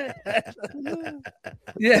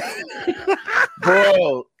 Yeah.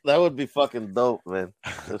 Bro, that would be fucking dope, man.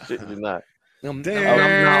 That shit be not. And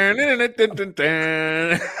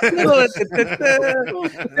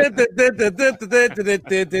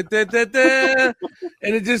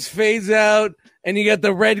it just fades out, and you got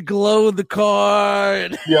the red glow of the car.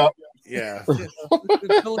 Yeah.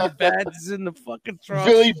 Billy Bats is in the fucking trunk.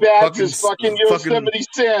 Billy Bats is fucking Yosemite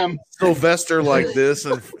Sam. Sylvester like this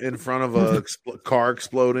in front of a car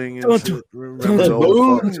exploding. And shit.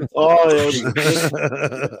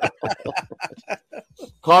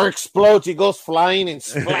 Car explodes. He goes flying and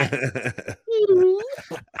splat.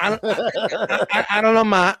 I don't know,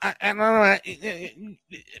 Ma. I don't know.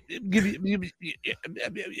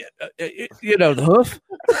 The hoof.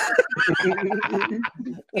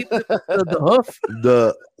 The hoof.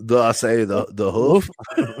 I say the hoof.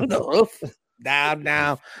 The hoof.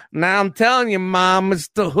 Now I'm telling you, Mom, it's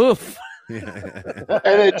the hoof.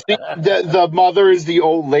 And it's the mother is the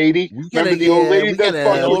old lady. Remember the old lady?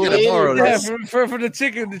 For the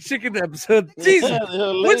chicken episode. Jesus,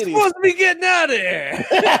 we're supposed to be getting out of here.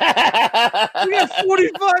 We got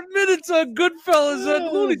 45 minutes on Goodfellas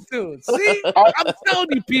on Looney Tunes. See, I'm telling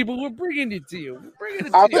you, people, we're bringing it to you.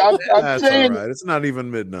 I'm saying, all right. It's not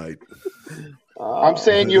even midnight. I'm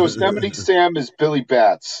saying Yosemite Sam is Billy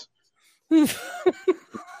Bats.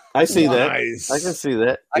 I see that. I can see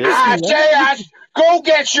that. Go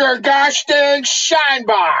get your gosh dang shine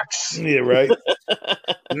box. Yeah, right.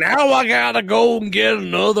 Now I gotta go and get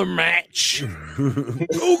another match.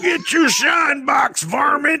 Go get your shine box,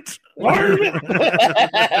 varmint.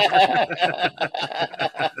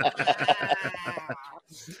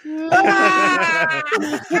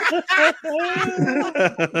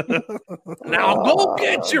 Now go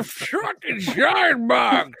get your fucking shine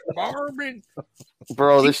box, varmint.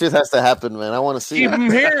 Bro, this shit has to happen, man. I want to see keep him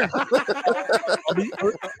here.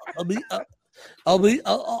 I'll be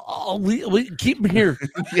keep him here.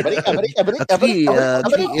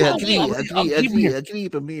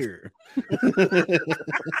 Keep him here.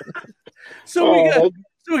 So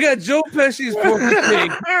we got Joe Pesci's Porky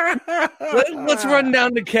Pig. Let's run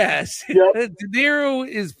down the cast. Yep. De Niro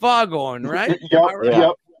is Foghorn, right?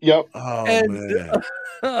 Yep. Oh, and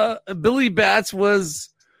man. Billy Bats was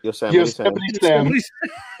Yosemite Sam.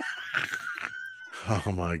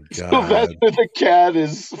 Oh my god! Sylvester the cat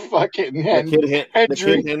is fucking Henry.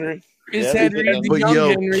 Is Henry? But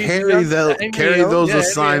Henry, carry those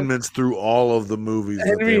assignments through all of the movies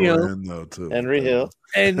that they were in, though, too. Henry Hill.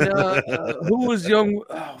 And who was young?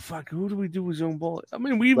 Oh fuck! Who do we do with young Paulie? I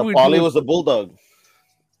mean, Paulie was the bulldog.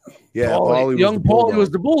 Yeah, young Paulie was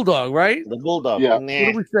the bulldog, right? The bulldog. Yeah. What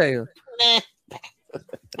do we say?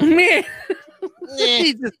 Meh.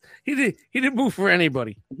 He didn't move for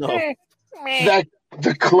anybody. No. That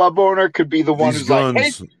the club owner could be the one These who's guns.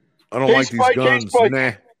 like, hey, I don't like these guns.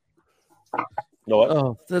 Nah. No, what?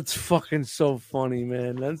 Oh, that's fucking so funny,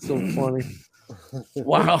 man. That's so funny.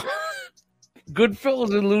 Wow.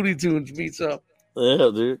 Goodfellas and Looney Tunes meets up. Yeah,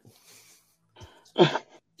 dude.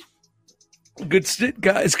 Good shit,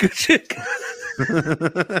 guys. Good shit.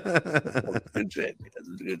 Good shit.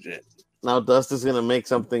 Good shit. Now Dust is gonna make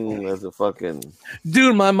something as a fucking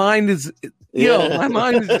dude. My mind is my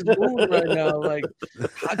mind is just moving right now. Like,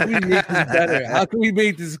 how can we make this better? How can we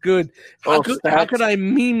make this good? How could I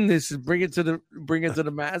meme this and bring it to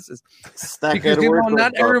the masses? Because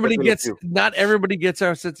not everybody gets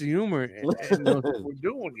our sense of humor and knows what we're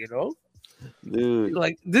doing. Dude,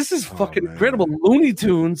 like this is fucking incredible. Looney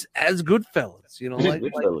Tunes as Goodfellas. Like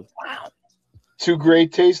wow. Two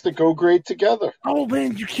great tastes that go great together. Oh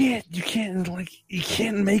man, you can't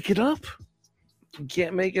make it up. You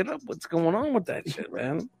can't make it up. What's going on with that shit,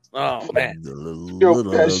 man? Oh man.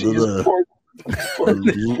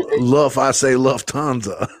 Love, I say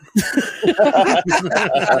Lufthansa.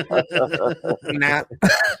 Nah.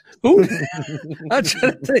 Who? I'm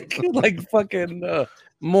trying to think like fucking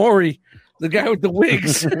Maury. The guy with the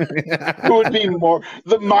wigs. Who would be more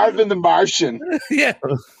the Marvin the Martian? Yeah.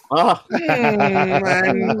 Where's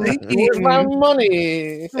my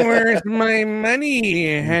money? Where's my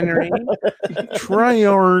money, Henry? Try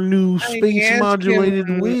our new space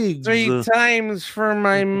modulated wigs. 3 times for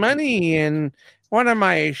my money, and what am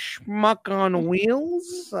I, schmuck on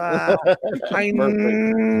wheels? I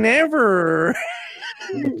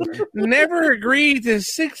never agreed to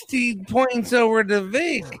 60 points over the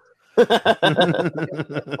VIG.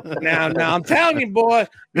 Now I'm telling you, boy,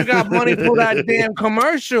 you got money for that damn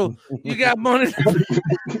commercial. You got money.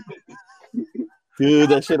 Dude,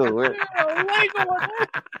 that shit will work.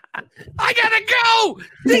 I gotta go.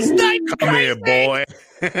 This night, come here, boy.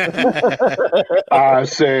 I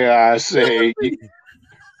say,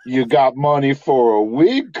 you got money for a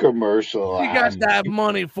wig commercial. You got that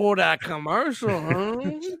money for that commercial, huh?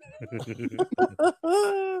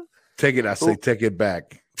 Take it. I say, take it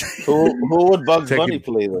back. Who would Bugs Bunny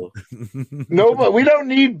play though? No, but we don't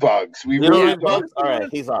need Bugs. We really need Bugs. All right,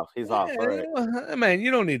 he's off. All right, man, you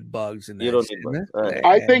don't need Bugs in that. You don't need Bugs. Right.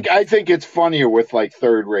 I think it's funnier with like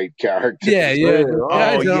third-rate characters. Yeah.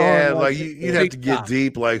 Like you'd have to get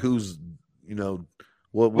deep. Like who's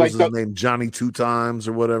what was his name? Johnny 2 Times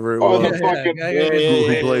or whatever it was. Who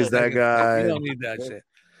plays that guy? You don't need that shit.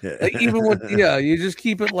 Yeah. Like even with you just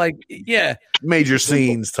keep it like major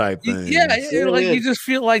scenes type thing. Like you just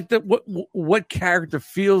feel like that. What character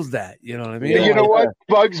feels that? You know what I mean? You know what?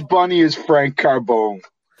 Bugs Bunny is Frank Carbone.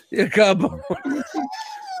 Yeah, Carbone.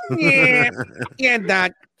 yeah,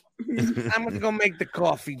 Doc. I'm gonna go make the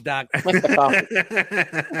coffee, Doc. Making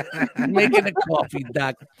the coffee,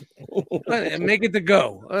 Doc. Make it to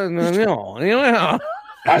go. No.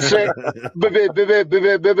 I say, make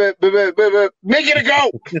it a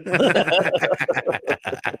go.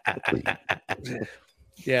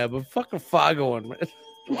 Yeah, but fucking Foghorn, man.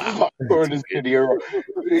 Wow. Foghorn is De Niro.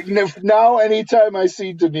 Now, anytime I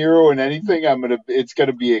see De Niro in anything, it's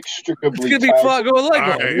gonna be extricably. It's gonna be Foghorn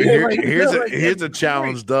Lego. Right, here's a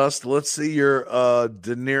challenge, Dust. Let's see your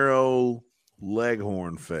De Niro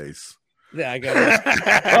Leghorn face. Yeah, I got it.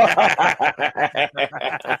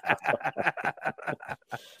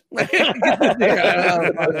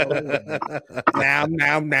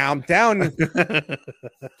 Now I'm telling you.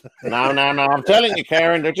 No. I'm telling you,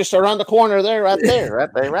 Karen, they're just around the corner there, right there.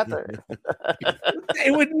 They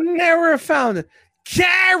would never have found it.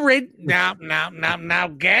 Karen. Now,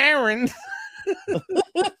 Karen.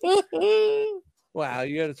 Wow,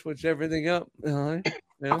 you got to switch everything up. Yeah.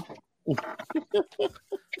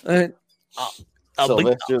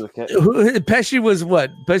 Pesci was what?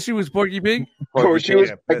 Pesci was Porky Pig. Porky was.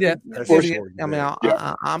 Yeah.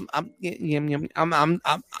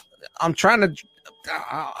 I'm trying to.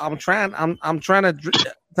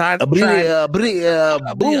 Boom,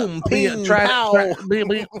 ping, try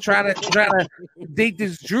to date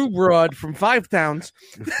this Drew broad from Five Towns.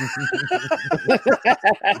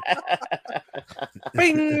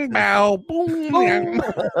 Bing, bow, boom.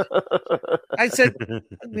 I said,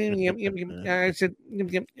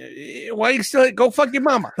 why you still go fuck your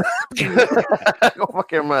mama? Go fuck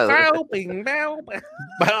your mother. Bow, bing, bow,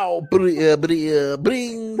 bow,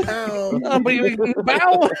 bring,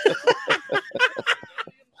 bow.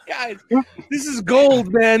 Guys, this is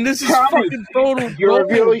gold, man. This is fucking total gold. You're a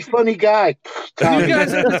really funny guy. Do you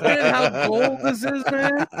guys understand how gold this is,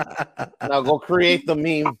 man? Now go create the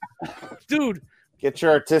meme. Dude. Get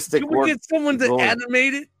your artistic work. Can we get someone to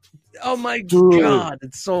animate it? Oh, my God.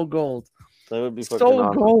 It's so gold. That would be so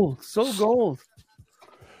gold. Awesome. So gold.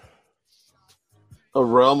 A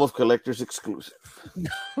realm of collectors exclusive.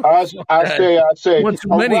 I say,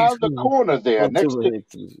 around the corner there, next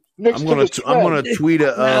I'm gonna tweet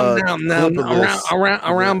a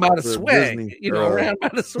around by the swag. Disney, around by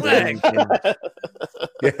the swag.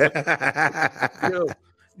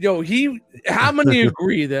 Yo, how many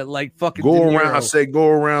agree that like fucking go around? I say go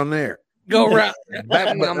around there. Go around.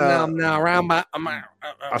 Now around by.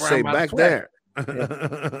 I say back there.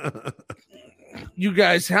 You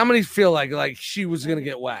guys, how many feel like she was gonna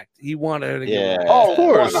get whacked? He wanted her to get whacked. Oh, of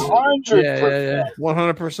course,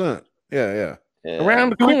 100%. Yeah.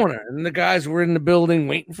 Around the corner, and the guys were in the building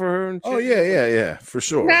waiting for her. And shit. Yeah, for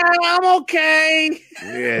sure. No, I'm okay.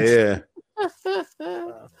 Yeah.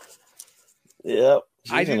 Yep.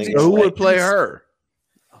 Who would play her?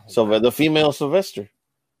 So the female Sylvester.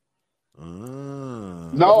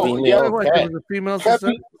 No, the female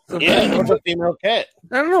Sylvester. Yeah, what's a female cat?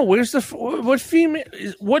 I don't know. Where's what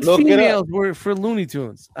females were for Looney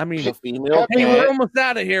Tunes? I mean, the female hey, we're almost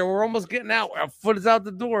out of here. We're almost getting out. Our foot is out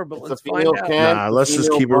the door, but let's find out. Nah, let's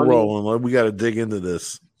just keep it rolling. We got to dig into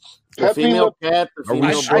this. The female cat. Are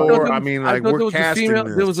we sure? I mean, like we're casting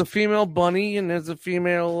this. There was a female bunny, and there's a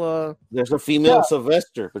female. There's a female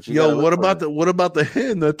Sylvester. But what about the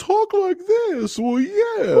hen that talk like this? Well,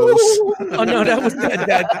 yes. Oh no, that was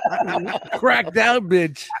that cracked out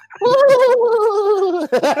bitch.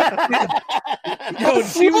 Yo,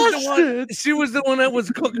 she was the one that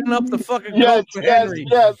was cooking up the fucking yes. She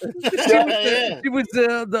was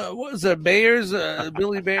the what was it, Bayers,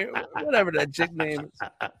 Billy Bayer, whatever that chick name is,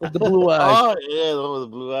 with the blue eyes. Oh yeah, the one with the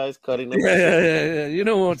blue eyes cutting them. Yeah. You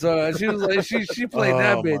know what I'm talking. She was like she played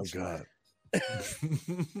that bitch. Oh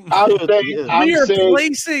my God.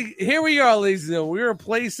 Here we are, ladies and gentlemen. We are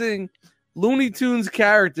replacing Looney Tunes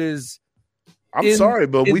characters. I'm sorry,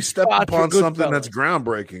 but we stepped upon something that's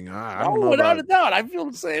groundbreaking. I don't know. Without a doubt, I feel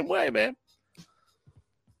the same way, man.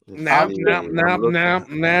 Now.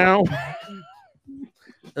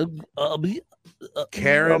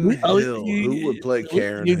 Karen Hill. Who would play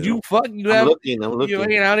Karen Hill? I'm looking. You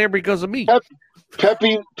ain't out here because of me.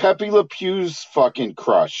 Pepe Le Pew's fucking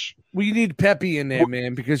crush. We need Pepe in there,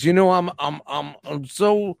 man, because I'm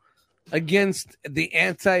so against the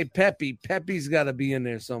anti-Pepe. Pepe's got to be in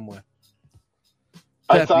there somewhere.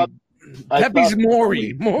 Pepe's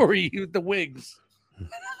Maury with the wigs.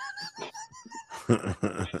 I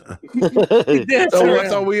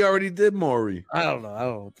thought we already did Maury. I don't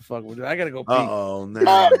know what the fuck we're doing. I gotta go pee.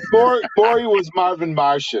 Maury was Marvin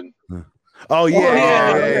Martian. Oh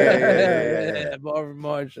yeah. Marvin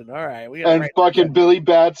Martian. All right, and fucking Billy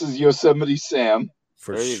Batts is Yosemite Sam.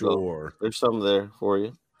 For sure. There's some there for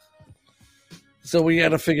you. So we got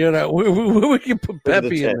to figure it out. Where we can put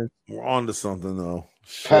Pepe in. We're on to something though.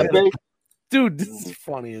 Pepe, dude, this is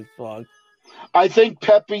funny as fuck. I think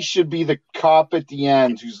Pepe should be the cop at the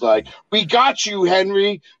end who's like, "We got you,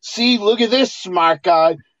 Henry. See, look at this smart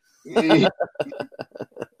guy." The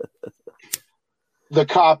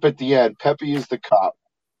cop at the end. Pepe is the cop.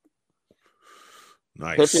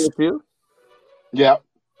 Nice. Pepe Le Pew? Yeah.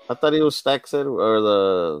 I thought he was Stax or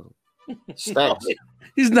the Stax.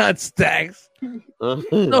 He's not Stax.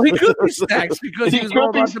 No, he could be Stax because he was all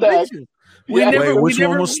about the bitches. Which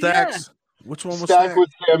one was Stax? Yeah. Which one was Stax with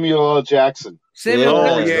Samuel L. Jackson?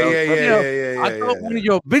 Yeah. I thought one of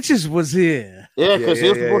your bitches was here. Yeah, because he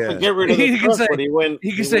was supposed to get rid of the truck, but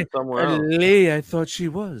he can say somewhere else. I thought she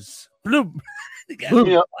was. Bloop.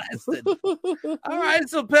 All right,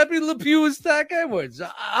 so Pepe Le Pew is Stack Edwards.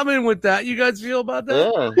 I'm in with that. You guys feel about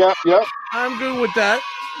that? Yeah. I'm good with that.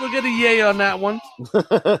 We'll get a yay on that one.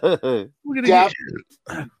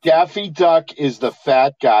 Daffy Duck is the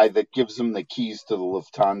fat guy that gives him the keys to the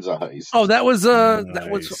Lufthansa heist. Oh, that was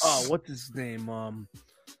nice. What's his name?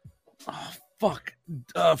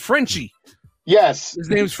 Frenchie. Yes, his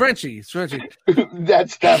name's Frenchie. It's Frenchie.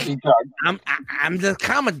 That's Daffy Duck. I'm the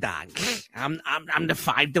commandant. I'm the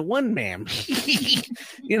 5-to-1 man.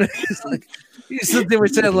 You know, it's like they were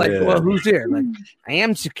saying like, well, who's there? Like, I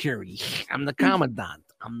am security. I'm the commandant.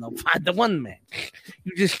 I'm the 5-to-1 man.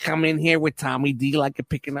 You just come in here with Tommy D like you're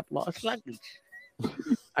picking up lost luggage.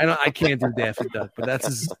 I can't do Daffy Duck, but that's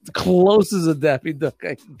as close as a Daffy Duck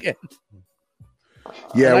I can get.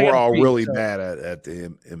 Yeah, we're all really bad at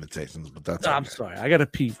the imitations, but that's. I'm sorry, I got to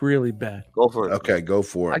pee really bad. Go for it. Okay, go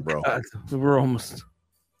for it, bro. We're almost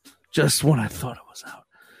just when I thought it was out.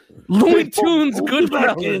 Looney Tunes,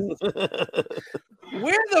 Goodfellas.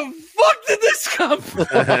 Where the fuck did this come from?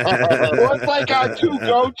 Well, it's like our two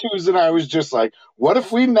go-tos, and I was just like, "What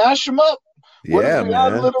if we mash them up? What if we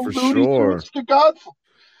add little Looney Tunes to Godfall?"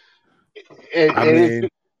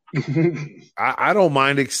 I don't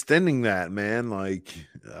mind extending that, man. Like,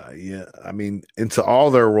 into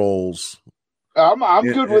all their roles. I'm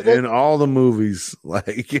good with it in all the movies.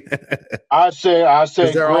 Like, I say,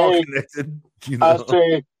 they're Greg, all connected. You know?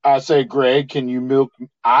 I say, Greg, can you milk?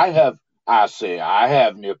 I have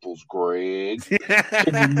nipples, Greg.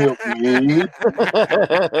 Can you milk me?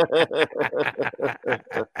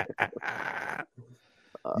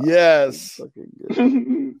 Yes,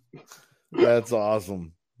 that's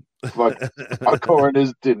awesome. Fuck, our corn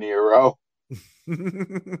is De Niro.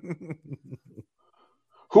 Who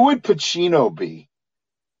would Pacino be?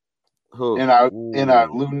 Who? In our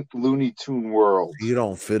Looney Tune world? You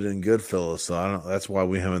don't fit in Goodfellas, so that's why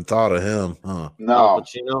we haven't thought of him, huh? No,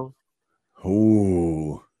 Pacino.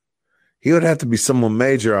 Ooh, he would have to be someone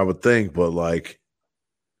major, I would think, but like,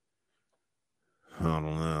 I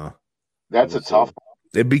don't know. That's a tough one.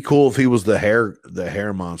 It'd be cool if he was the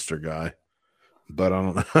hair monster guy. But I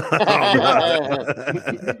don't know.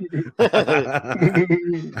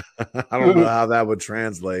 I don't know how that would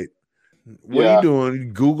translate. What are you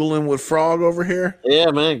doing? Googling with Frog over here?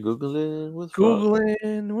 Yeah, man. Googling with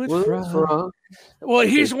Frog. Well,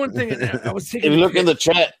 here's one thing. I was taking. Look in the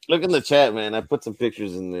chat. Look in the chat, man. I put some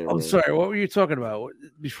pictures in there. I'm sorry. What were you talking about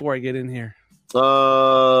before I get in here?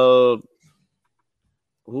 Who's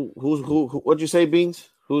what'd you say, Beans?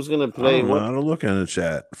 Who's gonna play? I don't look in the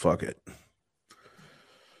chat. Fuck it.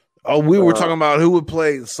 Oh, we were talking about who would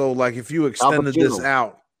play. So, like, if you extended this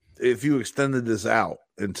out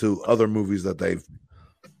into other movies that they've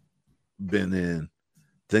been in,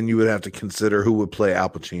 then you would have to consider who would play Al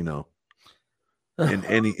Pacino in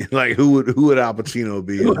any. Like, who would Al Pacino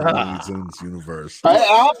be in the Looney Tunes universe?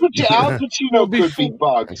 Al Pacino could be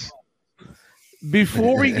Bugs.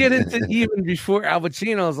 Before we get into before Al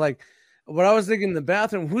Pacino, I was like, what I was thinking in the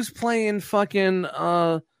bathroom, who's playing fucking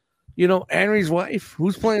Henry's wife?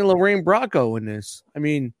 Who's playing Lorraine Bracco in this? I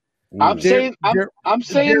mean, I'm saying the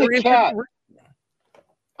cat.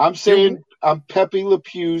 I'm saying I'm Pepe Le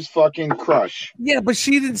Pew's fucking crush. Yeah, but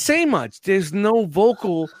she didn't say much. There's no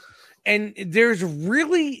vocal, and there's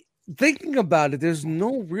really thinking about it. There's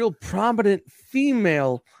no real prominent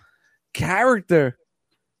female character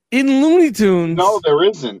in Looney Tunes. No, there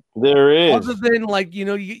isn't. There is. Other than like,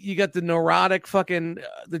 you got the neurotic fucking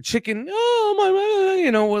the chicken,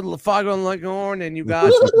 with Foghorn Leghorn, and you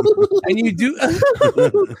got and you do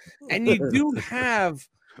have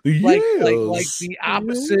like the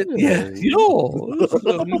opposite. Yeah,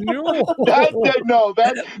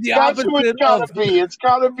 that's what it's gotta be. It's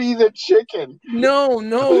gotta be the chicken. No,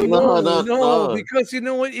 because you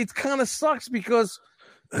know what? It kind of sucks because.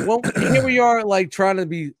 Well, here we are, like trying to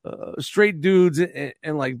be straight dudes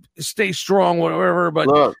and like stay strong, whatever. But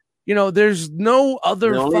look, there's no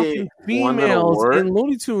other fucking females in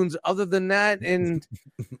Looney Tunes other than that, and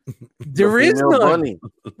there is none. Bunny.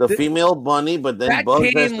 The female bunny, but then that Bugs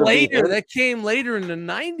came later. That came later in the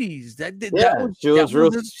 90s. She was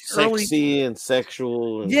real sexy and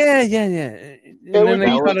sexual. And yeah. And then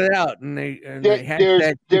they cut it out, and they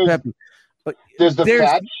had Peppy. But there's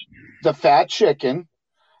the fat chicken,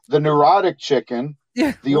 the neurotic chicken.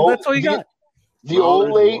 Yeah, that's all you got. The old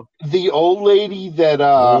lady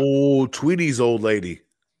that Tweety's old lady.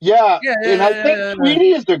 Yeah, and I think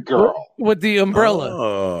Tweety is the girl with the umbrella.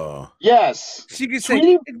 Oh, yes. She could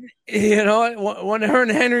say, when her and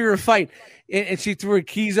Henry were fighting, and she threw her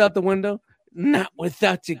keys out the window. Not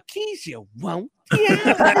without your keys, you won't.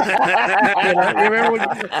 Yeah.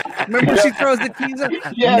 Remember when she throws the keys out?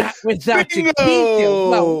 Yes. Not without your keys, you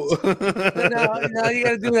won't. Now you got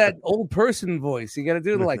to do that old person voice. You got to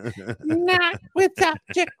do it like, not without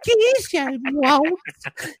your keys, you won't.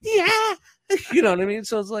 Yeah. You know what I mean?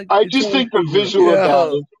 So it's like I just think the visual of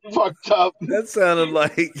that is fucked up. That sounded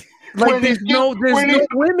like there's no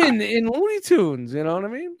women in Looney Tunes. You know what I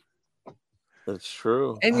mean? That's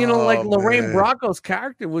true. And like Lorraine Bracco's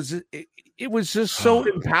character was just so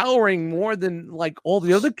empowering more than like all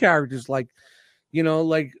the other characters. Like,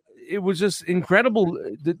 like it was just incredible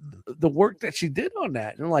the work that she did on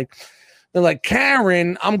that. And they're like,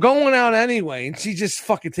 Karen, I'm going out anyway. And she just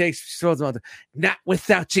fucking she throws them out there. Not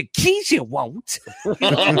without your keys, you won't.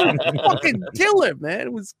 Fucking killer, man.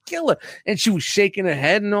 It was killer. And she was shaking her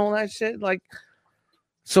head and all that shit. Like,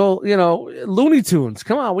 so, Looney Tunes.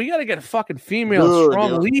 Come on, we got to get a fucking female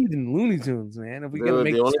strong lead in Looney Tunes, man. If we got to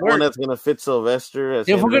make the only one that's going to fit Sylvester. If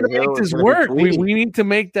we're going to make this work, we need to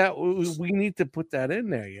make that. We need to put that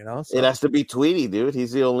in there, So, it has to be Tweety, dude.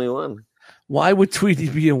 He's the only one. Why would Tweety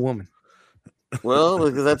be a woman? Well,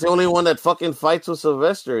 because that's the only one that fucking fights with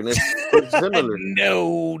Sylvester, and it's similar.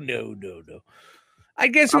 No. I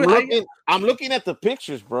guess I'm looking at the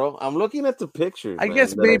pictures, bro. I'm looking at the pictures. I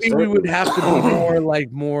guess maybe we would have to be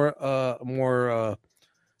more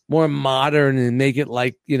modern and make it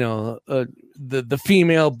like the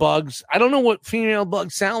female Bugs. I don't know what female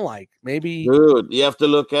Bugs sound like. Maybe, dude, you have to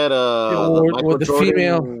look at or the Jordan,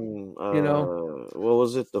 female. What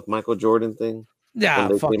was it? The Michael Jordan thing. Yeah,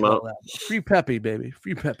 fuck all that. Free Peppy, baby.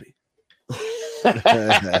 Free Peppy.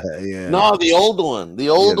 Yeah. No, the old one. The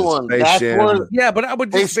old one. That's where, but I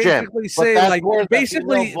would just basically say, like,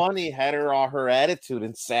 basically, Bunny had her attitude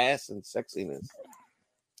and sass and sexiness.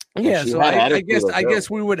 Yeah, so I guess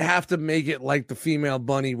we would have to make it like the female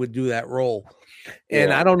Bunny would do that role,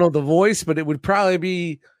 and I don't know the voice, but it would probably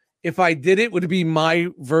be. If I did it, would it be my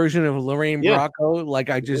version of Lorraine Bracco,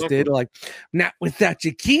 like I just did? Like, not without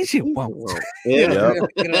your keys, you won't.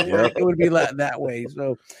 It would be that way.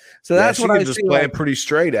 So that's what I just play it pretty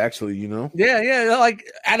straight, actually. Yeah. Like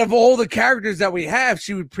out of all the characters that we have,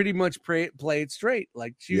 she would pretty much play it straight.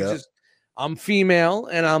 Like she was just, I'm female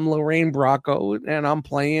and I'm Lorraine Bracco and I'm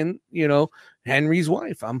playing, Henry's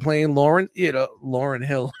wife. I'm playing Lauryn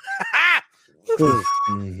Hill.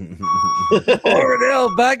 Lauren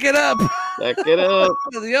Hill, back it up. Back it up.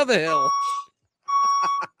 The other Hill.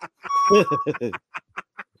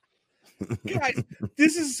 God,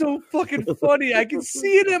 this is so fucking funny. I can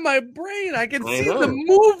see it in my brain. I can see the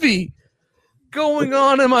movie going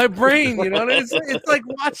on in my brain. It's like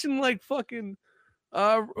watching like fucking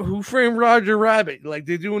Who Framed Roger Rabbit. Like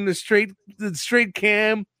they're doing the straight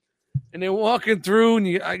cam. And they're walking through, and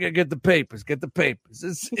I gotta get the papers.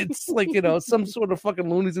 It's like some sort of fucking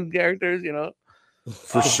Looney Tunes characters,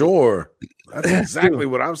 For sure, that's exactly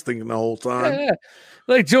what I was thinking the whole time. Yeah.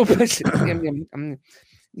 Like Joe Pesci.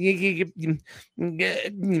 You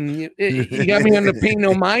got me on the pain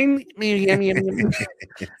no mind.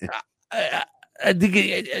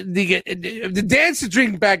 The dance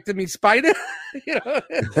drink back to me, Spider.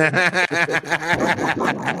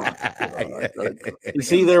 You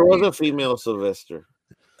see, there was a female Sylvester.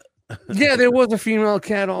 Yeah, there was a female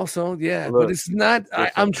cat also. Yeah, but it's not.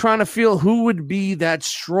 I'm trying to feel who would be that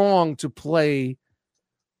strong to play.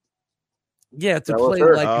 Yeah, to play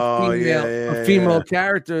like a female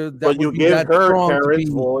character. That but you give her Karen's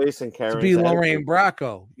voice and Karen's to be Lorraine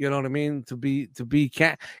Bracco. You know what I mean? To be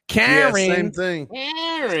Karen. Yeah, same thing.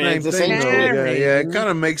 Karen. Same thing. Yeah, it kind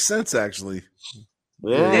of makes sense actually.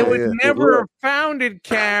 Yeah, they would never have founded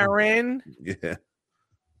Karen.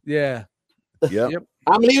 Yeah. Yep.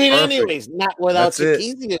 I'm leaving anyways. Not without your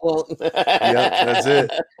keys, you won't. Yep, that's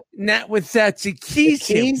it. Not without your keys,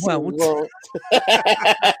 you won't.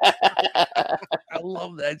 I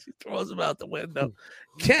love that. She throws them out the window.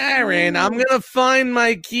 Karen, I'm gonna find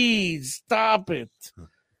my keys. Stop it.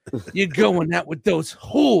 You're going out with those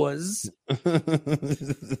whores.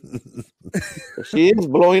 She is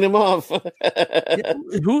blowing him off. Who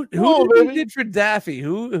did we did for Daffy?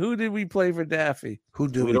 Who did we play for Daffy? Who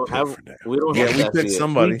did we pick for Daffy? We don't we picked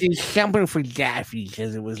somebody. We did something for Daffy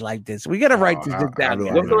because it was like this. We got to write this down.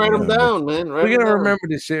 You have to write them down, man. We got to remember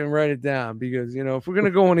this shit and write it down because, if we're going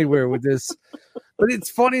to go anywhere with this. But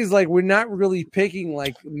it's funny, is like we're not really picking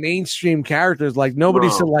like mainstream characters. Like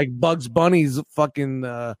nobody said like Bugs Bunny's fucking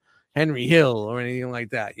Henry Hill or anything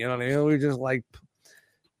like that. You know what I mean? We're just like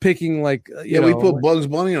picking like we put Bugs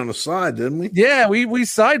Bunny on the side, didn't we? Yeah, we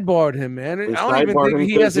sidebarred him, man. I don't even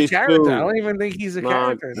think he has a character. I don't even think he's a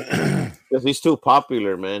character because he's too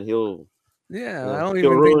popular, man. He'll I don't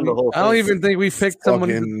even think we picked someone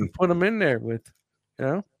to put him in there with.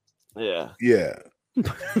 Yeah.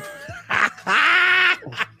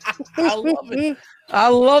 I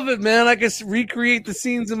love it, man. I can recreate the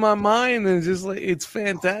scenes in my mind, and just like it's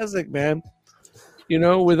fantastic, man.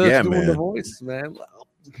 With us doing the voice, man.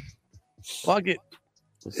 Fuck it.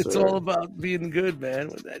 It's all about being good, man.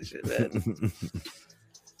 With that shit, man.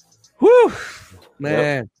 Whew,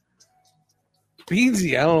 man.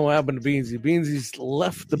 Beansy, I don't know what happened to Beansy. Beansy's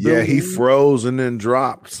left the building. Yeah, he froze and then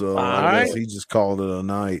dropped. So I guess he just called it a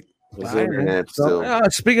night.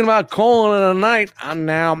 Speaking about calling it a night, I'm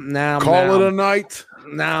now call it a night.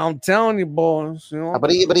 Now I'm telling you, boys.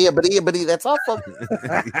 That's awful.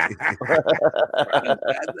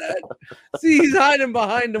 See, he's hiding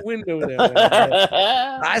behind the window there.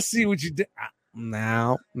 I see what you did.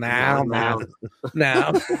 Now.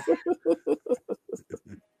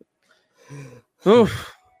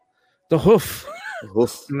 Oof. The hoof.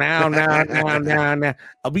 Now.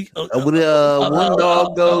 I'll be. One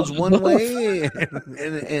dog goes one way,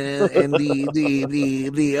 and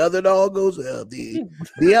the other dog goes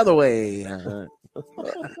the other way.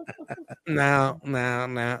 Now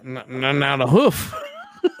the hoof.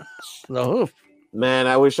 The hoof. Man,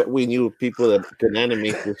 I wish we knew people that could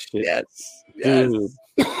animate this shit. Yes. Dude.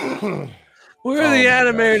 Where are the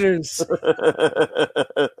animators?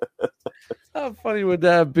 How funny would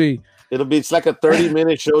that be? It's like a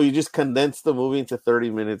 30-minute show. You just condense the movie into 30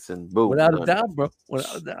 minutes and boom. Without a doubt, bro.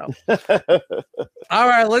 Without a doubt. All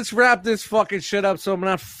right, let's wrap this fucking shit up so I'm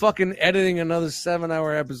not fucking editing another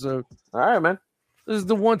 7-hour episode. All right, man. This is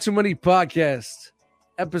the One Too Many podcast,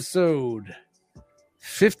 episode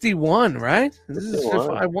 51, right? This is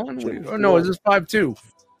 51? Or no, is this 52?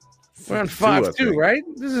 We're on 5-2, right?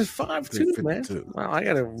 This is 5-2, man. Wow, I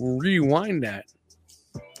got to rewind that.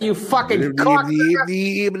 You fucking cock.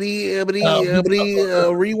 Rewind.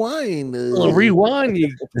 Rewind,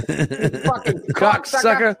 you fucking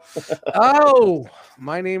cocksucker. Oh,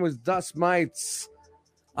 my name is Dust Mites.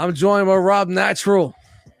 I'm joined by Rob Natural.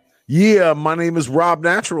 Yeah, my name is Rob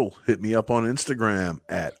Natural. Hit me up on Instagram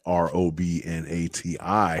at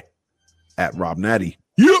ROBNATI at Rob Natty.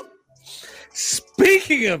 Yeah.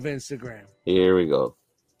 Speaking of Instagram, here we go.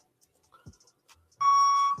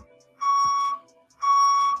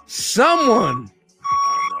 Someone,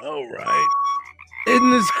 I know, right,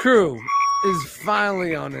 in this crew is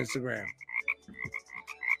finally on Instagram.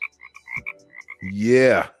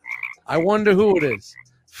 Yeah. I wonder who it is.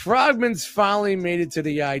 Frogman's finally made it to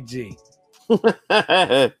the IG.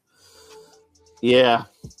 Yeah,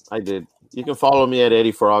 I did. You can follow me at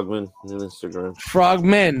Eddie Frogman on Instagram.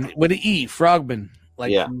 Frogman with an E. Frogman.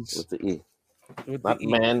 Like with the E. Not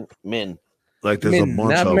man, min. Like there's a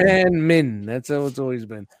bunch of man, min. That's how it's always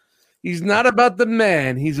been. He's not about the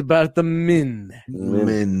man. He's about the min.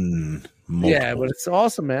 Min. Yeah, but it's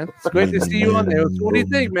awesome, man. It's great to see you on there. What do you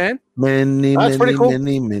think, man? That's pretty cool.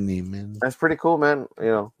 That's pretty cool, man.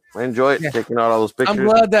 I enjoy it, taking out all those pictures. I'm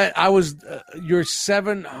glad that I was your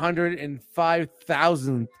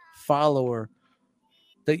 705,000th follower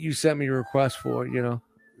that you sent me a request for,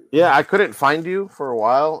 Yeah, I couldn't find you for a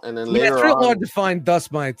while, and then later it's real hard to find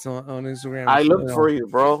Dust Mites on Instagram. I looked for you,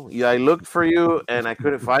 bro. Yeah, I looked for you, and I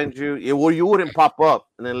couldn't find you. You wouldn't pop up,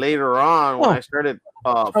 and then later on, when I started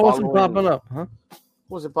following, wasn't popping up, huh?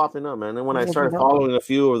 Wasn't popping up, man. And when I started following a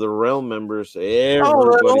few of the Realm members,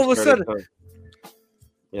 all of a sudden,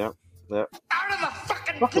 yeah. Out of the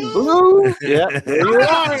fucking blue. Yeah, there you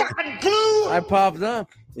are. I popped up.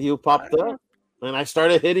 You popped up. And I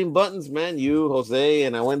started hitting buttons, man. You, Jose,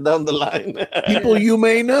 and I went down the line. People you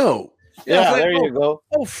may know. Yeah, there you go.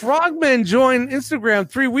 Oh, Frogman joined Instagram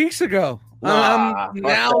 3 weeks ago. Now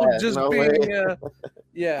just no being,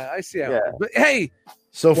 I see how. Yeah. But hey,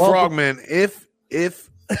 so Frogman, if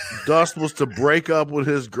Dust was to break up with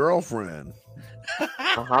his girlfriend,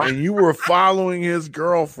 and you were following his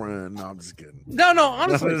girlfriend. No, I'm just kidding. No,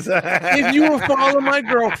 honestly, if you were following my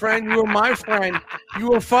girlfriend, you were my friend. You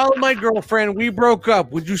were following my girlfriend. We broke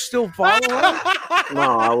up. Would you still follow her?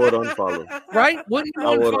 No, I would unfollow. Right? Wouldn't you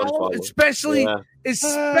unfollow? Especially.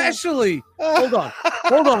 Hold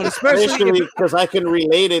on. Especially because I can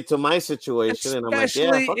relate it to my situation, and I'm like,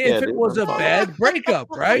 especially if it was a bad breakup,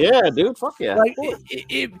 right? Yeah, dude. Fuck yeah. Like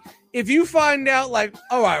if you find out, like,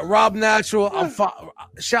 all right, Rob Natural,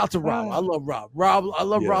 shout out to Rob. I love Rob. I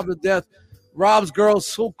love Rob to death. Rob's girl's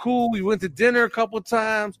so cool. We went to dinner a couple of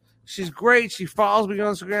times. She's great. She follows me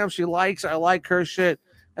on Instagram. I like her shit.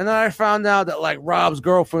 And then I found out that, like, Rob's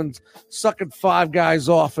girlfriend's sucking 5 guys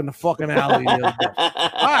off in the fucking alley the other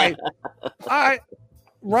day. All right.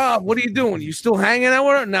 Rob, what are you doing? You still hanging out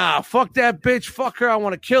with her? Nah, fuck that bitch. Fuck her. I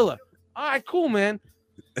want to kill her. All right, cool, man.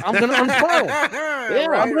 I'm going to unfollow.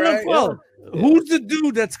 I'm going to unfollow. Yeah. Who's the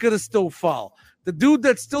dude that's going to still follow? The dude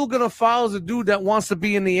that's still going to follow is the dude that wants to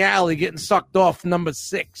be in the alley getting sucked off number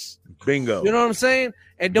 6. Bingo. You know what I'm saying?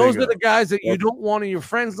 And those are the guys that you don't want in your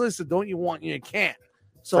friends list or don't you want in your camp.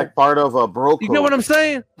 So, it's like part of a bro code. You know what I'm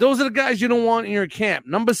saying? Those are the guys you don't want in your camp.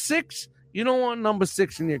 Number 6, you don't want number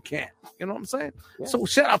 6 in your camp. You know what I'm saying? Yeah. So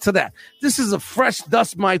shout out to that. This is a fresh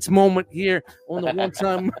Dust Mites moment here on the one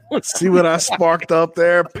time. See what I sparked up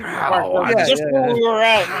there? Just where we were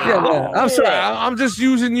at. I'm sorry. I'm just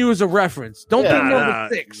using you as a reference. Don't be number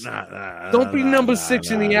 6. Don't be number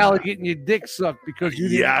 6 in the alley getting your dick sucked because you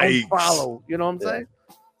didn't follow. You know what I'm saying?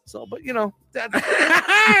 So, but you know, that's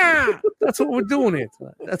what we're doing here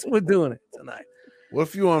tonight. That's what we're doing it tonight. What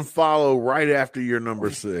if you unfollow right after your number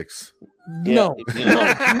 6? No.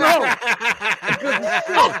 That's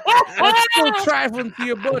still trifling to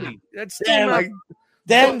your buddy. That's still not.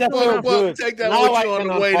 Damn, that's so good. Take that with you on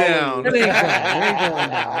the way down. It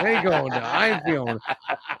ain't going down. I ain't feeling it.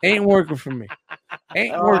 Ain't working for me.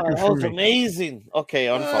 That was amazing. Okay,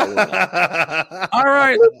 unfollow. All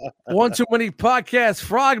right. One Too Many Podcast.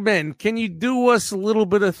 Frogman, can you do us a little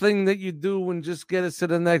bit of thing that you do and just get us to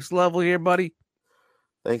the next level here, buddy?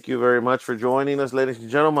 Thank you very much for joining us, ladies and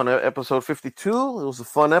gentlemen, on episode 52. It was a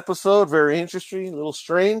fun episode, very interesting, a little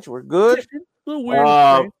strange. We're good. A little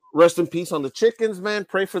weird. Rest in peace on the chickens, man.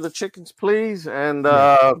 Pray for the chickens, please. And we're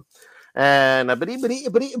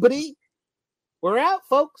out,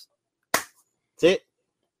 folks. That's it.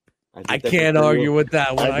 I can't argue with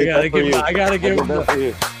that one. I gotta give him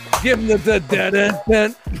the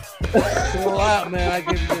Chill out, man. I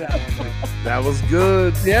give you that one. That was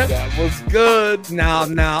good. Yep. That was good. Now.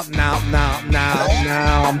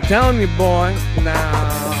 I'm telling you, boy.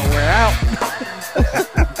 Now we're out.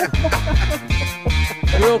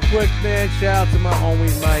 Real quick, man. Shout out to my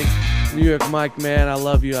homie Mike, New York Mike, man. I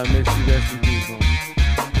love you. I miss you. Rest in peace,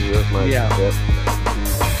 homie. New York Mike. Yeah.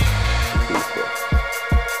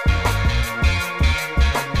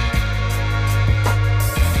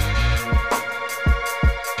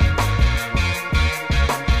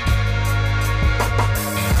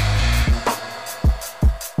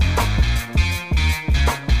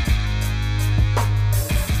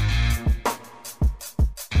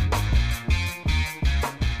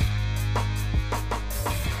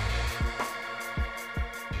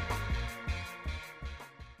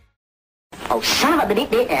 Oh, son of a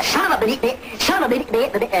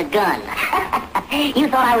gun. You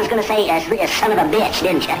thought I was going to say son of a bitch,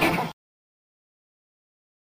 didn't you?